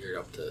you're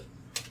up to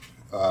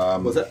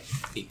What's that?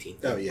 18.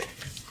 Oh, yeah.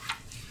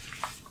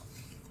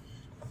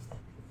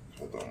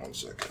 Hold on 1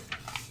 second.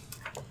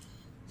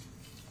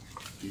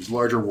 These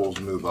larger wolves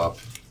move up.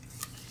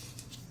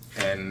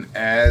 And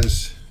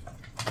as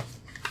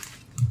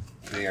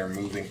they are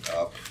moving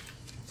up,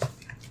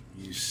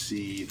 you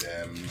see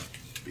them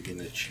begin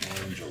to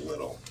change a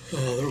little.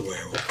 Oh, they're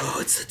werewolves. Oh,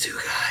 it's the two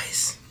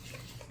guys.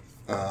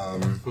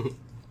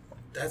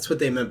 That's what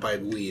they meant by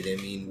we. They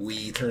mean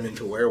we turn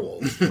into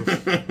werewolves.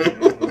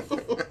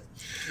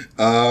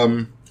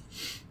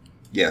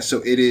 Yeah,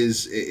 so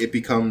it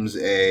becomes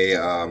a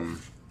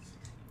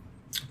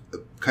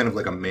kind of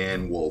like a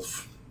man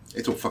wolf.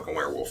 It's a fucking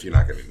werewolf. You're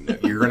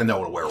gonna know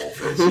what a werewolf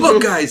is.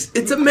 Look, guys,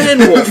 it's a man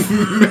wolf.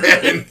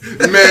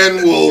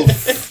 man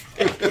wolf.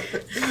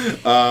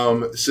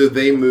 So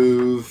they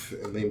move,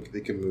 and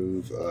they can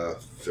move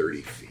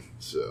 30 feet.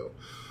 So,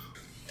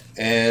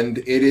 and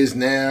it is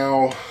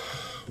now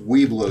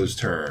Weeblow's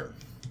turn.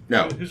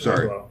 No, Who's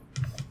sorry, Weeblo?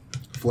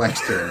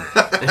 Fleck's turn.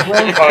 We're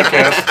on the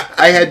podcast.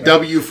 I had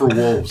W for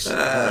wolves.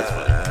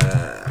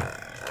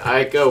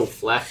 I go,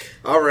 Fleck.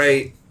 All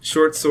right,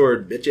 short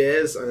sword,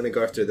 bitches. I'm gonna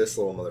go after this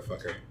little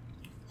motherfucker.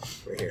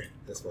 Right here,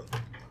 this one.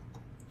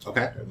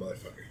 Okay. That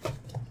motherfucker.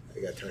 I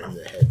gotta turn him to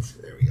the head. So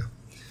there we go.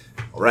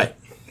 All right.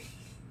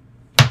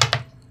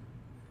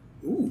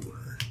 Ooh,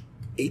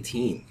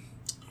 18.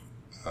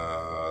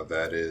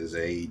 That is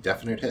a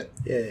definite hit.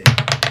 Yay.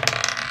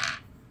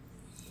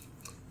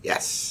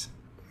 Yes.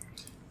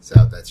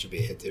 So that should be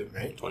a hit too,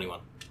 right? 21.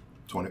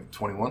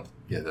 21?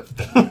 Yeah, that's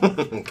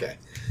Okay.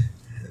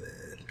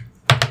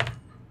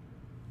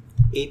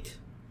 8.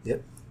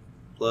 Yep.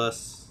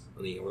 Plus,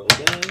 let me roll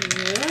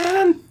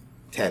again.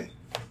 10.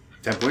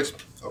 10 points.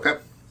 Okay.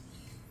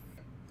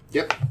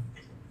 Yep.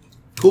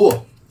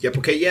 Cool. Yep,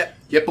 okay, yep.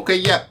 Yep, okay,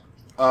 yep.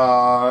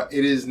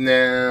 It is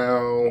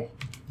now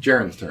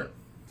Jaren's turn.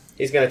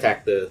 He's going to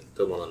attack the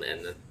one on the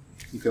end then.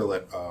 You could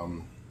let,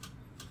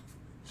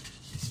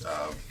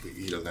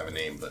 he doesn't have a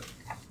name, but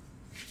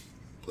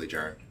play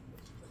Jaren.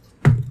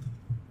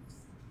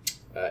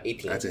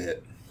 18. That's a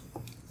hit.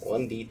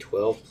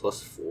 1d12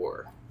 plus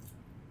 4.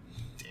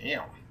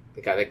 Damn.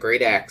 They got a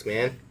great axe,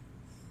 man.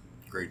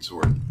 Great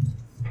sword.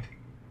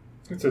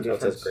 It's a It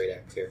difference. says great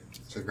axe here.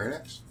 It's a great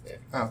axe? Yeah.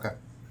 Oh, okay.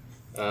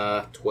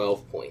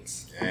 12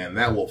 points. And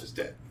that wolf is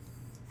dead.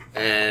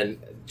 And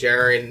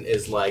Jaren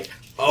is like,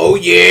 oh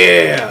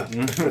yeah!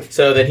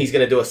 So then he's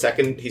going to do a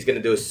second, he's going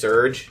to do a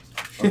surge.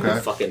 Okay.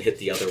 And fucking hit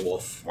the other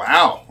wolf.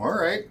 Wow. All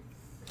right.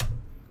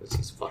 This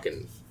is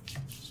fucking,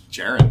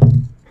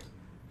 Jaren.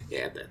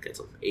 yeah, that gets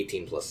him.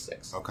 18 plus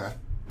 6. Okay.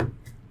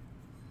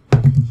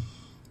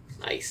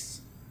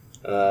 Nice.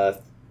 11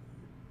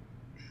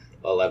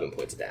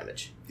 points of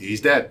damage.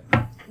 He's dead.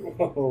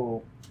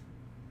 Whoa.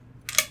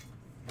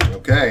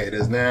 Okay, it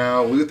is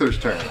now Luther's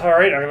turn. All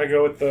right, I'm going to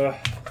go with the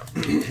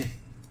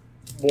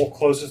wolf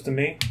closest to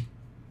me.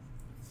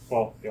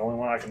 Well, the only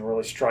one I can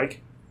really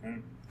strike.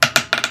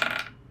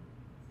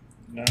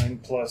 9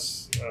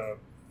 plus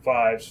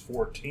 5 is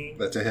 14.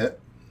 That's a hit.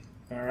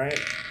 All right.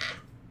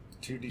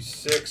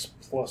 2d6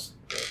 plus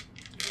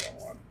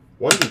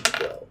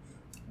 1d12.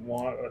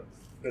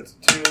 that's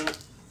 2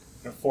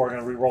 and 4. I'm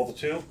going to re-roll the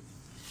 2.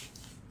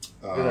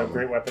 Because I have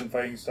great weapon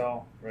fighting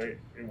style, right?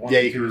 Yeah,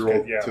 you can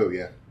reroll yeah. 2,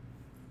 yeah.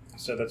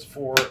 So that's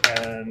 4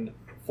 and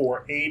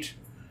 4, 8,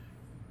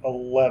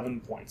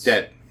 11 points.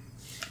 Dead.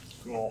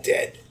 Cool.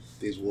 Dead.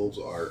 These wolves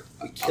are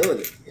Killing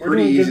it. We're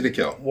pretty doing easy good to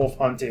kill. Wolf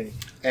hunting.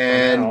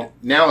 And Wow.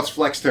 now it's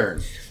Fleck's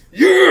turn.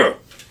 Yeah!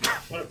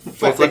 Wait,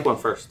 Fleck one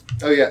first.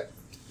 Oh, yeah.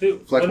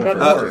 Dude, Fleck what went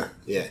about first. Nora?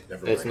 Yeah,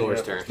 never It's mind.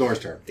 Nora's turn. It's Nora's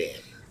turn.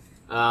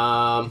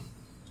 Damn.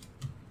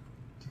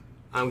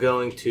 I'm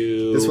going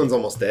to... This one's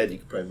almost dead. You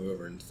could probably move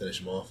over and finish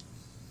him off.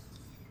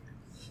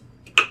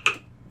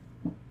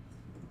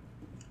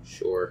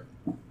 Sure.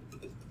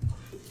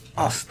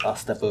 I'll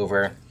step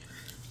over. I'm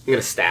going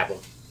to stab him.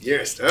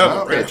 Yes.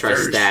 Oh, I'm going to try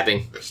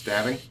stabbing.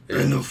 Stabbing.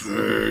 In the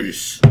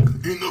face.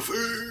 In the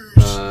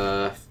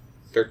face.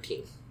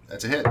 13.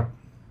 That's a hit.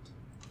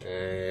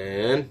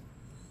 And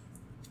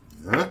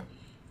Huh?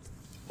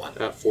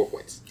 4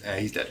 points.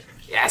 He's dead.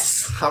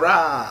 Yes.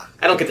 Hurrah!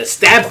 I don't get to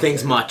stab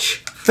things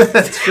much.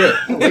 That's true.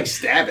 I like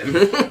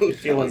stabbing.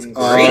 Feeling And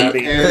great.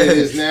 it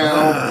is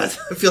now.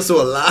 I feel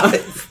so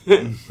alive.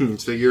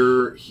 So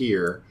you're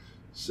here.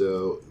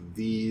 So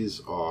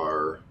these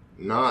are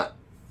not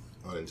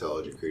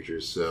unintelligent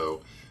creatures.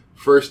 So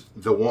first,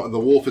 the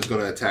wolf is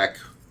going to attack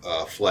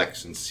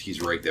Flex since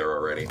he's right there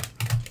already.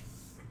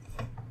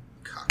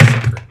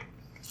 Cocksucker.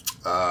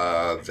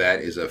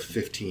 That is a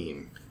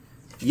 15.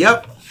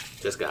 Yep.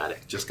 Just got it.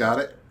 Just got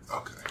it.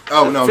 Okay.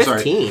 Oh no, I'm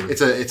sorry. 15?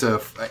 It's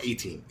a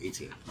 18.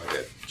 18. My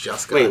bad.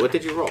 Just got Wait, it. what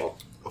did you roll?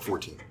 A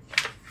 14.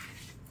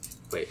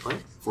 Wait, what?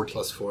 14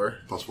 Plus 4.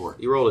 plus 4.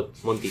 You rolled a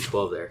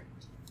 1d12 there.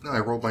 No, I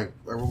rolled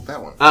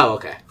that one. Oh,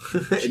 okay.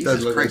 It Jesus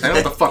does look Christ! I like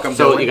know what the fuck I'm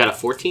So doing. you got a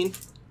 14?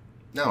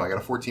 No, I got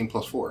a 14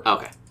 plus 4.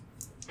 Okay.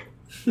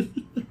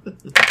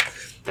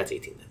 That's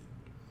 18 then.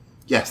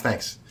 Yes,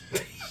 thanks.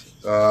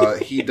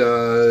 He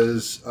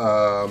does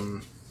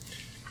 9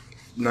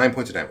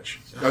 points of damage.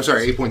 I'm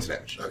sorry, 8 points of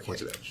damage. 8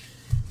 points of damage.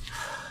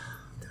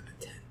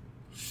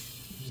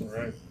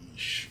 Right. I'm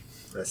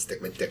gonna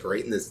stick my dick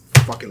right in this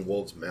fucking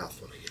wolf's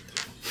mouth when I get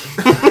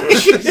there.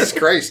 Jesus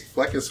Christ,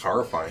 Fleck is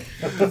horrifying.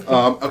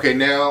 Okay,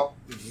 now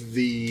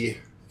the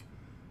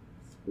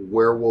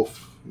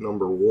werewolf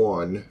number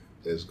 1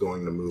 is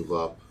going to move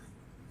up.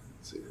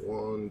 Let's see,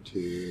 1,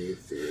 2,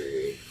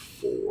 3,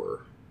 4,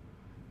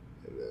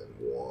 and then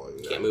 1.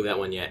 Can't move that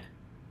one yet.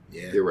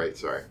 Yeah. You're right.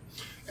 Sorry.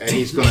 And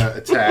he's going to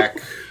attack.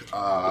 You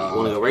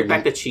want to go right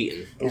back to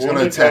cheating. He's going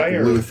to attack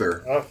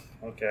Luther. Oh,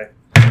 okay.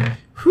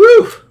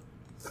 Whew!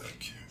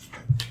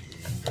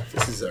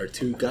 This is our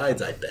 2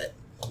 guides, I bet.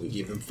 We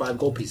gave them 5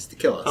 gold pieces to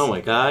kill us. Oh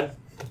my god.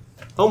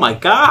 Oh my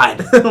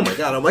god. Oh my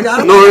god, oh my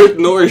god. Oh my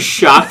Nor is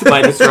shocked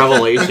by this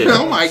revelation.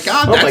 Oh my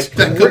God, Oh that my-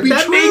 could be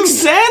that true. makes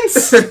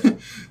sense.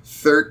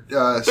 They're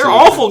So-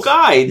 awful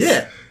guides.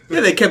 Yeah.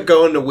 Yeah, they kept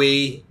going to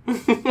we.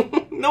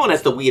 No one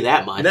has to wee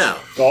that much. No.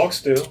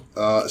 Dogs do.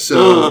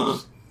 So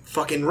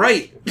Fucking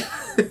right.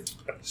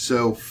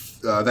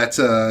 that's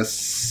a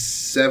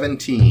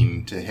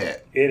 17 to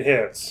hit. It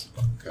hits.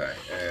 Okay,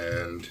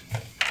 and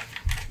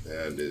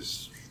that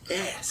is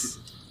Yes.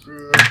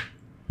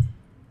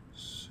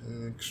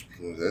 6.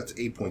 That's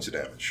 8 points of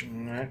damage,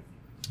 All right.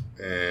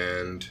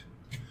 and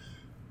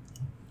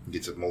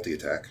gets a multi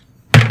attack.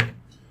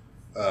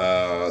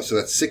 So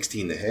that's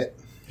 16 to hit,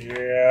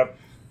 Yep.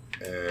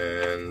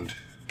 and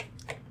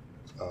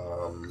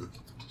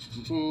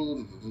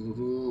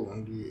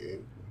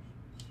 1d8.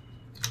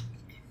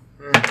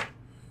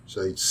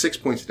 So it's 6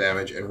 points of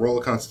damage, and roll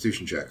a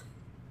Constitution check.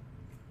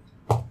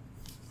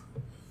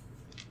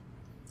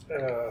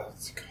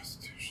 It's a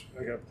Constitution.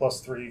 I got a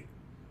 +3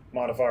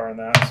 modifier on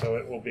that, so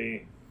it will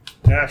be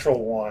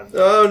natural 1.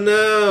 Oh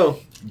no.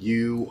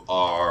 You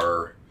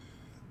are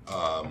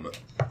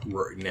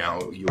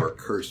now you are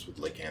cursed with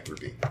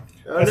lycanthropy.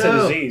 Oh That's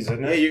no. a disease,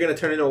 isn't Yeah, it? you're gonna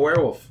turn into a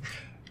werewolf.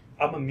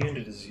 I'm immune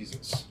to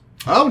diseases.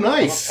 Oh, I'm a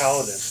nice!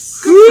 paladin.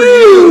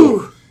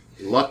 Woo!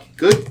 Luck,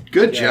 good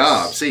Yes.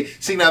 job.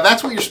 See, now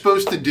that's what you're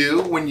supposed to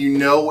do when you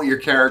know what your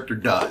character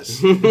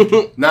does.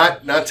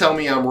 not tell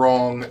me I'm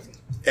wrong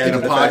in a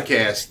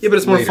podcast. Yeah, but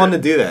it's more later. fun to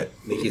do that.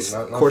 Make you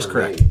Not course for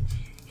correct. me.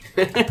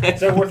 Is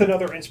that worth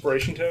another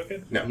inspiration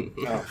token? No.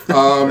 No.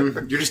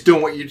 You're just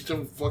doing what your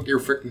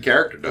freaking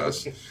character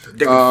does.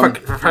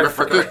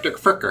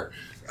 Fricker.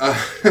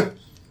 How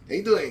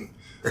you doing?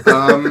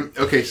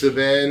 Okay, so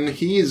then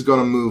he is going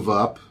to move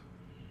up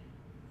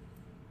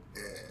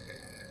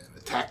and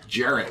attack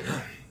Jared.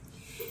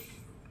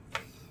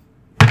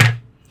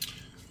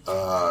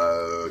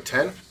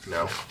 10?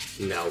 No.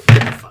 No,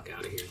 get the fuck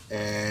out of here.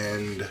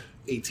 And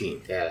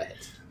 18. Yeah, that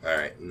hits. All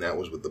right, and that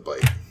was with the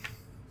bite.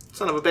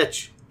 Son of a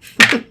bitch.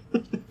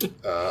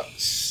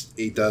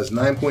 It does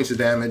 9 points of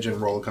damage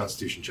and roll a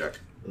Constitution check.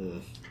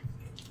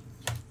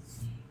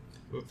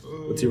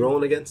 What's he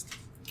rolling against?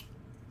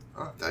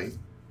 Die.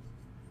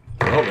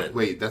 Oh man.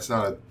 Wait, that's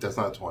not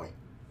a 20.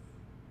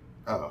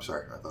 Oh,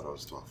 sorry, I thought it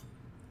was 12.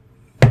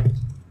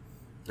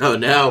 Oh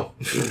no.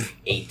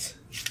 8.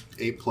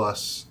 8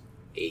 plus.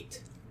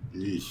 8.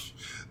 Yeesh.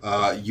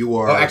 You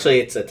are. Oh, actually,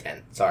 it's a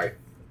 10. Sorry.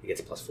 He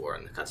gets a +4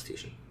 in the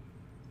Constitution.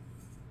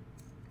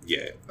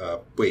 Yeah.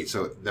 Wait,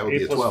 so that would 8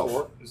 be a plus 12.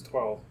 4 is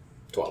 12.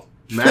 12.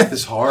 Math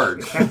is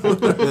hard.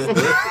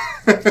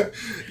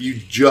 You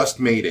just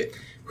made it.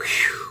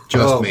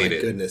 Just made my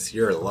it. Goodness,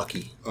 you're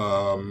lucky.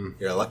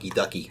 You're a lucky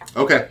ducky.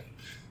 Okay.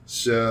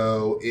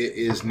 So it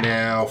is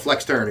now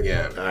Fleck's turn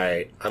again. All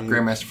right, I'm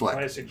Grandmaster I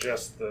Fleck.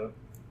 suggest the...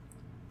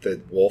 the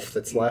wolf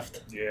that's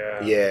left.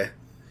 Yeah. Yeah,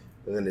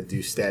 I'm gonna do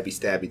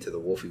stabby to the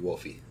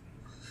wolfy.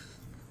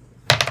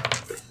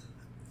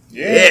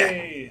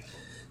 Yay!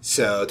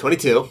 So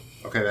 22.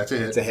 Okay, that's a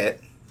hit. It's a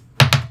hit.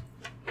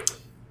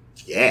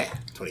 Yeah,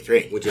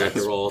 23. Would you have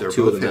to roll They're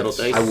 2 of the both metal hits.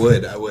 dice?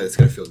 I would. It's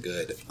gonna feel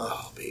good.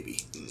 Oh baby.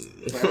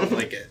 I don't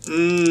like it.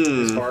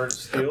 As hard as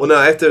steel. Well, no,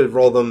 I have to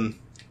roll them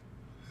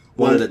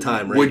one at a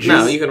time, right? would you-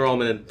 No, you can roll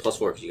them in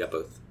 +4 because you got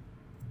both.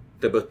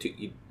 They're both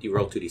you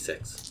roll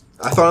 2d6.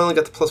 I thought I only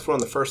got the +4 on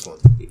the first one.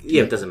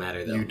 Yeah, it doesn't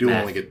matter though. You do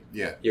Math. only get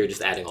You're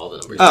just adding all the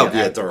numbers. Oh, together.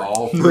 yeah, add darn.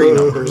 all 3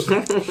 numbers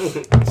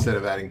instead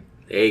of adding.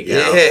 There you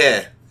go.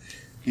 Yeah.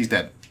 He's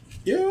dead.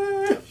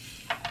 Yeah.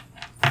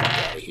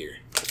 Out of here.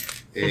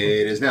 It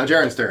is now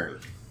Jaren's turn.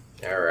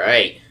 All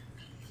right.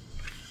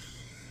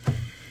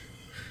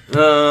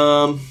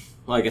 Well,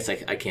 I guess I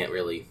can't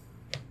really.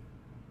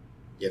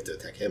 You have to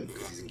attack him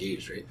because he's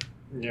engaged, right?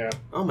 Yeah.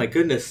 Oh my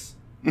goodness!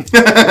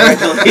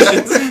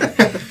 Congratulations.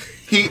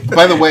 He,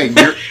 by the way,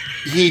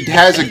 he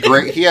has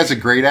a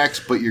great axe,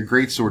 but your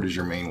great sword is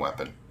your main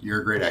weapon.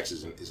 Your great axe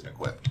isn't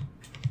equipped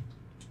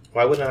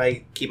Why wouldn't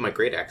I keep my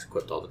great axe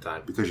equipped all the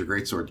time? because your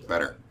great sword's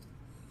better.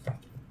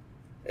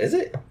 Is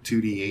it?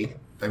 2d8.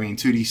 I mean,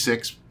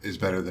 2d6 is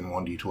better than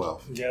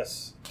 1d12.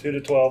 Yes. 2 to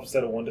 12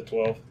 instead of 1 to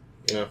 12.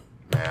 Yeah.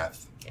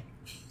 Math.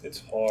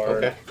 It's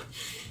hard. Okay.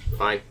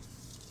 Fine.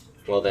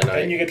 Well then,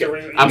 And you get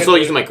to I'm still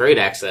using my great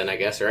axe then, I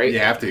guess, right? You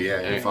have to. Yeah,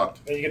 you're Alright. fucked.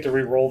 And you get to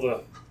re-roll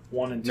the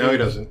 1 and 2. No, he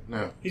doesn't.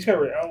 No. He's got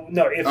to oh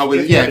no. If, Oh,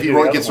 if yeah. had If to he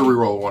do the gets to other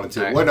one. reroll 1 and 2.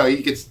 Alright. Well, no,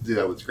 he gets to do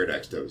that with his great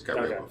axe too. He's got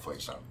to Okay. reroll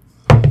flank stone.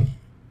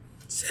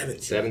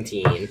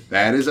 17.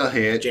 That is a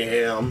hit.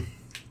 Jam.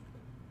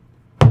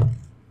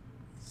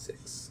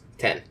 6.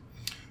 10.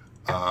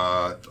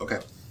 Okay.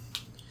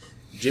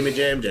 Jimmy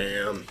Jam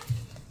Jam.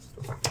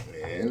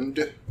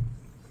 And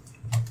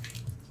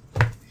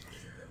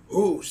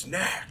Who's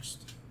next?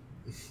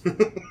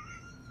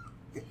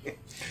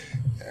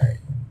 alright.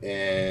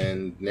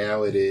 And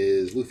now it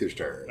is Luther's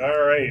turn.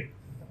 All right.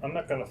 I'm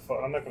not gonna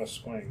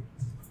swing.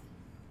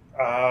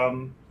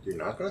 You're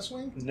not gonna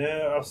swing?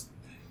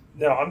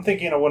 No, I'm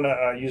thinking I want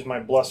to use my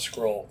Bless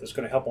Scroll. That's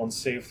going to help on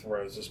save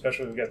throws,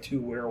 especially if we've got 2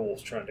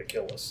 werewolves trying to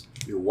kill us.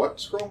 Your what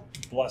scroll?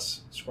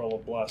 Bless Scroll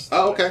of Bless.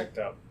 Oh, that I okay. picked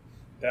up.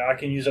 That I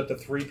can use up to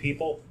 3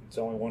 people. It's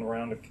only one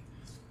round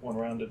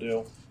to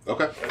do.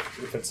 Okay.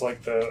 If it's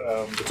like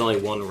the It's only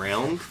one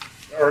round.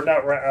 or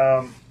not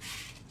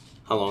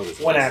How long does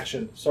it one last?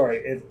 action. Sorry,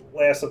 it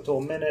lasts up to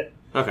a minute.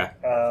 Okay.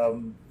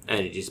 Um,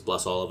 And you just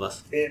bless all of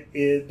us.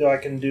 I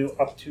can do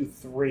up to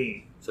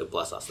 3. So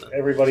bless us then.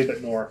 Everybody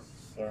but Nor.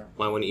 Sorry.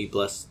 Why wouldn't you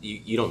bless?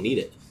 You don't need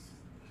it.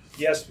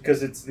 Yes,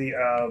 because it's the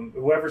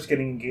whoever's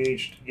getting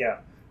engaged. Yeah.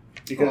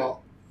 Because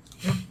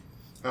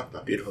Oh,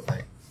 Beautiful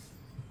thing.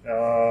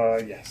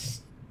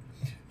 yes.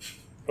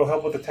 It'll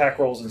help with attack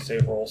rolls and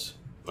save rolls.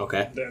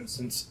 Okay. Then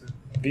since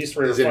these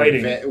 3 are is it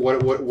fighting, what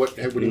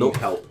do you Nope.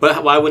 need help?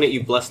 But why wouldn't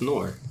you bless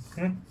Nor?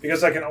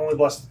 because I can only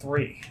bless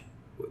 3.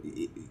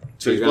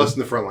 So he's blessing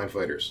the frontline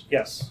fighters,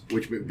 Yes.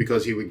 which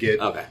because he would get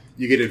Okay.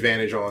 you get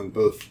advantage on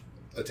both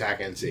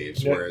attack and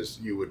saves, Yeah. whereas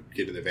you would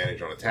get an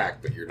advantage on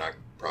attack, but you're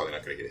probably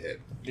not going to get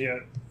hit. Yeah,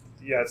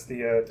 it's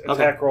the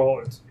attack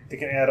roll. You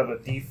can add up a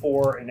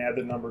D4 and add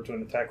the number to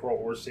an attack roll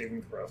or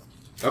saving throw.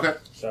 Okay,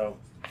 So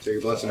so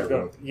you're blessing I'll go-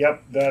 everyone.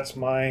 Yep,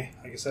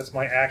 I guess that's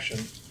my action.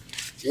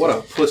 What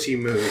a pussy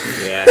move!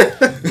 Yeah.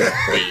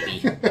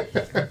 Baby.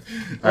 All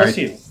Bless right,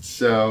 you.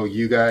 so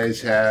you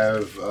guys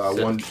have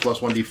 1 plus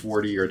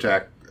 1d4 to your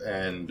attack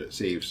and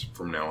saves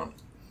from now on,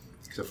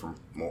 except for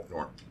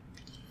Nor.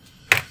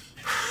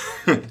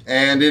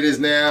 And it is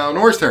now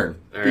Nor's turn.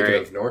 All Speaking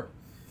right. of Nor,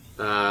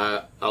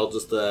 I'll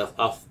just let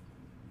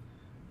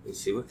me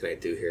see, what can I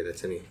do here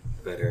that's any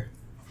better?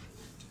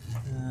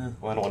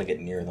 Well, I don't want to get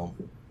near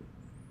them.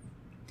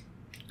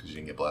 because you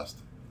didn't get blessed.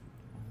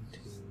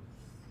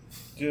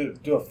 Do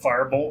a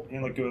firebolt. You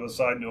know, like go to the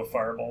side and do a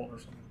firebolt or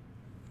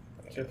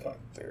something.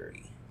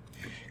 30.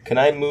 Can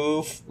I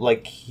move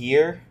like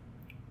here?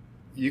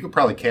 You could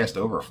probably cast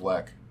over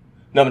Fleck.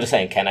 No, I'm just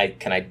saying. Can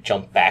I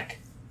jump back?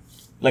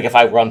 Like if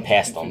I run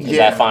past them, is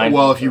that fine?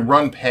 Well, if you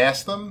run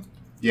past them,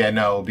 yeah,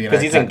 no, it'd be an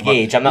Because he's attack.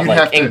 engaged. I'm not You'd like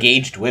have to-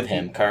 engaged with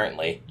him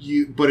currently.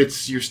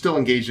 But you're still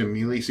engaged in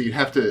melee, so you'd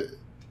have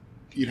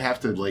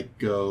to like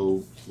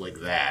go like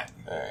that.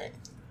 All right.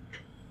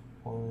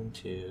 1,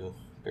 2,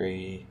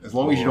 3. As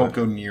long as you 4. don't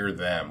go near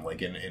them,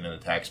 like in an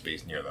attack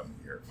space near them,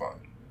 you're fine.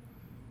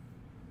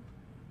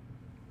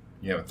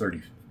 You have a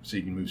 30, so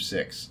you can move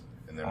 6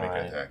 and then make an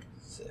Alright. attack.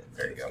 6.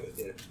 There you go.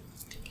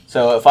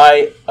 So if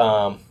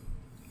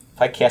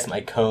I cast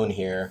my cone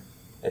here,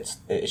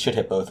 it should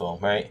hit both of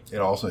them, right? It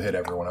also hit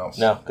everyone else.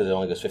 No, because it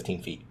only goes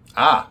 15 feet.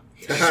 Ah,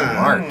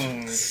 smart.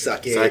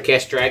 Suck So I it.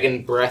 cast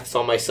Dragon Breaths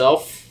on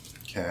myself.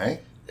 Okay.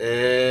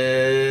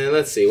 And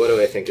let's see, what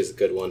do I think is a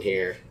good one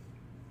here?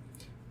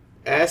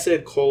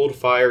 Acid, cold,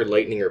 fire,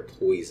 lightning, or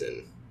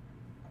poison.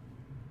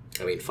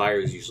 I mean, fire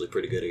is usually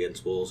pretty good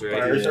against wolves, right?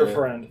 Fire's Yeah. our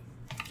friend.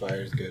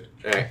 Fire's good.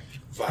 Alright.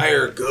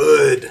 Fire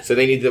good. So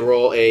they need to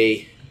roll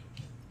a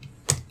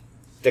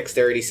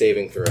dexterity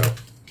saving throw,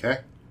 Okay.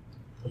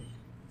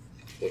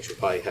 which would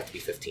probably have to be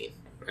 15,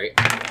 right?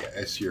 Yeah,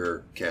 as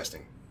you're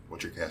casting.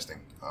 What you're casting?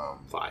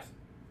 5.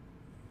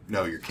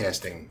 No, you're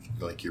casting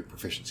like your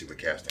proficiency with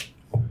casting.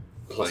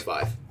 Plus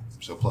 5.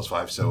 So plus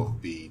 5, so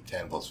it'd be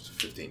 10 plus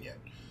 15 yet.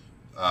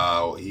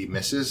 He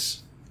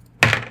misses.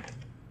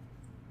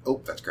 Oh,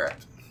 that's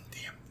cracked.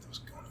 Damn, that was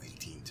going to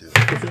 18 too.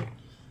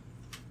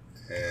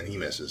 And he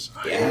misses.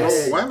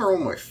 Yes. Why am I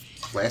rolling my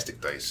plastic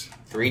dice?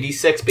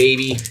 3d6,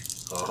 baby.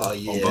 Oh,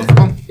 yeah. On both of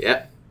them?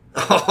 Yep.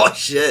 Oh,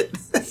 shit.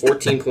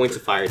 14 points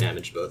of fire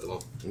damage, both of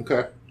them.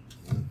 Okay.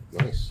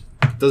 Nice.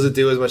 Does it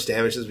do as much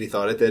damage as we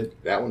thought it did?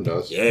 That one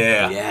does.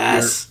 Yeah.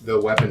 Yes. The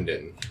weapon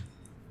didn't.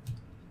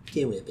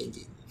 Do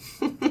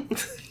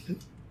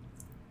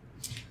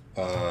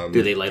Um,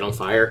 they light on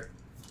fire?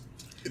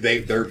 they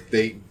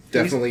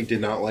definitely did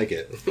not like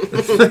it.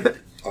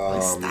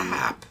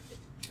 Stop.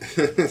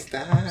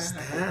 Stop.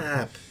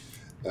 Stop.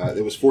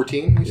 It was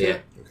 14, you said? Yeah.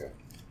 Okay.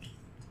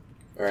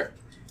 Alright.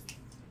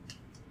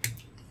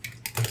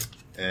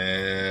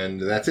 And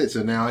that's it.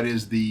 So now it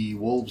is the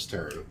wolves'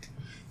 turn.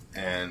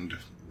 And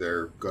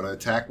they're going to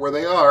attack where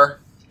they are.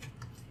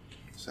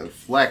 So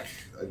Fleck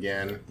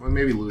again. Well,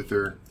 maybe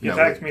Luther. He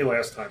attacked me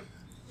last time.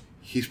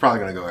 He's probably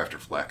going to go after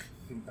Fleck.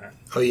 Okay.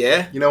 Oh,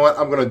 yeah? You know what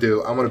I'm going to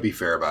do? I'm going to be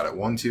fair about it.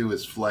 1, 2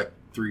 is Fleck.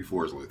 3,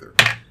 4 is Luther.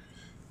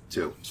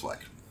 2 is Fleck.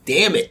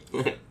 Damn it.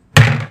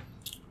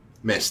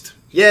 Missed.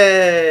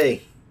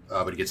 Yay.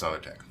 But he gets on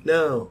attack.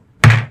 No.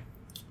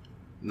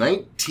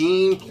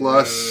 19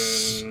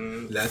 plus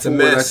That's 4, a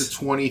miss. that's a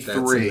 23. That's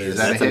a miss. Is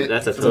that a hit?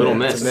 That's a total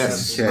That's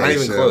miss. a miss. Not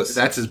even close.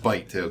 That's his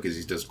bite, too, because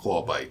he does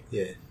claw bite.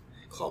 Yeah.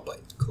 Claw bite.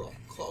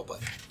 Claw bite.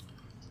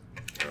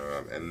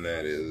 And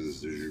that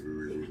is...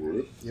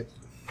 Yep.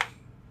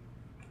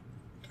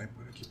 Why do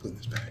I keep putting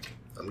this back?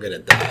 I'm gonna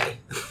die.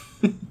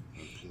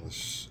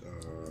 Plus,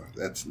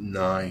 that's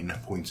 9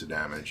 points of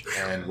damage.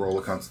 And roll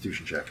a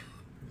constitution check.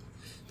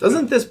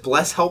 Doesn't this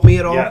bless help me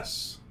at all?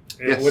 Yes.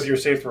 Yes. With your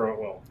save throw, it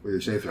will. With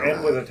your save throw.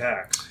 And with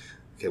attacks.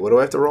 Okay, what do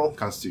I have to roll?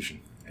 Constitution.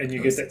 And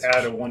you get to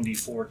add a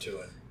 1d4 to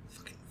it.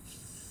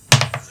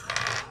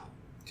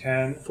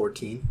 10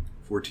 14.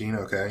 14,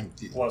 okay.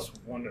 plus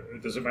 1.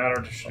 Does it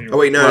matter? Should you Oh,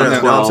 wait, no, Well, no,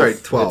 12. I'm sorry,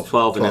 12.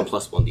 12 and then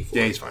plus 1d4.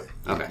 Yeah, he's fine.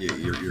 Okay.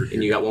 You're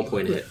And you got 1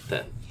 point of hit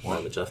then.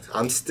 Damage left.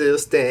 I'm still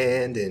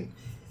standing.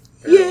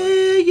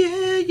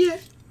 Yeah.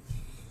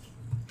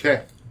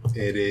 Okay.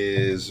 It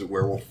is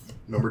werewolf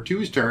number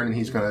 2's turn, and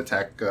he's going to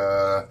attack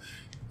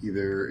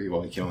either...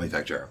 Well, he can only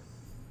attack Jaro.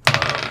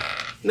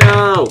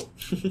 No!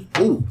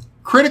 Ooh.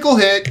 Critical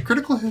hit.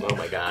 Critical hit. Oh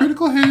my god.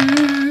 Critical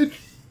hit.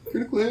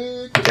 Critical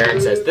hit.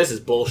 Darren says, this is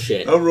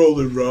bullshit. I'm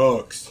rolling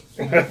rocks.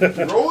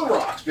 Rolling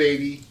rocks,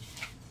 baby.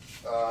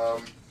 I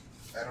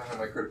don't have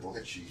my critical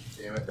hit sheet.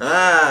 Damn it.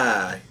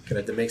 Ah, gonna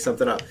have to make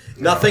something up.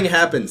 Nothing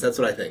happens. That's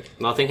what I think.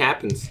 Nothing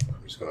happens.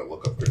 I'm just going to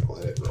look up critical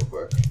hit real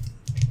quick.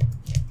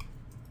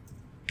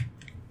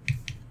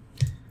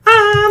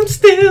 I'm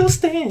still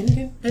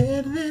standing.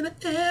 Better than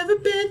I ever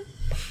been.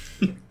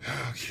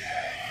 Okay.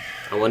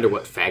 I wonder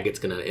what faggot's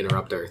gonna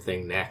interrupt our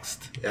thing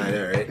next. Yeah, I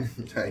know, right?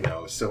 I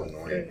know, it's so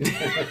annoying. We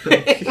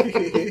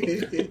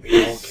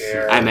don't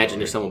care. I imagine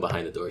there's someone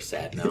behind the door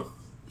sad now.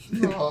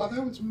 Oh,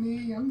 that was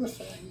me. I'm the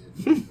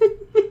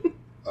faggot.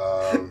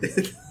 Oh,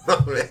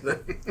 man.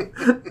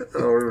 Oh,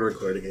 we're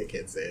recording. I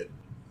can't say it.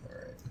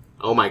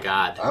 Oh my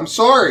god. I'm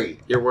sorry.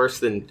 You're worse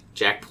than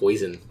Jack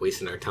Poison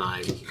wasting our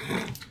time.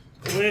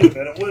 Wait a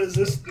minute, what does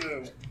this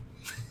do?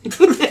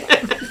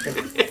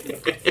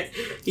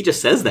 He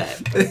just says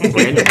that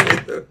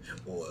randomly.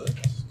 What?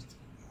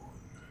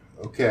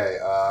 Okay,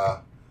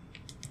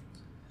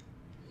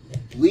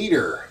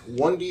 leader,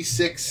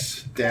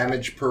 1d6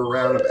 damage per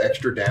round of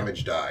extra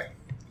damage die.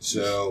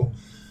 So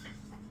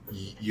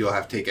you'll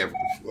have to take every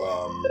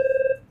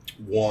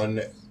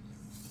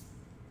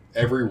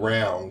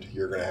round.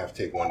 You're going to have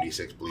to take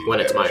 1d6 bleeding. When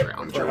it's my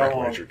damage round.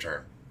 When it's your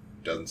turn.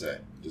 Doesn't say.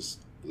 Just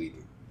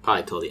bleeding.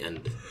 Probably till the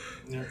end.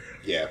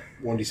 Yeah,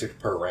 1d6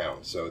 per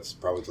round. So it's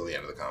probably till the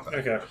end of the combat.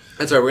 Okay.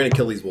 That's right. We're gonna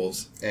kill these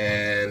wolves.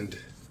 And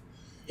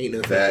Ain't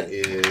no that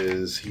thing.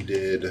 is, he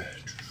did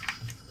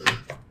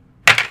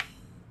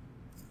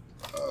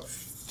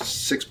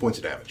 6 points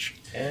of damage.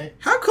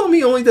 How come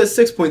he only does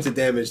 6 points of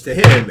damage to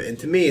him, and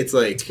to me it's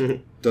like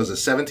Does a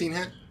 17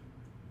 hit?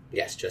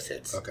 Yes, just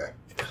hits. Okay.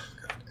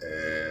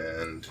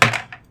 And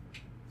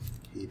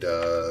he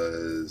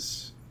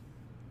does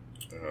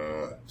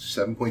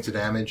 7 points of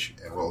damage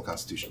and roll a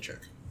constitution check.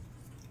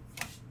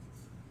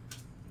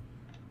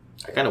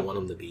 I kind of want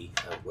him to be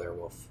a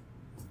werewolf.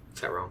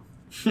 Is that wrong?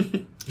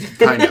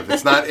 Kind of.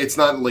 It's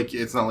not like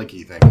you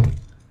think.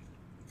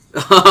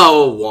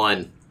 Oh,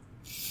 1.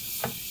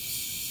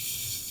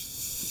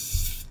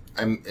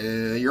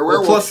 You're a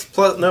werewolf.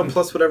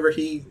 plus whatever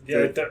he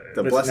Yeah, the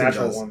it's blessing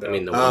natural does. one, though. I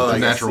mean, the Oh, one. The I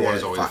guess, natural one yeah,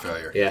 is always a fuck.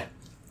 failure. Yeah.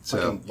 So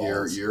Fucking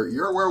balls.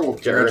 you're a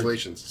werewolf. Jared.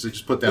 Congratulations. So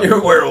just put down You're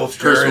a werewolf,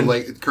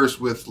 curse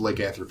with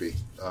lycanthropy.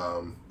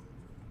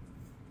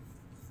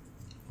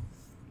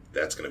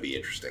 That's going to be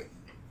interesting.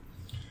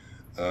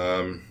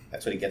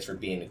 That's what he gets for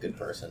being a good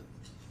person.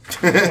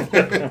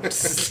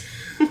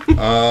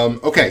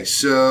 Okay,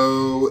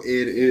 so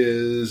it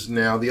is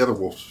now the other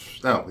wolf.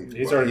 No,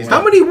 He's already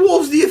How many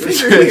wolves do you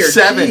figure here?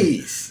 7.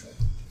 Jeez.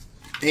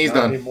 He's Not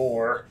done.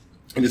 anymore.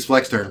 It is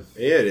Fleck's turn.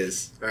 Yeah, it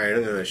is. All right,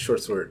 I'm gonna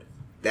short sword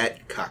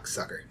that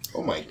cocksucker.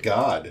 Oh my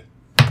god.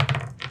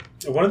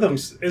 Isn't one of them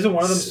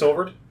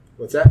silvered?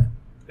 What's that?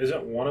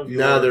 Isn't one of you?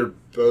 No, they're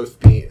both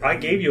being. I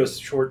gave you a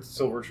silver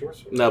sword.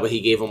 No, but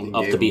he gave him He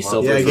up gave to be him up.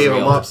 silver. Yeah, I for gave real.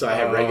 them up, so I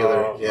have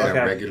regular. Yeah, okay.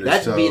 Regular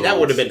that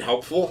would have been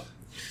helpful.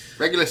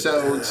 Regular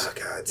sods. Oh,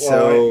 God. Well,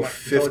 So, my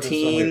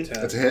 15.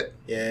 That's a hit.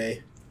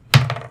 Yay.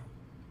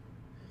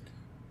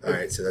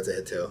 Alright, so that's a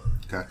hit too.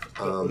 Okay.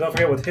 Don't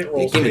forget with hit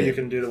rolls, give me you it.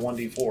 can do the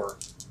 1d4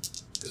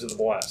 because of the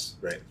blast.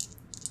 Right.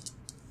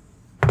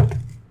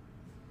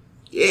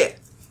 Yeah.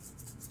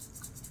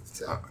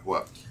 So,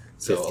 What?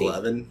 so 15.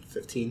 11,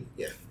 15.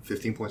 Yeah.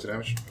 15 points of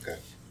damage? Okay.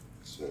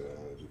 So,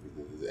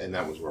 and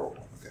that was rolled.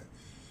 Okay.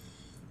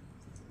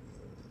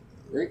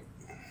 Right.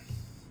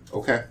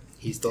 Okay.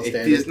 He's still It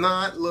standing. does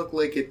not look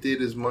like it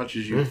did as much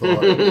as you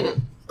thought it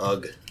would.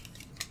 Ugh.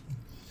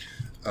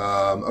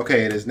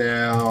 Okay, it is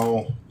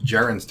now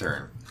Jaren's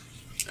turn.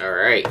 All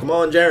right. Come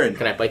on, Jaren.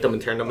 Can I bite them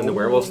and turn them into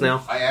werewolves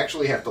now? I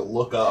actually have to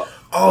look up.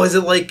 Oh, is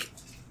it like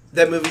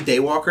that movie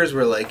Daywalkers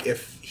where, like,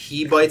 if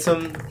he bites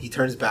him, he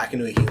turns back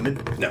into a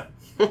human? No.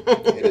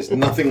 It is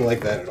nothing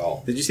like that at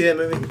all. Did you see that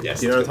movie?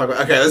 Yes. You know what I'm talking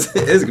about?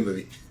 Okay, it is a good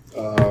movie.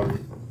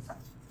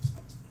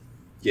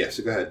 Yeah,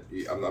 so go ahead.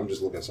 I'm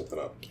just looking something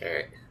up. All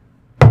right.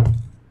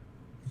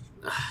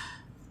 All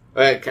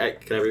right.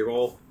 Can I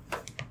re-roll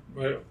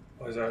Wait,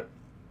 what is that?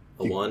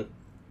 a 1?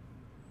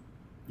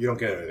 You don't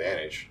get an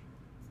advantage.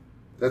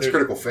 That's There's-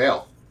 critical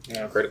fail.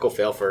 Yeah. Critical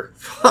fail for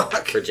Fuck.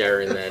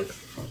 Jaren then.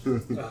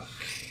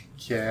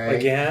 Okay.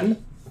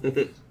 Again?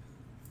 You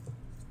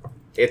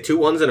had 2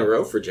 1s in a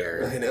row for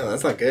Jaren. I know,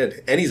 that's not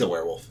good. And he's a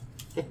werewolf.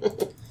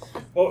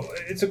 Well,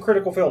 it's a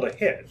critical fail to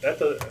hit. That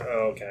does.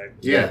 Oh, okay.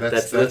 Yeah, Yeah,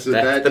 that's that's the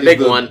that is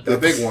big one. The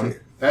big one.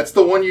 That's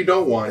the one you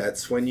don't want.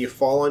 That's when you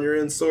fall on your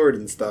own sword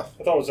and stuff.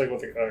 I thought it was like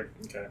with the.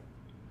 Okay.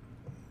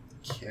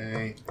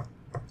 Okay.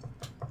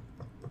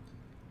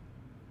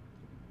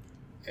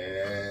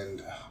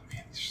 And oh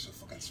man, these are so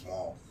fucking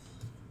small.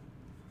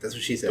 That's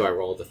what she said. Do I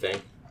roll the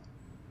thing?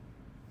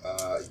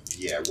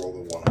 Yeah, roll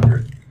the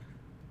 100.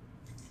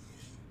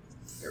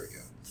 There we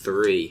go.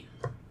 3.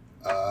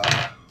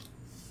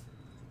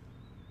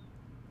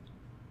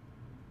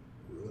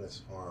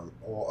 Ruinous Farm.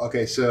 Oh,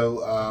 okay,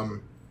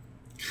 so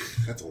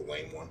that's a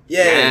lame one.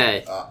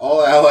 Yay!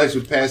 All allies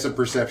with passive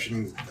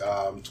perception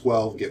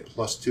 12 get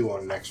 +2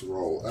 on next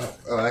roll.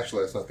 Oh,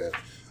 actually, that's not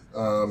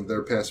bad.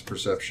 Their passive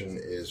perception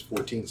is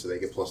 14, so they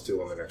get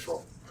 +2 on their next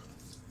roll.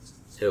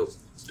 Who?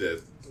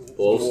 The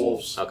Wolves?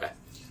 Wolves. Okay.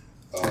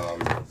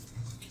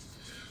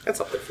 That's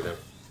up there for them.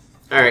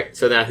 All right,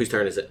 so now whose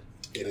turn is it?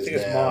 It is think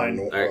it's now mine.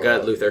 All right, go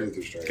ahead, Luther.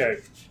 Luther's turn. Okay.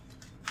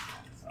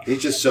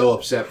 He's just so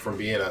upset from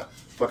being a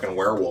fucking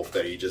werewolf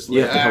that he just.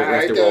 You have to, you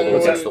have to roll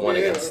don't against the wanna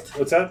one do against.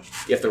 What's that?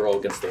 You have to roll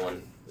against the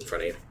one in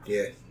front of you.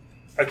 Yeah.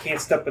 I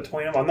can't step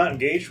between them. I'm not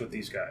engaged with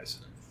these guys.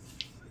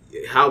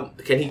 How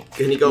can he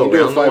go You do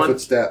a around the 5 one? foot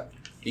step.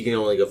 You can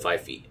only go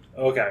 5 feet.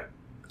 Okay.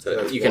 So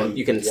That's you can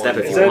one- step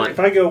one if Is you that, want. if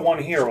I go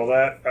one here, will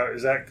that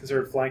is that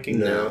considered flanking?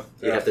 No,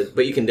 you Yeah. have to,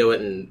 but you can do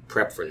it and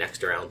prep for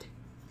next round.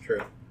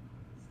 True.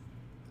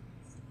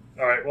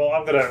 All right. Well,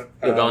 I'm gonna.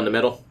 You'll go in the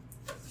middle.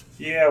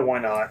 Yeah. Why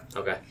not?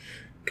 Okay,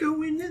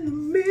 Going in the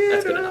middle.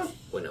 that's good enough.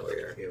 We know where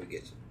you're. Yeah, we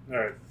get you.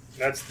 All right.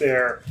 That's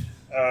there.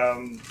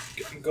 I'm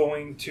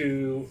going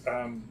to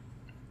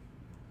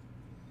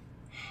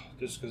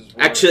just because.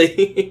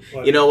 Actually,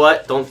 What? you know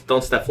what?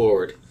 Don't step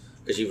forward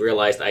because you've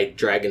realized I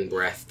dragon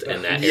breathed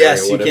and that Yes,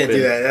 area you would have can't been.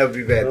 do that. That would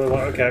be bad.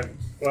 Okay.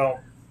 Well,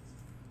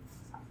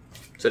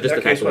 So in just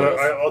that depends case, on what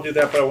the I'll do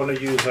that, but I want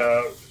to use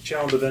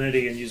Channel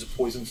Divinity and use a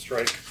Poison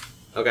Strike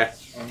Okay,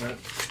 on it.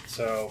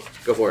 So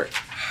go for it.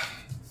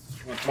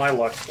 with my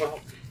luck, well,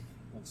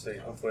 let's see.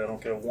 Hopefully, I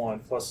don't get a 1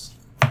 plus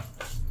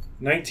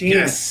 19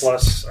 Yes.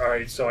 plus. All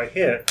right, so I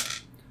hit.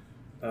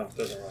 Oh, it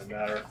doesn't really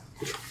matter.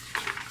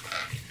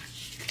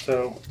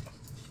 So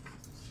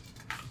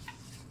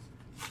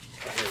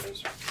here it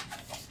is.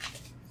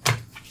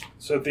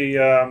 So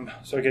the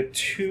so I get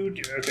 2.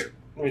 Okay,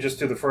 let me just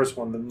do the first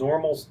one. The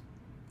normal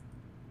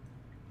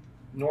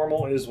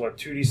is what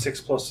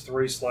 2d6 plus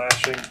 3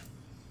 slashing.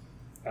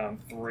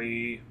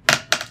 3,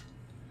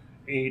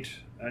 8,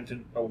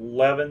 9,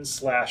 11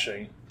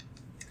 slashing.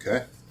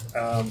 Okay.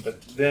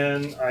 But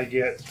then I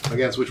get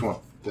Against which one?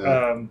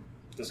 The-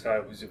 this guy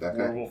was That guy?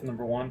 werewolf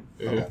number 1.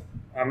 okay.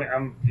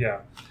 I'm yeah,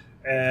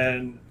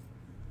 and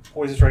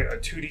poison strike a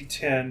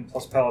 2d10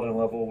 plus paladin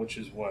level, which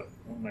is what?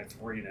 What am I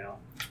 3 now?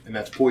 And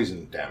that's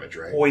poison damage,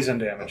 right? Poison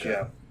damage,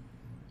 Okay.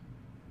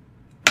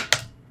 yeah.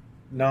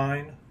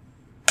 9.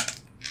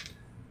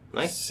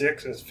 Nice.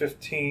 6 is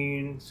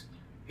 15.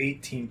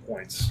 18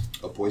 points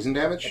Of poison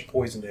damage? of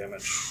poison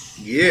damage.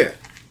 Yeah.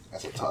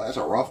 That's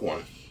a rough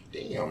one.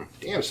 Damn,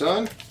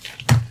 son.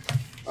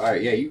 All right,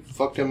 yeah, you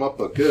fucked him up,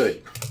 but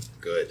good.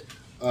 Good.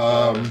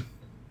 I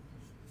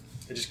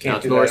just Now can't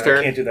it's do Nora's that. turn?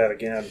 I can't do that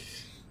again.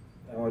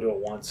 I only do it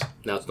once.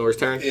 Now it's Nora's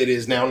turn. It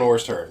is now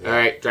Nora's turn. All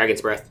right,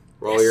 dragon's breath.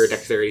 Roll your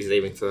dexterity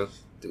saving throw.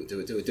 Do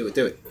it. You're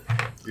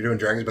doing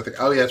Dragon's Breath.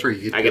 Oh, yeah, that's right.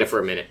 I get it for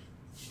a minute.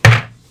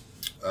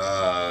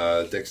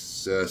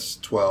 Dex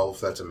 12,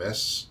 that's a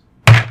miss.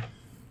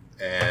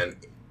 And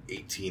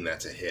 18,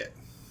 that's a hit.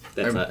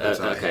 That's Not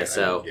a okay. hit,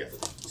 So yeah.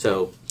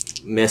 so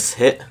miss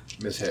hit.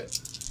 Miss hit.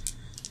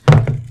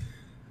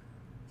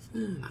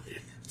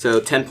 So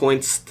 10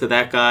 points to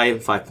that guy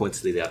and 5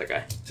 points to the other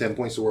guy. 10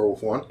 points to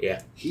Werewolf 1.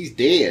 Yeah. He's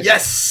dead.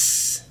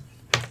 Yes.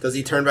 Does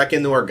he turn back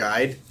into our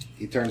guide?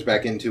 He turns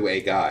back into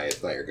a guy.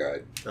 It's not your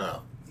guide.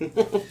 Oh.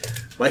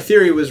 My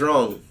theory was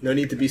wrong. No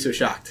need to be so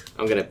shocked.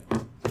 I'm gonna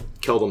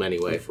kill them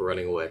anyway for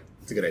running away.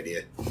 It's a good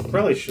idea.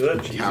 Probably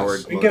should.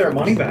 Coward. We can get our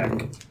money back.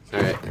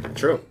 All right.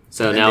 True.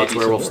 So And now it's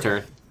maybe some werewolf's more.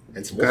 turn.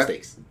 And some wolf Okay.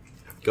 steaks.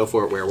 Go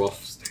for it,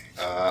 werewolf.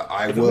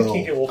 I If we will.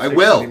 can't get wolf I sticks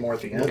will. anymore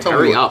at the Don't end. tell me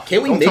Hurry what- up.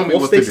 Can we Don't make tell me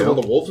wolf what to steaks do. on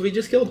all the wolves we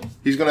just killed?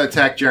 He's going to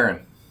attack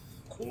Jaren.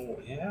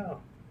 Cool. Yeah.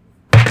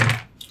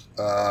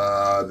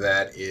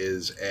 That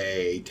is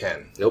a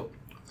 10. Nope.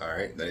 All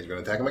right, then he's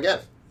going to attack him again.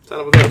 Son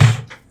of a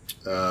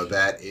bitch.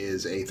 That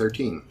is a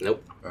 13.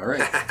 Nope. All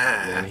right,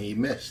 then he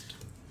missed.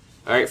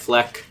 All right,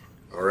 Fleck.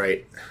 All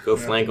right. Go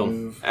Yeah, flank him.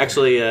 move.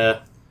 Actually, yeah,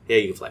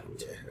 you can flank him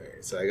too. All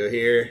right. So I go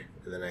here,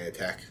 and then I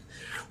attack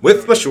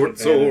with my short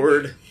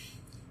sword.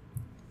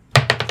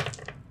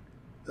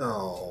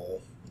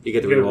 Oh. You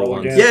get the You get a reroll roll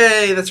ones. again.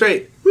 Yay, that's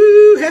right.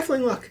 Woo,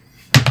 halfling luck.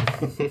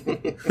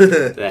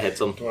 That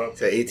hits him. Well,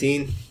 So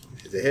 18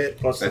 is a hit.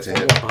 plus That's the a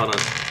hit. Hold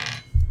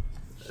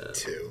on.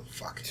 2.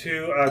 Fuck.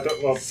 2.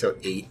 Well, So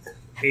 8.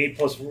 8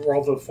 plus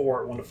roll the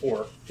 4. 1 to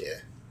 4. Yeah.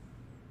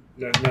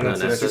 No, No, that's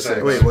that's just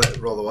a a Wait, what?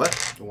 Roll the what?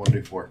 The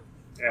 1d4.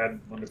 Add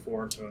 1 to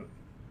 4 to it.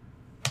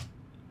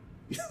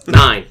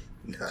 9.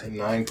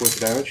 9 points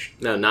of damage.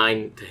 No,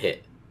 9 to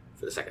hit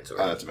for the second sword.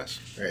 That's a miss.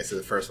 All right, so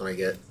the first one I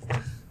get.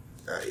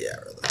 Yeah,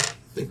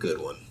 the good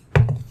one.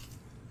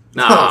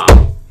 Nah.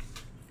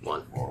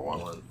 1. Or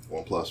 1.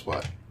 1 plus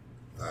what?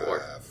 4.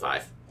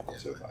 5.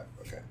 So 5.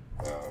 Okay.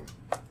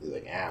 He's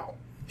like, ow.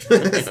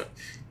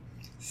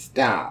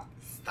 Stop.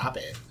 Stop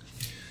it.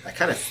 That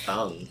kind of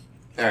stung.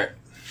 All right.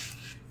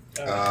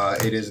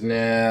 It is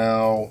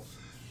now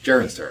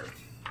Jaren's turn.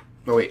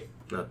 No, wait.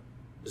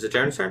 Is it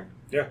Jaren's turn?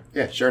 Yeah,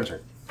 it's Jaren's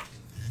turn.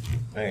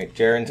 All right,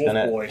 Jaren's Wolf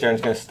gonna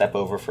boy. step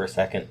over for a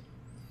second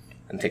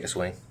and take a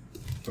swing.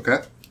 Okay.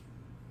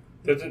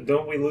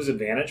 Don't we lose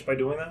advantage by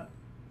doing that?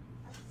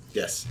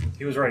 Yes.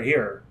 He was right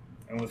here,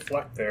 and with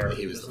Fleck there,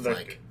 He was the isn't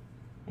that-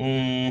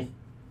 flank.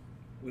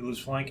 we lose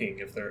flanking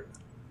if they're.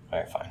 All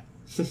right, fine.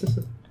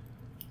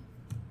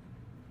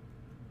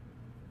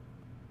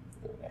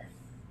 Go there.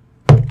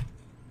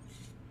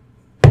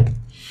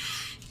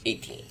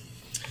 18.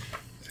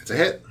 It's a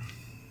hit.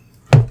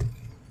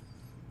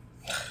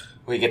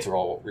 We get to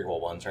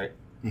reroll ones, right?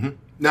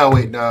 No,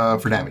 wait.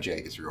 For damage, yeah,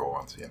 he gets reroll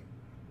once. Yeah.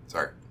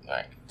 Sorry. All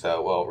right.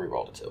 So we'll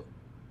reroll the 2.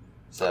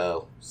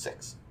 So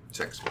 6.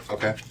 6.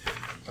 Okay.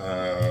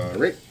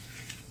 Right.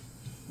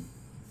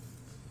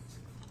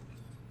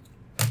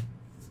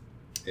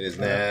 It is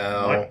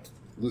now What?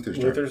 Luther's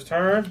turn. Luther's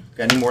turn.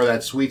 Got any more of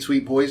that sweet,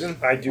 sweet poison?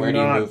 I do Where do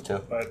you not. move to?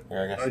 But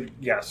Here, I guess.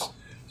 yes,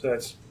 so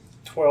that's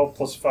 12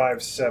 plus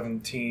 5,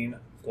 17.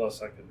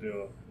 Plus, I could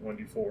do a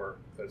 1d4.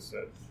 That's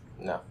it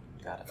No,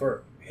 got it.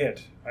 for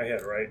hit. I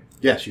hit, right?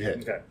 Yes, you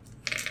hit. Okay.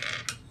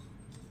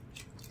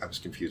 I was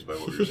confused by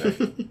what you were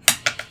saying.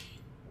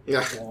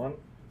 Yeah. 1.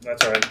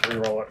 That's all right.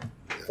 Reroll it.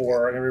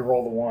 4. I'm gonna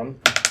reroll the 1.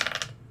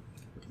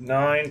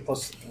 9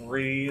 plus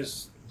 3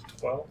 is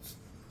 12.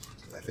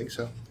 I think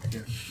so.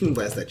 Yeah.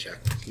 Last I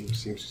checked.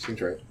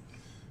 Seems right.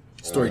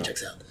 Story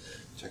checks out.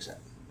 Checks out.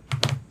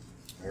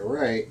 All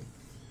right.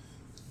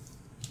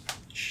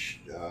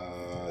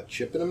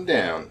 Chipping them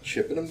down.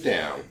 Chipping them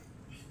down.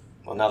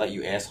 Well, now that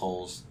you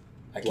assholes,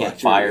 I can't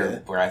Blocked your, fire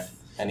breath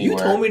anywhere.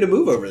 You told me to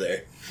move over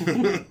there.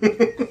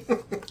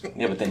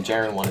 Yeah, but then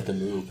Jaren wanted to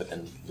move, but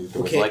then Luther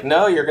was Okay. like,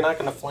 "No, you're not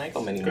going to flank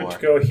him Good anymore." to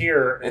go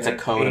here. It's and a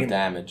cone aim- of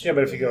damage. Yeah,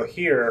 but if you go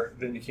here,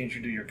 then can't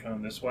you do your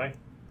cone this way?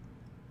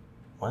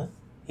 What?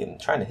 I'm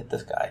trying to hit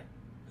this guy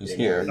who's Yeah,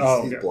 here.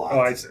 no, He's okay. blocked.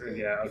 Oh,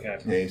 yeah, okay.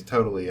 Yeah, he's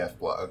totally F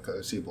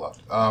blocked. C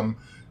blocked.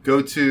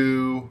 Go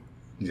to.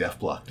 He's F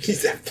blocked.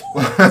 He's that.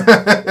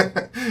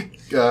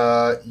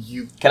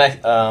 You. Can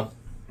I?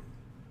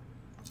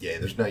 Yeah,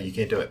 there's no. You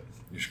can't do it.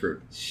 You're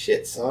screwed.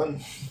 Shit,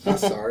 son. I'm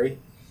sorry.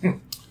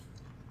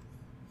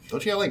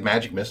 Don't you have like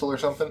magic missile or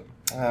something?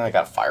 I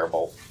got a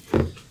firebolt,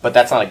 but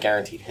that's not a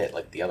guaranteed hit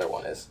like the other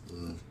one is.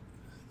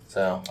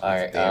 So, all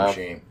right. Damn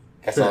shame.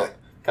 Guess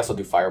I'll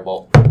do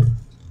firebolt.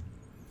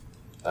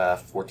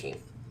 14.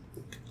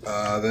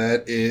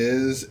 That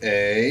is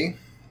a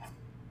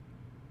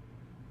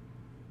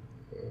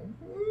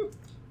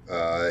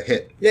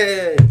hit.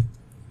 Yay!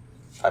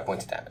 5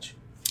 points of damage.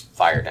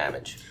 Fire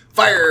damage.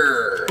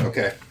 Fire.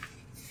 Okay.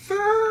 Fire!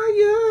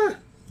 All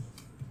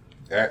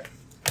right.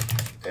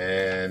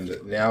 And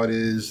now it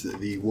is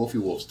the Wolfie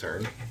Wolf's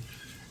turn.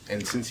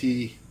 And since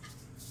he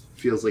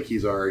feels like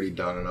he's already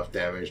done enough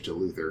damage to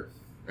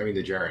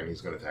Jaren,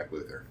 he's going to attack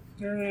Luther.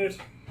 Alright.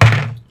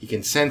 He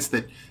can sense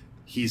that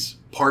he's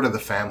part of the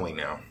family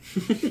now.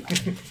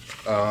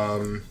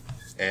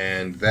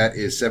 And that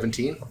is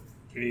 17.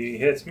 He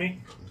hits me.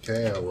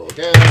 Okay, I'll roll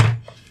again.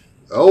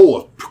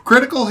 Oh, a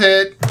critical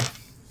hit.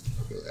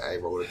 I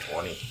rolled a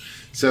 20.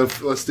 So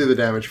let's do the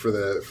damage for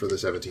the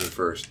 17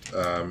 first,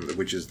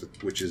 which is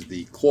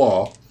the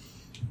claw.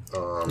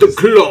 The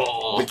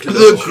claw! The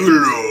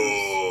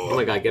claw. Oh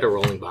my god, get a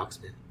rolling box,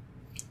 man.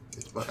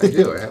 I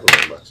do. I have a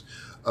rolling box.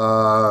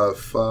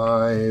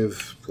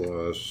 5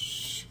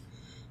 plus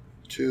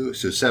 2,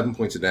 so 7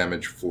 points of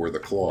damage for the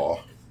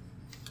claw.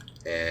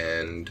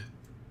 And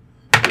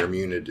you're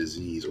immune to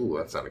disease. Ooh,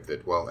 that's not a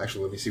good. Well,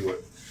 actually, let's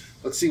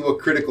see what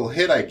critical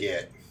hit I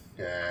get.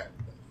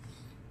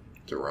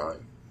 To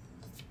rhyme.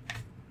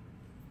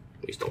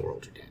 We still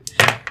rolled your damage.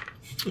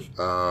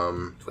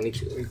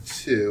 22.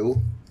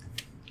 22.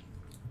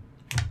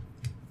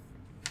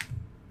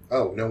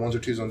 Oh, no ones or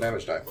twos on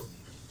damage die.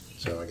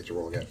 So I get to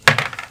roll again.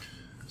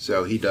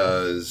 So he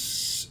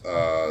does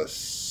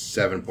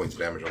 7 points of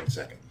damage on the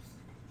second.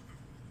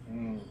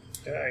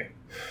 Okay.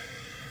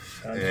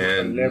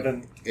 And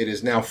 11. it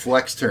is now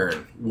Fleck's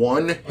turn.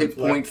 One hit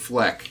point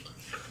Fleck.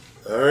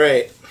 All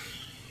right.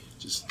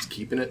 Just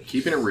keeping it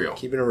real.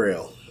 Keeping it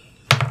real.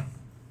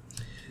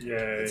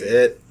 Yay. That's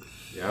it.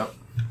 Yeah.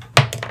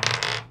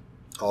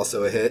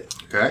 Also a hit.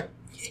 Okay.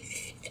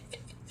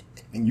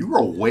 And you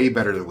roll way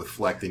better with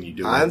Fleck than you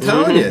do. I'm with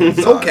telling you,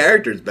 this whole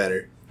character's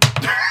better.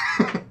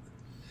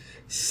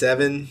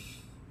 7.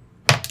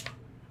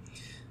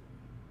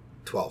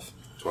 12.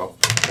 12.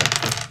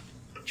 Okay.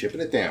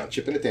 Chipping it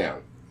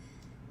down.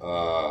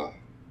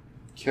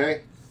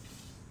 Okay.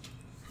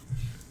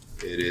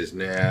 It is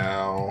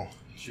now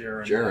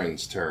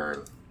Jaren's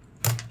turn.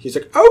 He's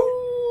like, oh!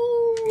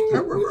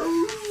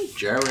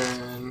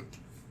 Jaren.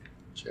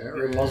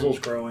 Your muzzle's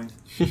growing.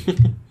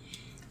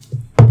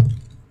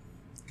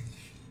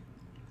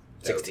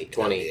 16, That'd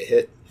 20. be a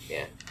hit.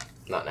 Yeah.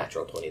 Not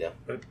natural 20, though.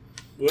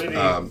 What did he?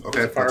 Okay,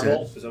 Is it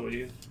Fireball? Is that what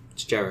you?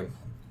 It's Jaren.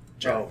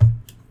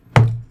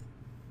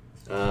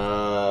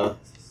 Oh.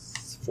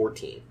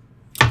 14.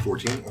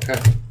 14. Okay.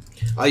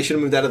 Oh, you should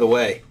have moved out of the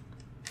way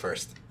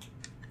first.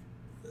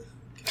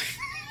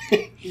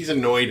 He's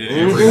annoyed at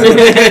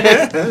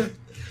everything.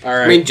 All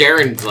right. I mean,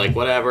 Jaren's like,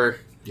 whatever.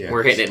 Yeah.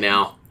 We're hitting it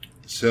now.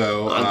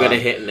 So I'm good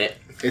at hitting it.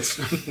 It's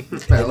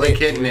not like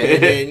hitting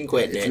it. And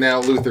quitting It's it. now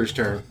Luther's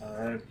turn.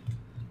 Alright.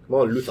 Come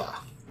on, Luther.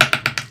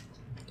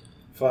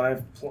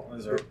 5 plus.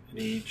 Is there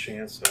any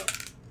chance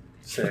of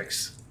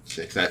 6?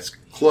 6. That's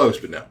close,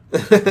 but no.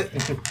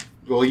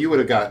 Well, you would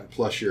have gotten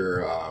plus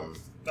your.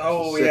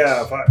 Oh, 6.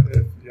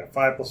 yeah.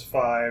 5 plus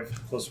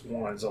 5 plus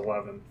 1 is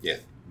 11. Yeah.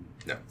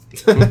 No.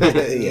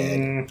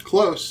 Yeah.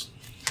 Close.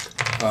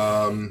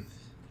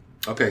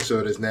 Okay, so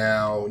it is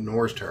now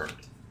Nor's turn.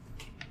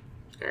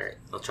 Alright,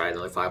 I'll try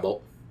another firebolt.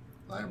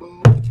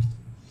 Fireball.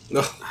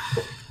 No.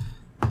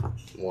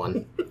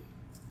 1.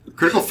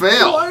 Critical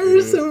fail. Why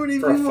are so many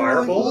For a people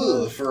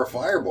fireball? Ugh, for a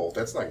firebolt,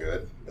 that's not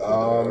good.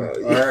 All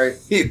right,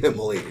 You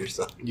immolate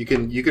yourself. you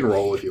can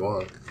roll if you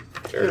want.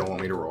 Sure. You don't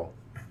want me to roll.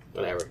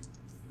 Whatever.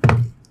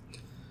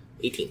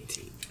 18.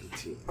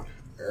 18. All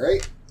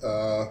right.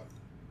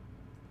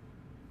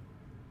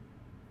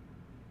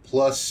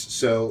 Plus,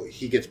 so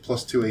he gets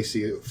plus 2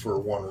 AC for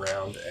 1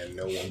 round, and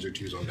no 1s or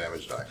 2s on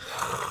damage die.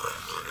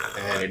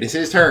 And it is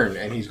his turn,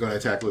 and he's going to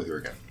attack Luther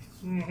again.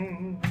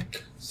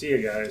 See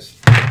you guys.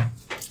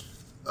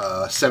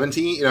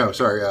 17. No,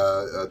 sorry.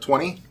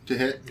 20 to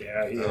hit.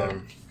 Yeah, he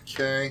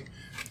Okay,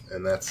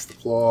 and that's the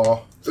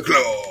claw. The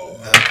claw.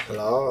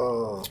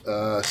 Hello.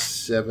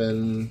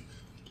 7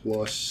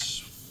 plus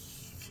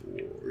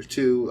 4,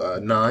 2,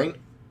 9.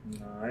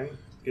 9.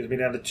 Gives me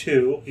down to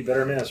 2. You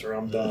better miss or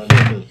I'm done.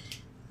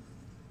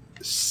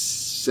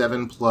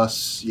 7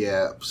 plus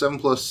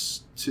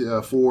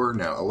 2, 4.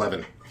 No,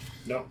 11.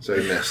 No. So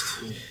you missed.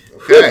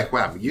 Okay,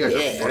 wow, you guys are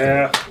fucking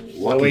Yeah.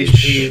 lucky as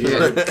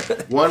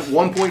HP. shit.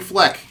 1 point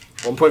Fleck.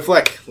 1 point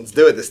Fleck. Let's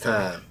do it this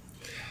time.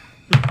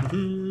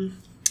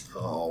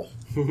 Oh.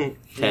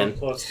 10.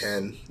 Plus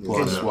 10.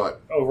 Plus No.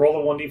 what? Oh,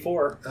 roll a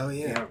 1d4. Oh,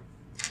 yeah. Yeah.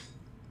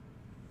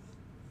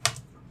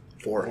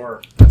 4.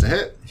 4. That's a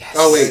hit. Yes.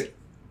 Oh wait.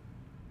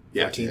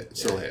 Yeah, 14. hit.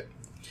 Still a hit.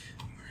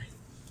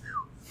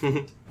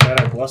 Glad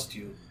I blessed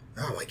you.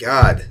 Oh, my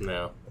God.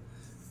 No.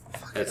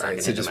 That's All not right,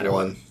 gonna so hit just no matter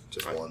one. what.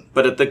 Just one.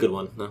 But the good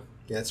one, no.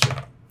 Yeah, that's true.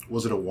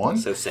 Was it a 1?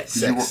 So 6.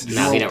 Did you roll- 6. did you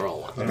No, roll- he didn't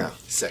roll 1. No,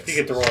 6. You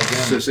get to roll again.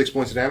 So 6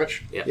 points of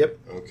damage? Yep.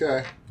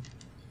 Okay.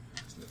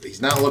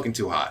 He's not looking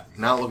too hot.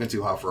 Not looking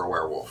too hot for a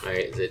werewolf.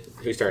 Alright, is it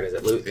whose turn is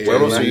it? Luke? It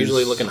Werewolves are is-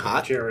 usually looking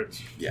hot.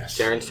 Jared's. Yes.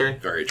 Jaren's turn?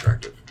 Very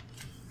attractive.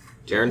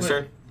 Jaren's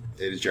turn?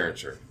 It is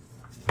Jaren's turn.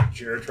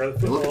 Jared, try the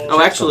football.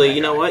 Oh, actually,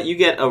 you know what? You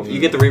get the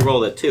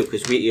reroll that too,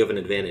 because you have an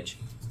advantage.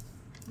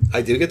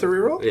 I do get the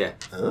reroll? Yeah.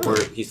 Oh. Or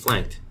he's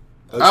flanked.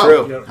 Oh,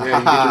 true. Yep. Yeah,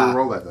 you get to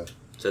roll that then.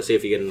 So see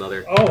if you get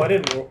another Oh, I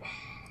didn't roll.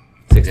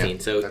 16.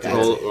 Yeah, So that's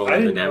roll I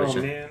another didn't damage.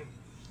 roll, then.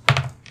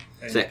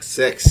 man. 6.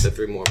 6. So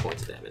 3 more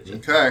points of damage.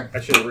 Okay. I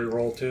should have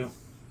re-rolled too.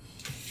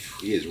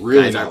 He is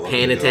really Guys not are looking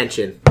paying good.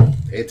 attention.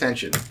 Pay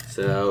attention.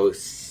 So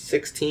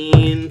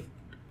 16.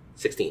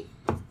 16.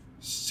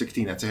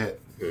 16, that's a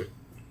hit.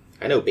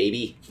 I know,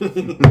 baby. 6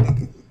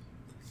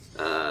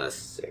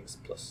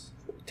 plus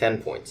 4,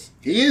 10 points.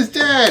 He is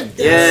dead!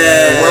 Yay!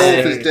 The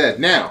werewolf is dead.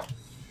 Now,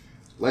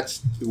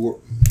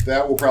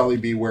 that will probably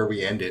be where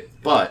we end it.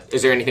 But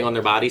Is there anything on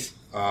their bodies?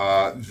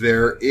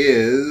 there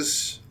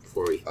is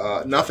Before we.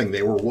 nothing.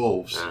 They were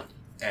wolves. Ah.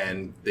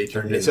 And they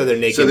turned in. So they're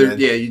naked So they're, then?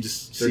 yeah, you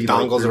just Their see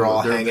dongles their- are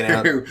all their- hanging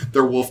out.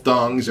 Their wolf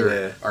dongs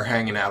Yeah. are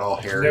hanging out all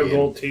hairy No and,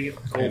 gold teeth,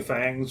 gold and-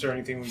 fangs, or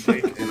anything we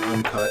take. and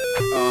uncut.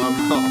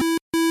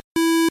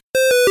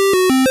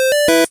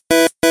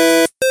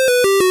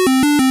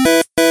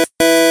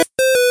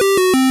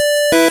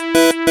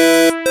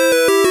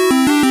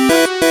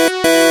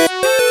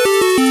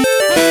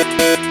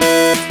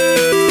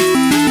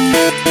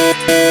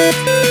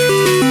 Bye.